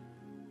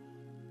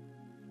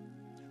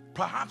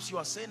 Perhaps you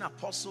are saying,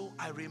 Apostle,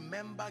 I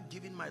remember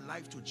giving my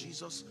life to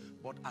Jesus,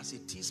 but as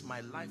it is,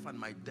 my life and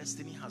my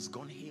destiny has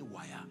gone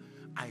haywire.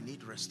 I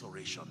need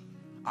restoration.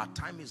 Our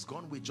time is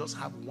gone. We just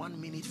have 1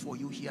 minute for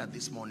you here at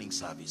this morning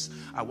service.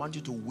 I want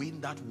you to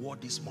win that war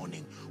this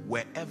morning.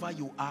 Wherever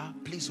you are,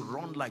 please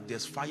run like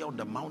there's fire on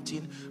the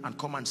mountain and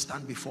come and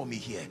stand before me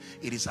here.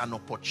 It is an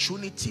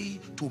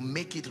opportunity to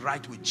make it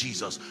right with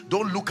Jesus.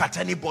 Don't look at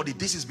anybody.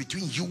 This is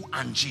between you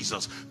and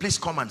Jesus. Please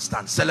come and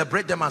stand.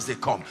 Celebrate them as they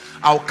come.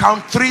 I'll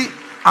count 3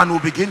 and we'll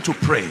begin to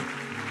pray.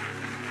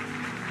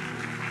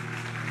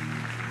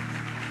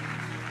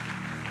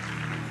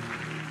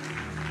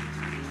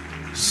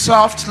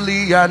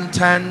 Softly and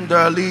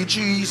tenderly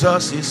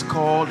Jesus is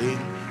calling.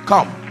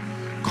 Come.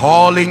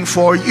 Calling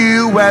for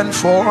you and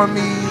for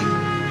me.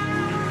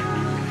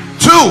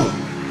 2.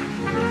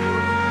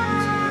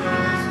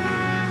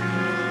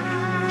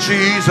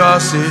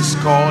 Jesus is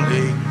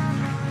calling.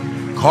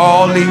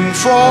 Calling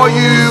for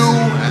you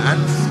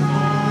and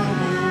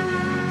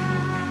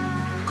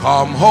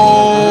come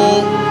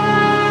home.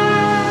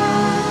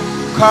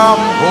 Come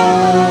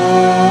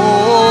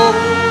home.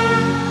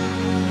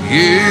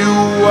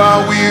 You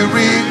are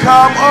weary,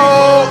 come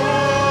home.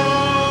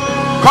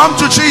 Come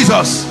to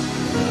Jesus.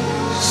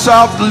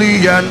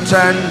 Softly and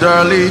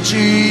tenderly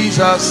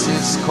Jesus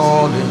is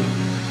calling.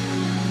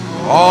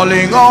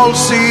 Calling all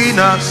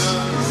sinners,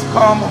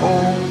 come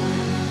home.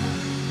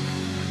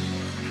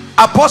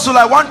 Apostle,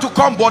 I want to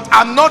come, but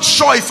I'm not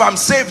sure if I'm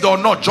saved or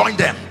not. Join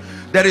them.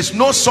 There is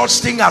no such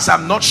thing as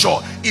I'm not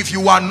sure. If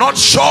you are not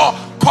sure,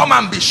 come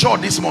and be sure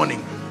this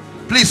morning.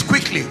 Please,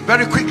 quickly,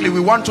 very quickly, we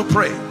want to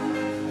pray.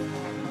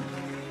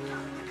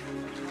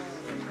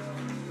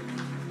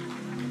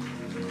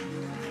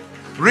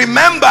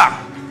 Remember,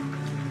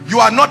 you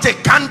are not a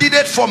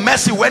candidate for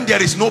mercy when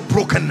there is no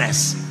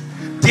brokenness.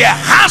 There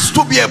has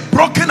to be a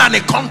broken and a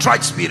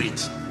contrite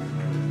spirit.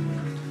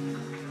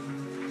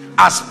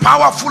 As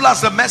powerful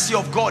as the mercy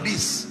of God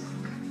is,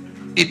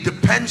 it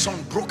depends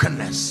on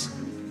brokenness.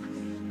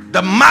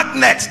 The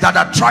magnet that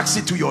attracts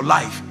it to your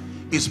life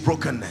is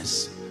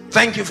brokenness.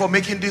 Thank you for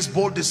making this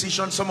bold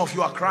decision. Some of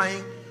you are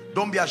crying.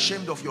 Don't be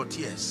ashamed of your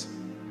tears.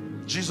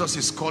 Jesus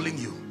is calling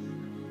you.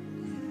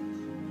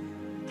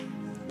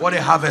 What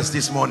a harvest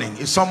this morning.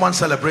 Is someone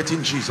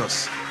celebrating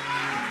Jesus?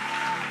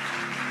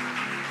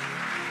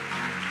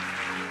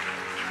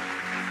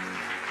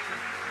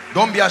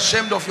 Don't be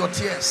ashamed of your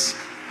tears.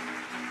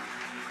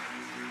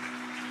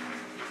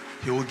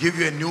 He will give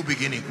you a new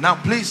beginning. Now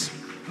please,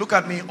 look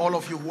at me, all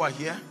of you who are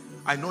here.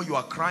 I know you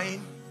are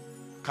crying.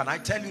 Can I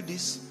tell you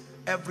this?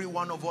 Every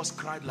one of us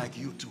cried like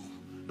you too.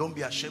 Don't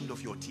be ashamed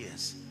of your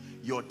tears.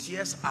 Your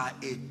tears are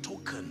a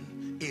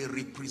token, a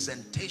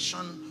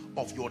representation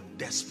of your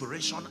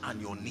desperation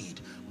and your need.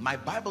 My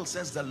Bible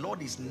says the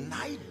Lord is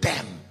nigh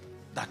them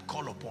that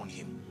call upon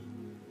him.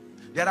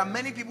 There are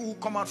many people who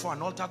come out for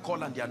an altar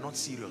call and they are not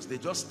serious. They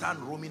just stand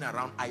roaming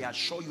around. I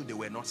assure you they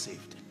were not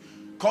saved.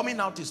 Coming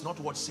out is not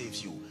what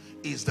saves you.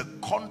 It's the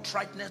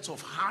contriteness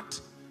of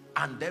heart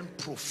and then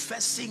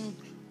professing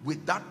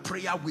with that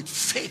prayer with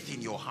faith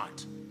in your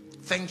heart.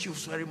 Thank you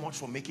very much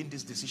for making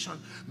this decision.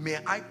 May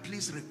I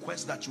please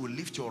request that you will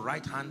lift your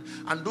right hand,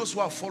 and those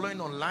who are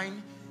following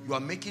online, you are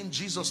making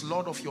Jesus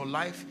Lord of your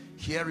life.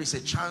 Here is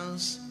a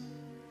chance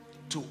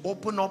to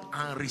open up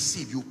and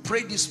receive. You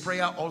pray this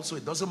prayer also.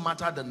 It doesn't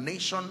matter the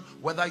nation,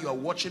 whether you are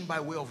watching by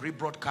way of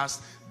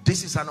rebroadcast.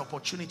 This is an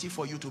opportunity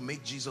for you to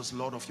make Jesus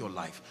Lord of your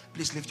life.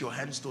 Please lift your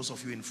hands, those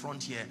of you in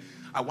front here.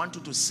 I want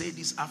you to say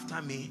this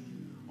after me.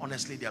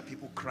 Honestly, there are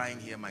people crying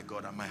here, my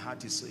God, and my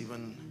heart is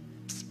even...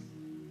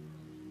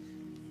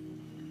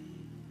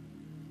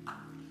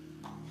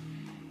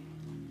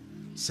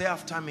 Say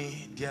after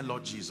me, dear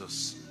Lord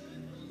Jesus.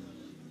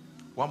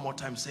 One more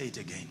time, say it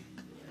again.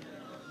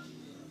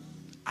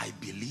 I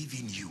believe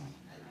in you.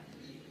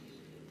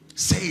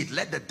 Say it,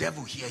 let the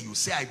devil hear you.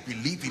 Say, I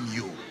believe in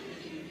you,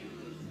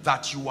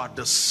 that you are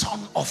the Son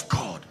of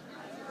God.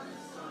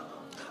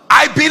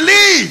 I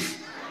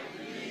believe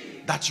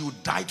that you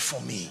died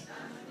for me.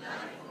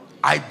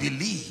 I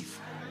believe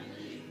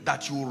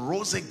that you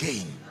rose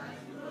again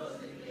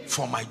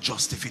for my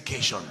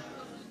justification.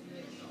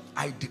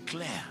 I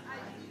declare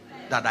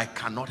that I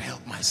cannot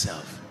help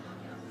myself.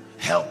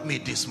 Help me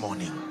this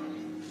morning.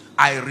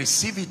 I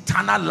receive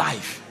eternal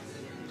life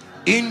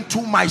into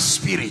my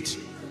spirit,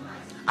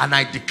 and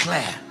I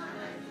declare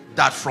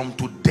that from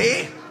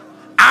today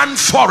and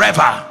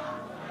forever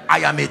I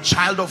am a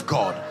child of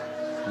God,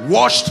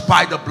 washed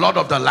by the blood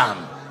of the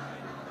Lamb.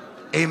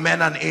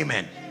 Amen and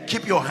amen.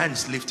 Keep your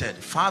hands lifted.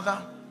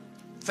 Father,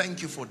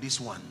 thank you for these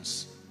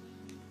ones.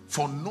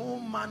 For no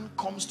man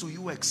comes to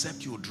you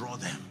except you draw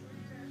them.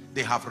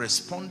 They have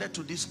responded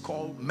to this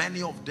call,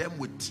 many of them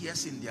with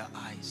tears in their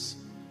eyes.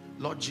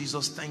 Lord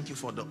Jesus, thank you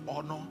for the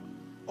honor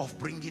of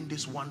bringing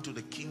this one to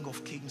the King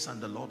of Kings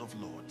and the Lord of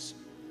Lords.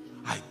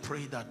 I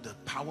pray that the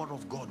power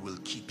of God will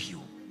keep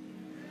you.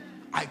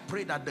 I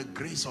pray that the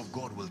grace of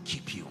God will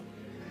keep you.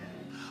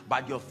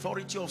 By the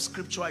authority of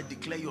Scripture, I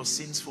declare your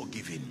sins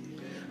forgiven.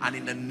 And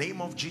in the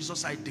name of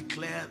Jesus, I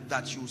declare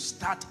that you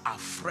start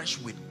afresh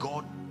with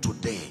God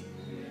today.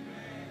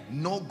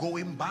 No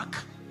going back.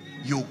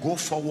 You go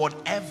forward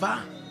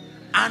ever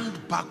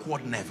and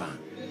backward never.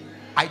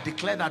 I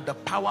declare that the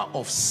power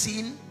of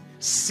sin,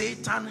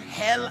 Satan,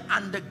 hell,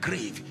 and the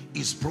grave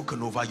is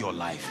broken over your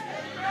life.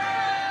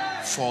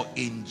 For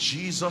in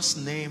Jesus'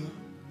 name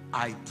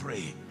I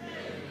pray.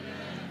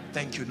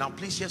 Thank you. Now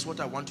please, here's what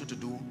I want you to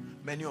do.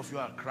 Many of you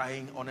are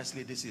crying.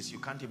 Honestly, you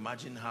can't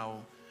imagine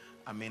how,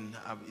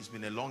 it's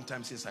been a long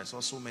time since I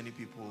saw so many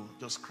people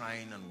just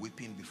crying and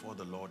weeping before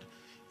the Lord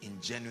in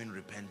genuine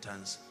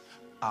repentance.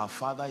 Our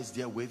Father is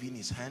there waving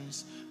his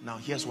hands. Now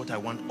here's what I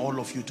want all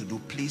of you to do.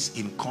 Please,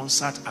 in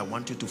concert, I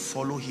want you to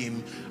follow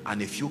him,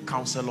 and a few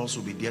counselors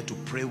will be there to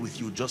pray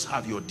with you. Just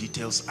have your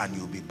details and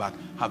you'll be back.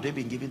 Have they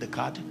been given the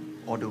card?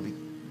 Or they'll be...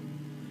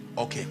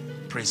 Okay,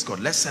 praise God.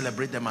 Let's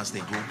celebrate them as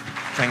they go.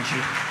 Thank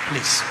you.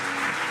 Please.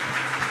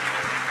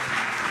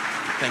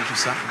 Thank you,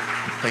 sir.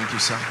 Thank you,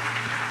 sir.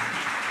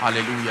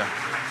 Hallelujah.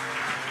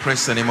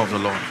 Praise the name of the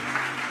Lord.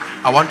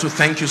 I want to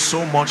thank you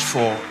so much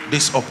for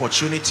this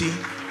opportunity.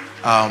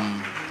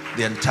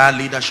 The entire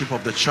leadership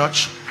of the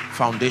church,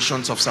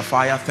 Foundations of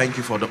Sapphire, thank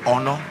you for the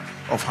honor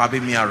of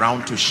having me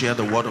around to share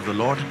the word of the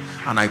Lord.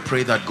 And I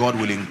pray that God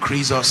will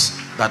increase us,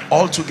 that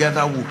all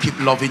together we'll keep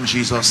loving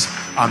Jesus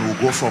and we'll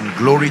go from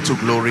glory to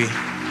glory.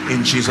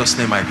 In Jesus'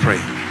 name I pray.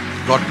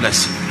 God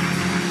bless you.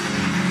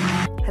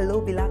 Hello,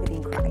 beloved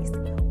in Christ.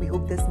 We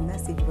hope this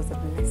message was a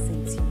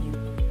blessing to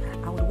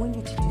you. I would want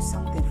you to do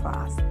something for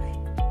us.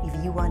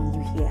 If you are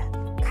new here,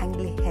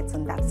 kindly hit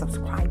on that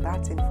subscribe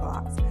button for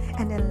us,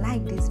 and then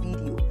like this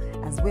video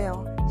as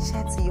well.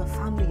 Share to your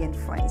family and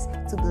friends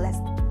to bless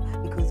them,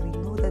 because we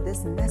know that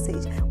this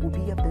message will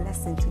be a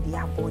blessing to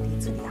their body,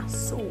 to their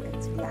soul,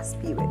 and to their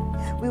spirit.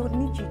 We would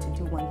need you to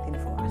do one thing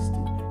for us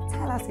too.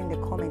 Tell us in the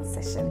comment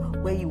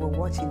section where you were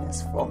watching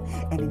us from,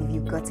 and then if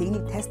you've got any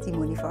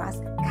testimony for us,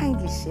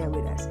 kindly share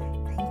with us.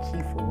 Thank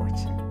you for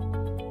watching.